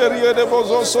proseta ligerie de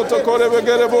vozo sotocore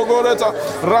begere bogoreta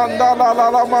randa la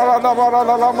mara la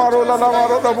maro la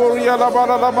maro la boria la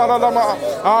bara la mara la ma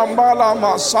ambala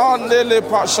masande le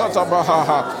pashata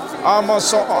baha I'm a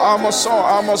saw.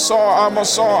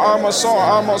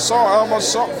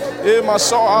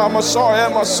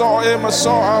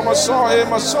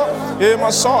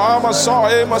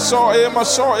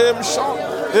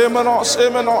 Emanos,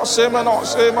 emanos,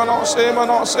 emanos, emanos,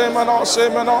 emanos, emanos,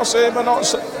 emanos, emanos,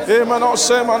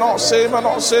 emanos, emanos,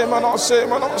 emanos, emanos,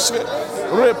 emanos.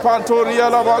 Repantoria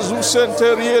la bazu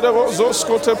senterie de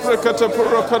vozosko te prekete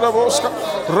poroka de voska.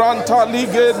 Ranta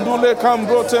lige ndule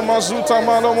kambrote mazuta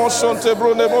mano mosonte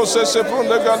brune bose se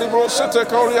brune galibro sete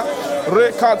koria.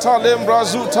 Rekata lembra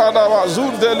zuta da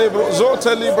bazunde libro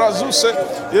zote libra zuse.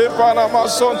 Epana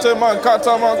masonte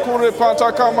mankata makure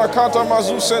pataka makata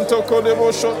mazusento kodebo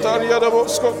shotaria de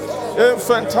bosco.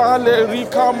 Enfantale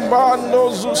ricambando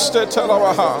zuste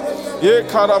telabaha. Ye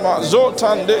karama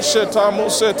zotande sheta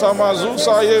museta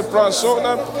mazusa ye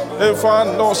prasona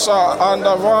efanosa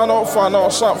andavano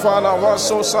fanosa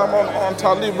fanavaso samon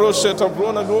antalibro sheta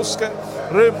bruna guske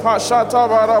repashata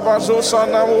barabazosa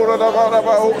namura da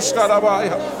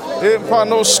barabahushkarabaya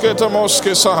empanosketa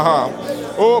moske saha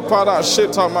o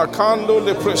parasheta makando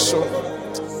lepreso.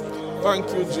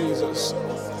 Thank you, Jesus.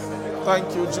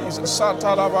 Thank you, Jesus.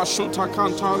 Satarabashuta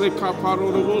kantare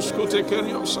kaparodovosko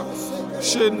tekeriosa.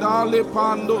 Shendale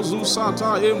pando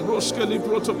zusata embroske li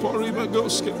protopori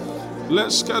megoske.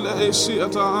 Leskele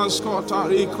esiata anskota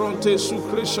ikronte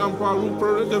sukre shamparu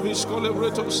pere de viscole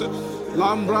bretose.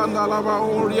 Lambranda lava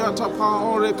oriata pa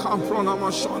ore camprona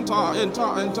mashonta eta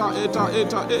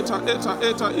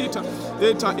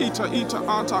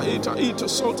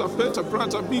sota peta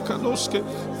prata bika noske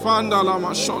fanda la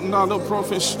mashonda lo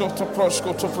profesno to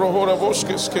prosco to prohora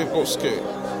bosque ske.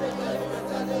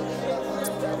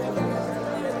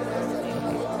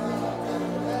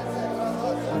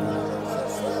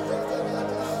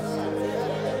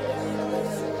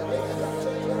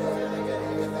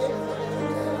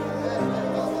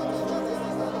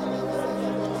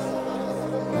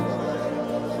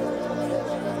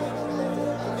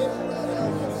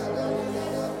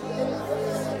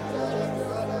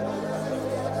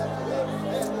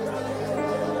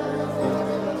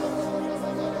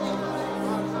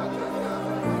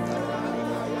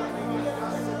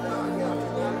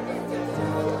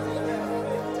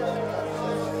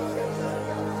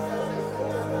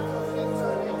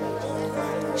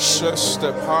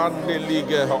 Sheste pande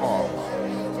lige ho.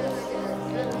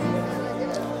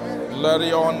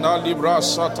 Lariona libra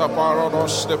sata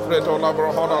parodos de preto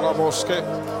labrohona la bosque.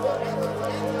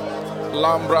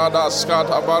 Lambrada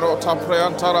scata barota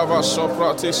preantara vaso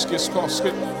pratiskis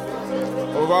koski.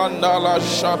 Vanda la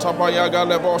shata bayaga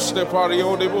le boste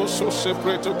pariodi buso se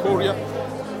preto curia.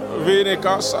 Vene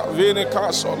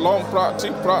casa,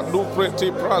 lomprati pra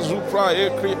lupreti pra zupra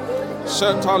ecri.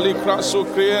 Sentali krasu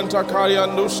krienta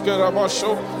karianduske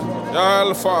rabasho.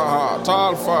 Alfaha,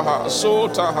 talfaha,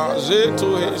 sotaha,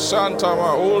 zetuhe,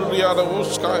 santama, ulia de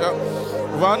uskaya.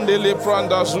 Vandele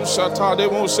pranda zusata de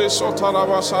mose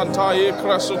sotarava santa ye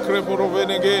krasu kreburo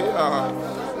venege.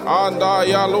 Anda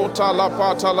yalota la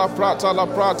pata la prata la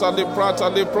prata li prata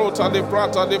li prota li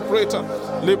prata li preta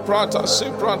li prata si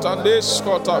prata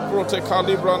descota prote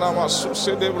calibra namasu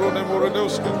se de brune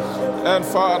moridoske. And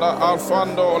Father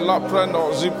Alfando la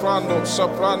prendo ziprando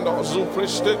soprando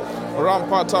zupriste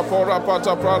rampata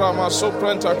porapata prarama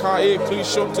soprenta kae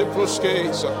clishote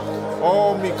proskesa.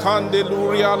 Oh, mikande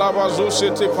luria la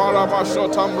bazose te paramasho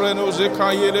tambreno ze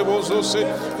kayele bozose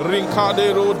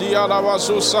rinkade rodia la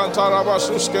bazo santa la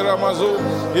basoske ramazo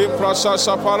e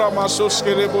prasasa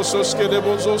paramasoske le bososke le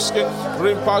bozoske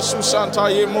rimpasu santa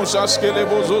ye mosaske le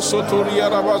bozoso toria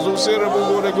la bazose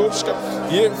rebogore goska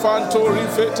ye fantori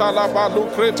feta la balu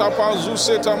kreta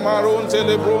panzuse tamaron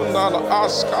telebrona la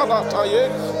askala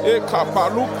taye e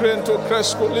kapalu krento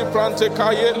kresko li prante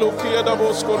kaye lokia da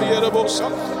bosco li bosa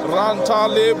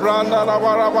Rantale branda la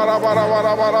bara bara bara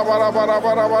bara bara bara bara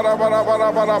bara bara bara bara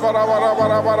bara bara bara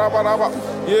bara bara bara bara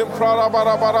ye prara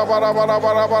bara bara bara bara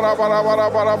bara bara bara bara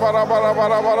bara bara bara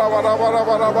bara bara bara bara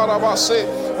bara bara bara se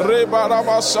re bara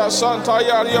massa santa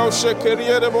yaria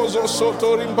shekeriere bozo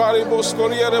sotorim bari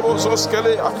boskoriere bozo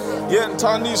skelea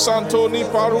yentani santoni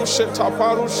parushe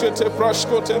taparushe te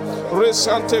prashkote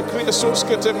resante kriesos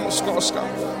kete moskoska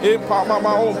e pa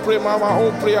mama on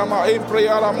priama e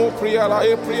priala mo priala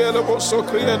e priele boso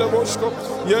kriele bosko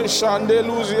yen shande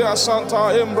luzia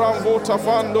santa embram vota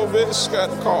fando vesket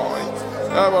koi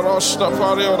Everosta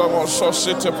parioda moso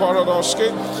site paradoski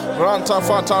ranta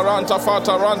fata ranta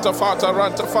fata ranta fata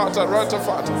ranta fata ranta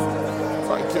fata.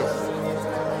 Thank you.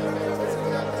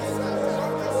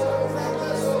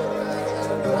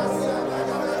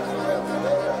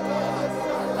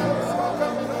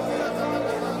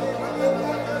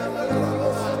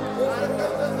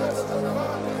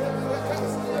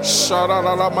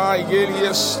 Shararama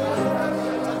Elias.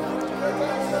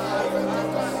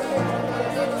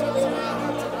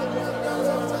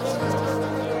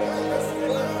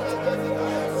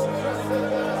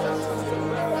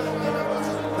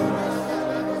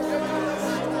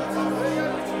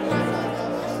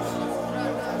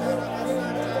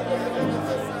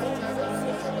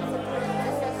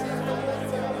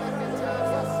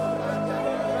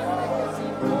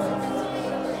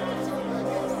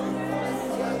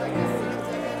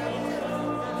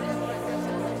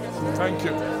 Thank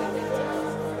you.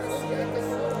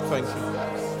 Thank you.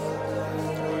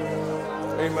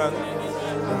 Amen.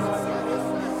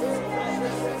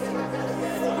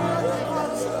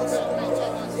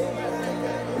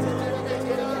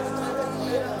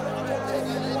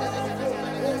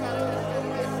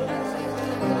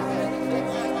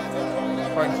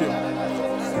 Thank you.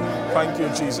 Thank you,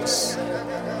 Jesus.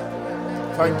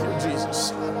 Thank you,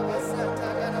 Jesus.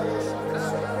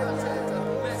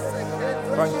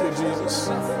 Thank you, Jesus.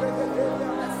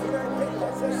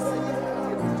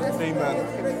 Amen.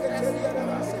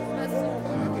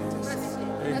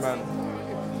 Amen. Amen.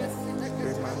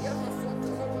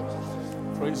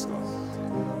 Praise God.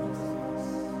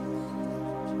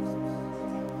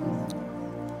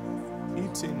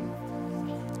 Eating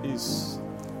is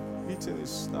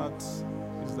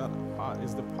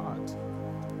the part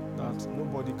that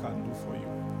nobody can do for you.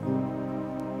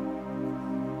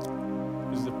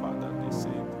 It's the part that they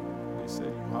said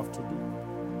you have to do.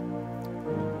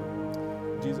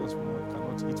 Jesus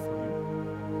cannot eat for you.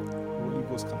 The Holy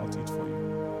Ghost cannot eat for you.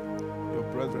 Your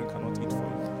brethren cannot eat for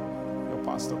you. Your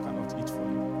pastor cannot eat for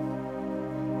you.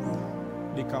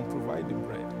 They can provide the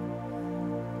bread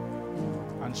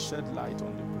and shed light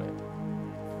on the bread,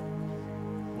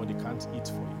 but they can't eat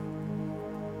for you.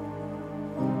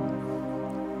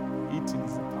 Eating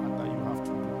is the part that you have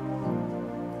to do.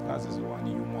 That is the one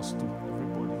you must do.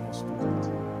 Everybody must do that.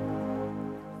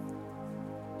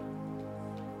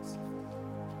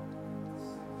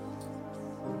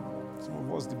 Some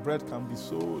of us, the bread can be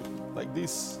so like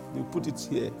this. They put it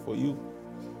here for you,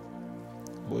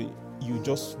 but you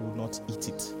just will not eat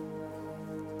it.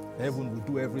 Heaven will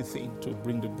do everything to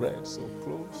bring the bread so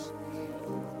close.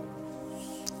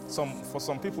 For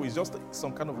some people, it's just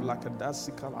some kind of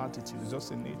lackadaisical attitude. It's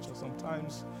just a nature.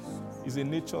 Sometimes it's a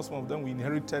nature. Some of them, we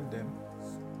inherited them,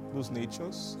 those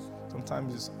natures.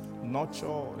 Sometimes it's nurture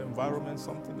or environment,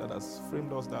 something that has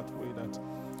framed us that way, that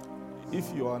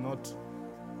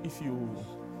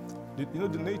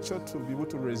the nature to be able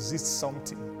to resist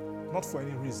something, not for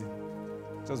any reason,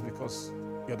 just because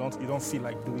you don't feel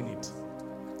like doing it.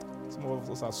 Some of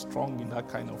us are strong in that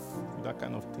kind of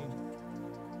thing.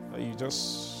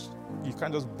 You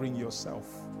can't just bring yourself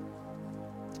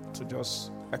to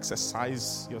just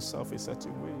exercise yourself a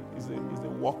certain way. It's the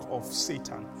work of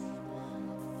Satan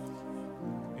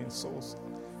in souls.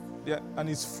 Yeah, and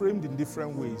it's framed in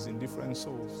different ways in different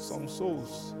souls. Some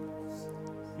souls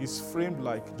is framed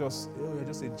like you're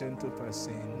just a gentle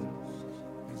person.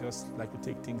 You just like to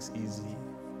take things easy.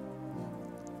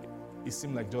 It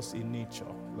seems like just a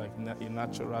nature, like a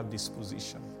natural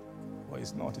disposition. But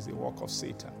it's not. It's a work of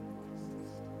Satan.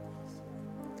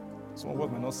 Some of us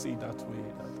might not see it that way.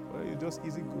 That you're just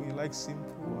easygoing, like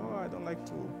simple. I don't like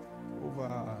to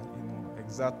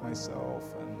exert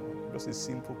myself, and just a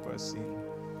simple person.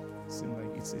 Seems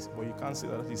like but you can't say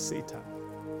that it's Satan.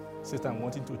 Satan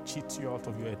wanting to cheat you out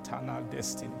of your eternal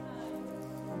destiny.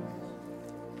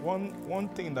 One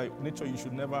thing that nature you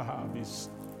should never have is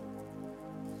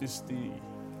the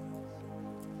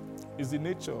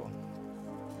nature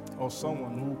of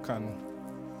someone who can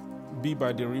be by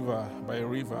a river,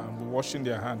 and be washing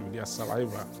their hand with their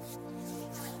saliva.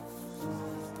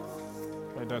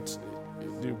 By that,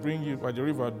 they bring you by the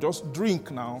river, just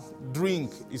drink now.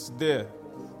 Drink is there.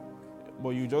 But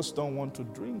you just don't want to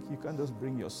drink. You can't just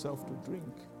bring yourself to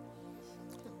drink.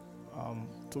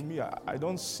 To me, I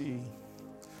don't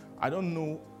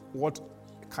know what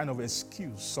kind of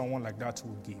excuse someone like that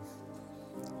will give.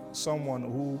 Someone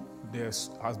who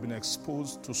has been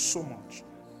exposed to so much,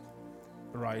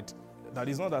 right? That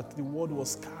is not that the word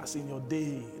was scarce in your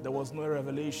day. There was no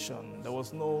revelation. There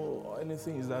was no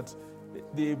anything. Is that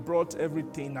they brought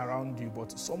everything around you,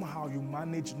 but somehow you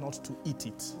managed not to eat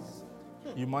it.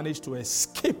 You managed to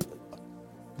escape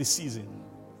the season.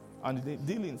 And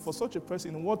dealing for such a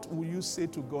person, what will you say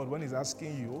to God when He's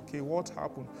asking you, okay, what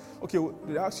happened? Okay,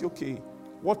 they ask you, okay,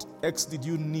 what X did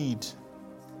you need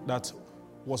that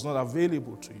was not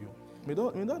available to you? May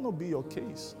that not be your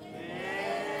case.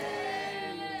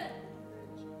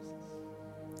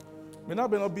 May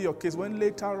that not be your case when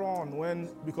later on,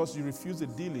 because you refuse the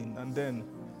dealing, and then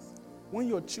when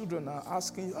your children are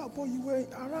asking you, but you were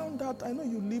around that, I know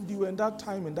you were in that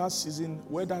time, in that season,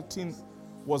 where that thing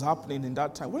was happening in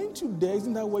that time. Weren't you there?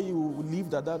 Isn't that where you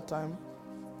lived at that time?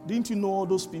 Didn't you know all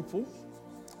those people?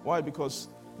 Why? Because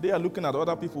they are looking at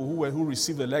other people who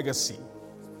received the legacy.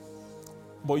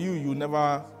 But you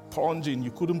never plunged in.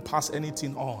 You couldn't pass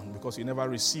anything on because you never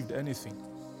received anything.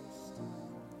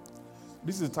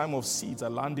 This is the time of seeds are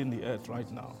landing the earth right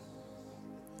now.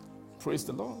 Praise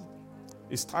the Lord.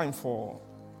 It's time for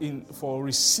for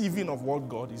receiving of what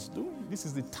God is doing. This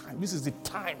is the time. This is the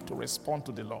time to respond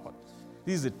to the Lord.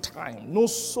 This is the time. No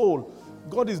soul.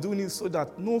 God is doing it so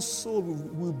that no soul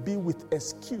will be with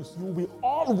excuse. You will be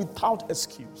all without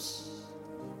excuse.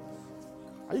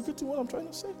 Are you getting what I'm trying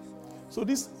to say? So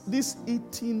this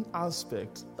eating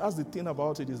aspect, that's the thing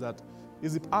about it, is that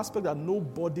is the aspect that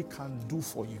nobody can do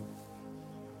for you.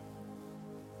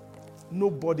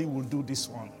 Nobody will do this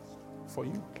one for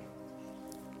you.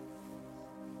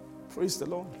 Praise the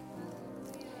Lord.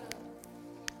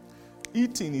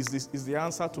 Eating is the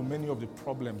answer to many of the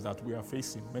problems that we are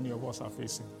facing, many of us are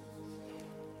facing.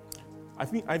 I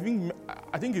think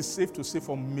it's safe to say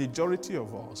for majority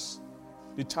of us,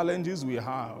 the challenges we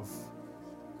have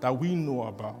that we know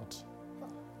about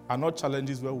are not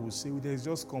challenges where we say there's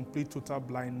just complete total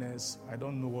blindness. I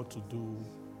don't know what to do.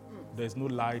 There's no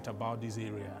light about this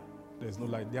area. There's no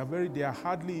light. They are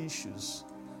hardly issues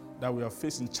that we are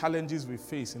facing, challenges we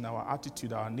face in our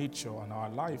attitude, our nature, and our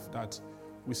life that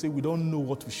we say we don't know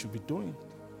what we should be doing.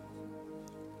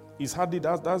 It's hardly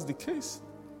that's the case.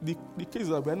 The case is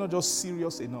that we're not just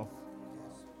serious enough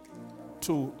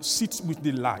to sit with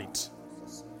the light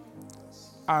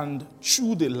and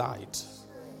chew the light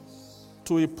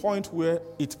to a point where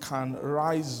it can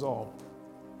rise up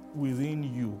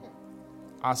within you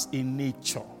as a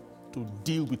nature to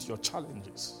deal with your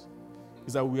challenges.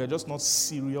 Is that we are just not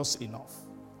serious enough.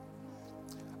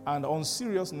 And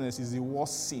unseriousness is the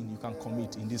worst sin you can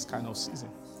commit in this kind of season.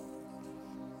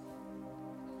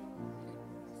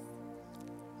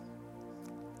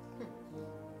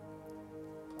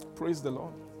 Praise the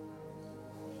Lord.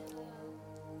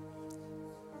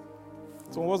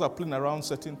 Some of us are playing around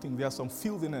certain things. There are some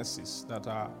filthinesses that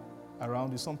are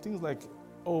around you. Some things like,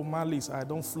 oh, malice, I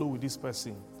don't flow with this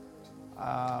person.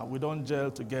 We don't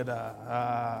gel together.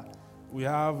 We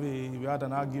had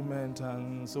an argument,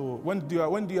 and so when do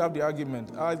you have the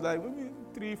argument? It's like maybe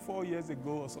 3-4 years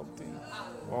ago or something.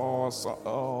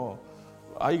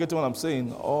 Are you getting what I'm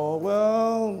saying? Oh,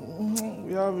 well,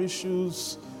 we have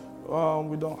issues.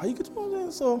 We don't. Are you getting what I'm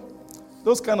saying? So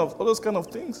those kind of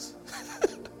things.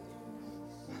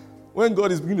 When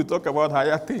God is beginning to talk about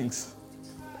higher things,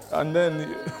 and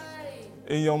then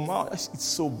in your mouth, it's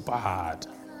so bad.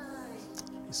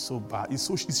 It's so bad. It's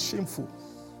shameful.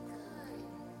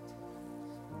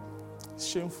 It's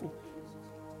shameful.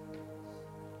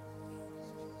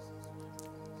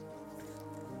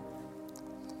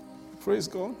 Praise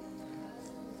God.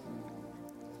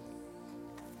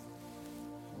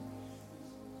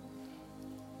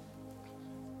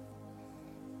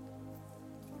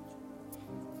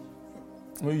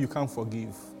 Maybe you can't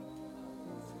forgive.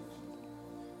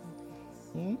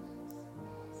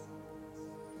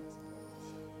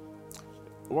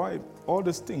 Why? All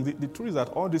these things, the truth is that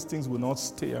all these things will not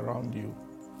stay around you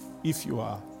if you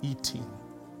are eating.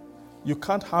 You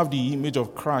can't have the image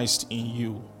of Christ in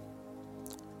you,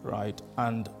 right,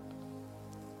 and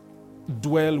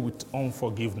dwell with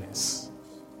unforgiveness,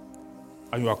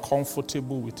 and you are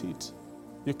comfortable with it.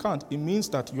 You can't. It means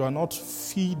that you are not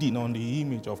feeding on the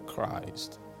image of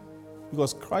Christ,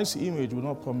 because Christ's image will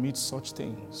not permit such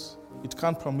things. It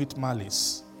can't permit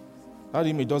malice. That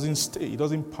image doesn't stay. It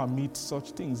doesn't permit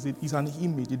such things. It is an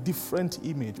image, a different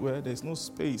image, where there's no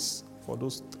space for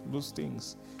those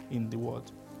things in the word,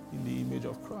 in the image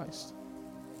of Christ.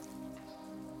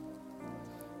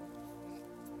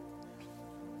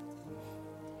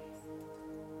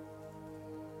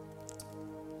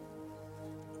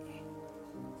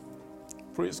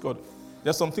 Praise God.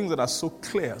 There are some things that are so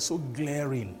clear, so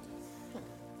glaring,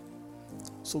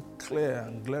 so clear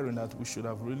and glaring that we should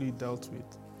have really dealt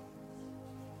with.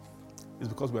 It's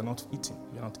because we're not eating.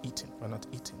 We're not eating. We're not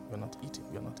eating. We're not eating.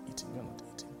 We're not eating. We're not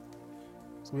eating.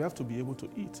 So we have to be able to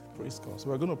eat. Praise God. So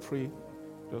we're going to pray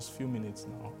just a few minutes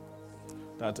now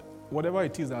that whatever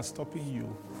it is that's stopping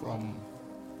you from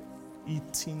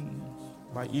eating,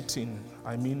 by eating,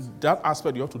 I mean that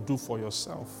aspect you have to do for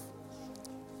yourself,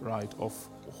 right, of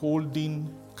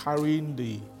holding, carrying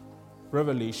the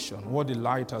revelation, what the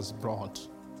light has brought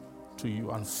to you,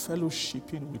 and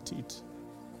fellowshipping with it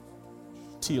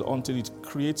until it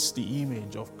creates the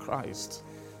image of Christ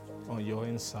on your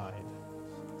inside.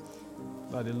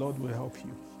 That the Lord will help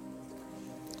you.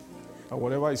 And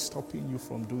whatever is stopping you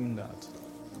from doing that,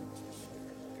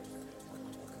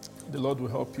 the Lord will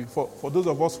help you. For those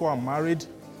of us who are married,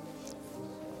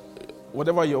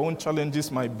 whatever your own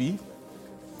challenges might be,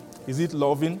 is it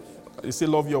loving? Is it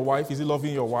love your wife? Is it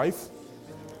loving your wife?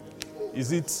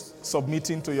 Is it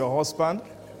submitting to your husband?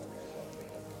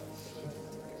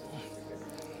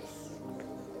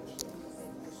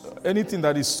 Anything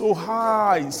that is so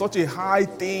high, such a high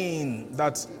thing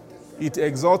that it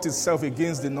exalts itself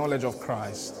against the knowledge of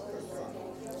Christ.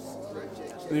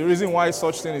 The reason why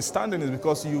such thing is standing is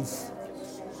because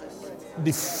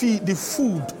the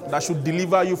food that should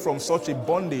deliver you from such a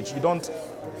bondage, you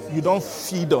don't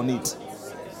feed on it.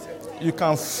 You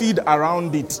can feed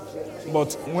around it,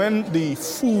 but when the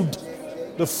food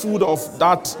of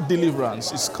that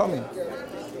deliverance is coming,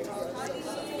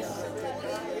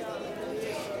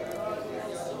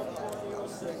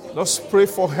 just pray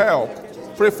for help.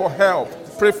 Pray for help.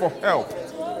 Pray for help.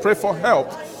 Pray for help.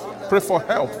 Pray for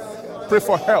help. Pray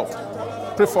for help.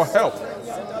 Pray for help.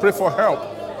 Pray for help.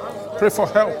 Pray for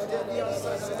help.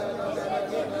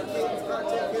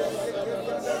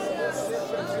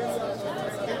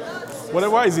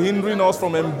 Whatever is hindering us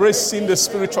from embracing the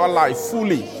spiritual life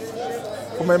fully,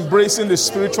 from embracing the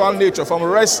spiritual nature, from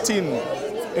resting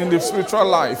in the spiritual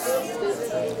life,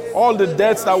 all the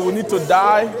deaths that we need to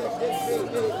die,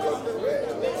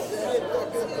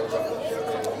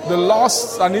 the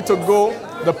lusts that need to go,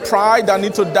 the pride that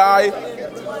need to die.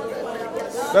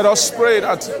 Let us pray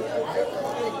that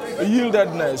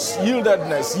yieldedness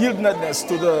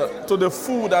to the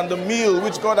food and the meal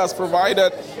which God has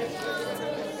provided.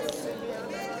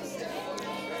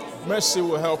 Mercy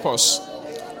will help us.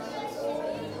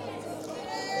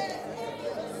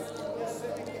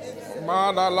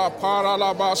 Madala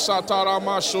parala basatara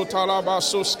mashutala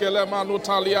basuskele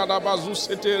manutalia da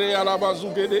bazusetere la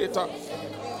bazugedeta.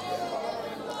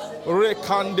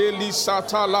 Rekandeli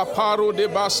sata la paro de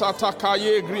basata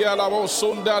kaye gria la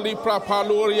bosondali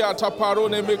prapaloria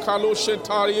taparone mekalo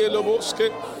shetarie le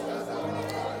bosque.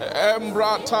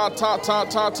 Embra ta ta ta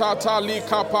ta ta ta li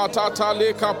kapata ta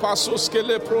le kapasuske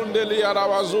le prondeli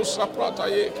arabazusa prata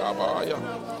ye kabaya.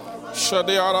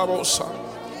 Shade arabosa.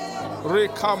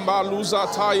 Rekamba luza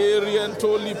taye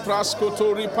riento li prasko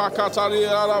tori pakatari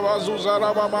arabazuza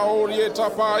rabama orieta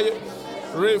paye.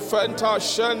 Refenta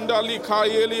shenda li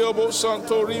kayeli obo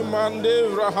santori mande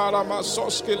vrahara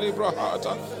masoske li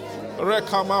brahata.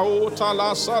 Rekama ota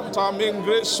la santa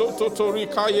mingre soto tori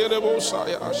kayele bosa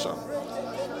yasha.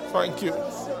 Thank you.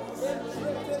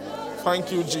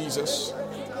 Thank you, Jesus.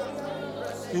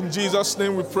 In Jesus'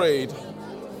 name we prayed.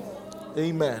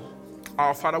 Amen.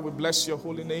 Our Father, we bless your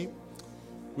holy name.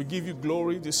 We give you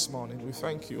glory this morning. We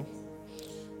thank you.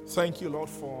 Thank you, Lord,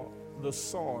 for the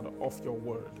sword of your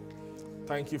word.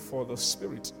 Thank you for the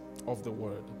spirit of the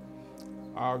word.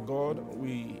 Our God,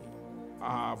 we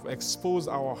have exposed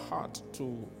our heart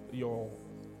to your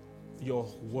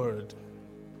word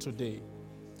today.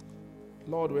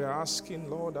 Lord, we are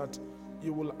asking, Lord, that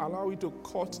you will allow it to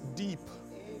cut deep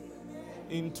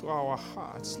into our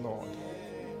hearts, Lord.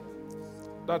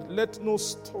 That let no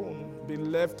stone be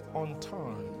left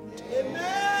unturned.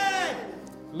 Amen.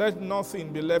 Let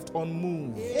nothing be left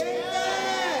unmoved. Amen.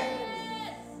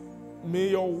 May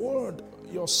your word,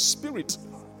 your spirit,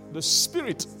 the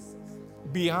spirit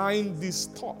behind this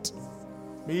thought,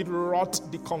 may it rot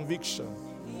the conviction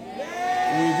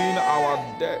within our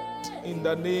depth in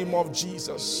the name of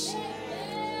Jesus.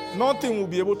 Nothing will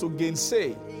be able to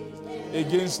gainsay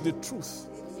against the truth.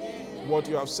 What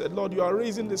you have said, Lord, you are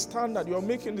raising the standard. You are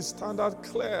making the standard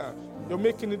clear. You're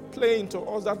making it plain to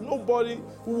us that nobody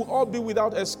will all be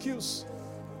without excuse.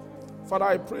 Father,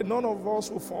 I pray none of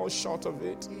us will fall short of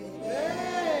it.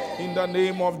 In the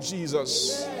name of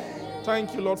Jesus.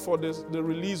 Thank you, Lord, for the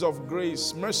release of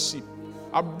grace, mercy,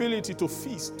 ability to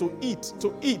feast, to eat,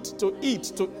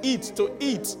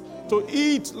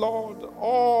 Lord,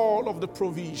 all of the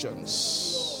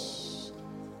provisions.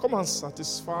 Come and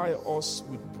satisfy us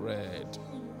with bread.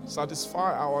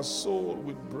 Satisfy our soul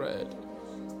with bread,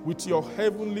 with your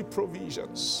heavenly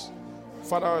provisions.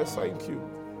 Father, I thank you.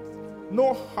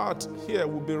 No heart here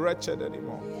will be wretched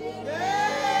anymore.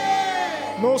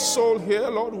 No soul here,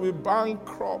 Lord, will be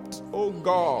bankrupt, oh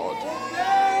God,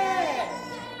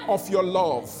 of your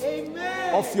love,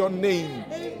 of your name,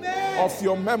 of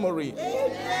your memory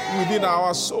within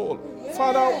our soul.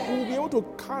 Father, we'll be able to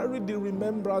carry the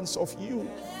remembrance of you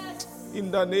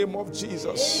in the name of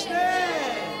Jesus.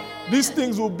 These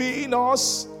things will be in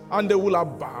us and they will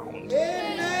abound.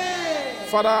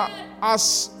 Father,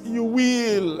 as you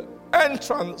will,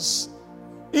 entrance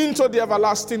into the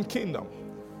everlasting kingdom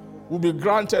will be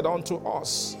granted unto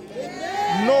us.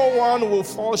 No one will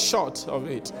fall short of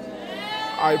it.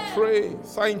 I pray,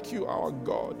 thank you, our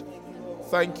God.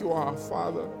 Thank you, our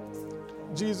Father.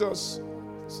 Jesus,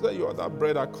 say you are that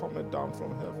bread that cometh down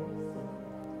from heaven.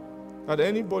 That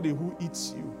anybody who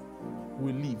eats you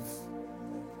will live.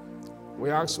 We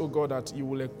ask, oh God, that you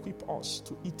will equip us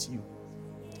to eat you.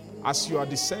 As you are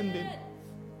descending,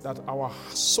 that our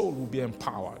soul will be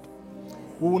empowered.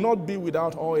 We will not be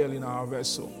without oil in our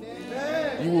vessel.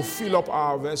 You will fill up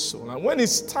our vessel. And when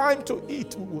it's time to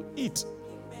eat, we will eat.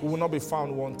 We will not be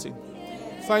found wanting.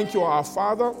 Thank you, our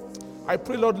Father. I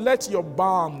pray, Lord, let your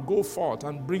balm go forth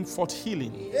and bring forth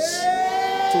healing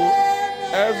to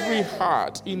every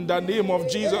heart in the name of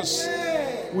Jesus.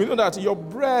 We know that your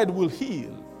bread will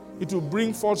heal. It will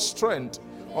bring forth strength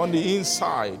on the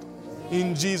inside.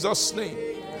 In Jesus' name.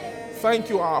 Thank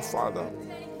you, our Father.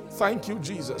 Thank you,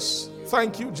 Jesus.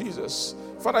 Thank you, Jesus.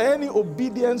 Father, any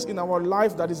obedience in our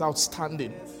life that is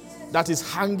outstanding, that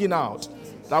is hanging out,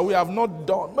 that we have not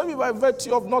done, maybe by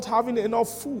virtue of not having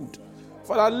enough food,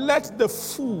 Father, let the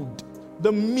food,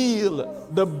 the meal,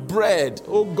 the bread,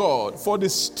 oh God, for the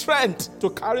strength to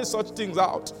carry such things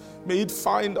out, may it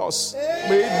find us.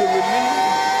 May it be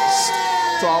released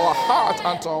to our heart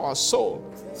and to our soul.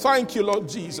 Thank you, Lord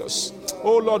Jesus.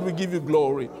 Oh Lord, we give you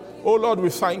glory. Oh Lord, we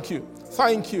thank you.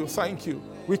 Thank you, thank you.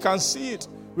 We can see it.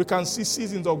 We can see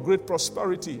seasons of great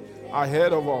prosperity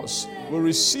ahead of us. We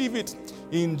receive it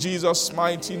in Jesus'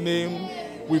 mighty name.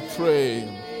 We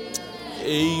pray.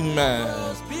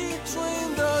 Amen.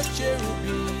 Between the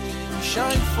cherubim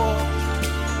shine forth.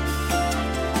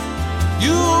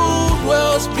 You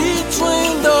dwells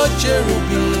between the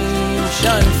cherubim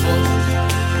shine forth.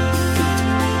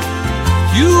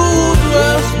 You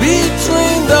dwells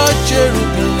between the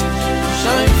cherubim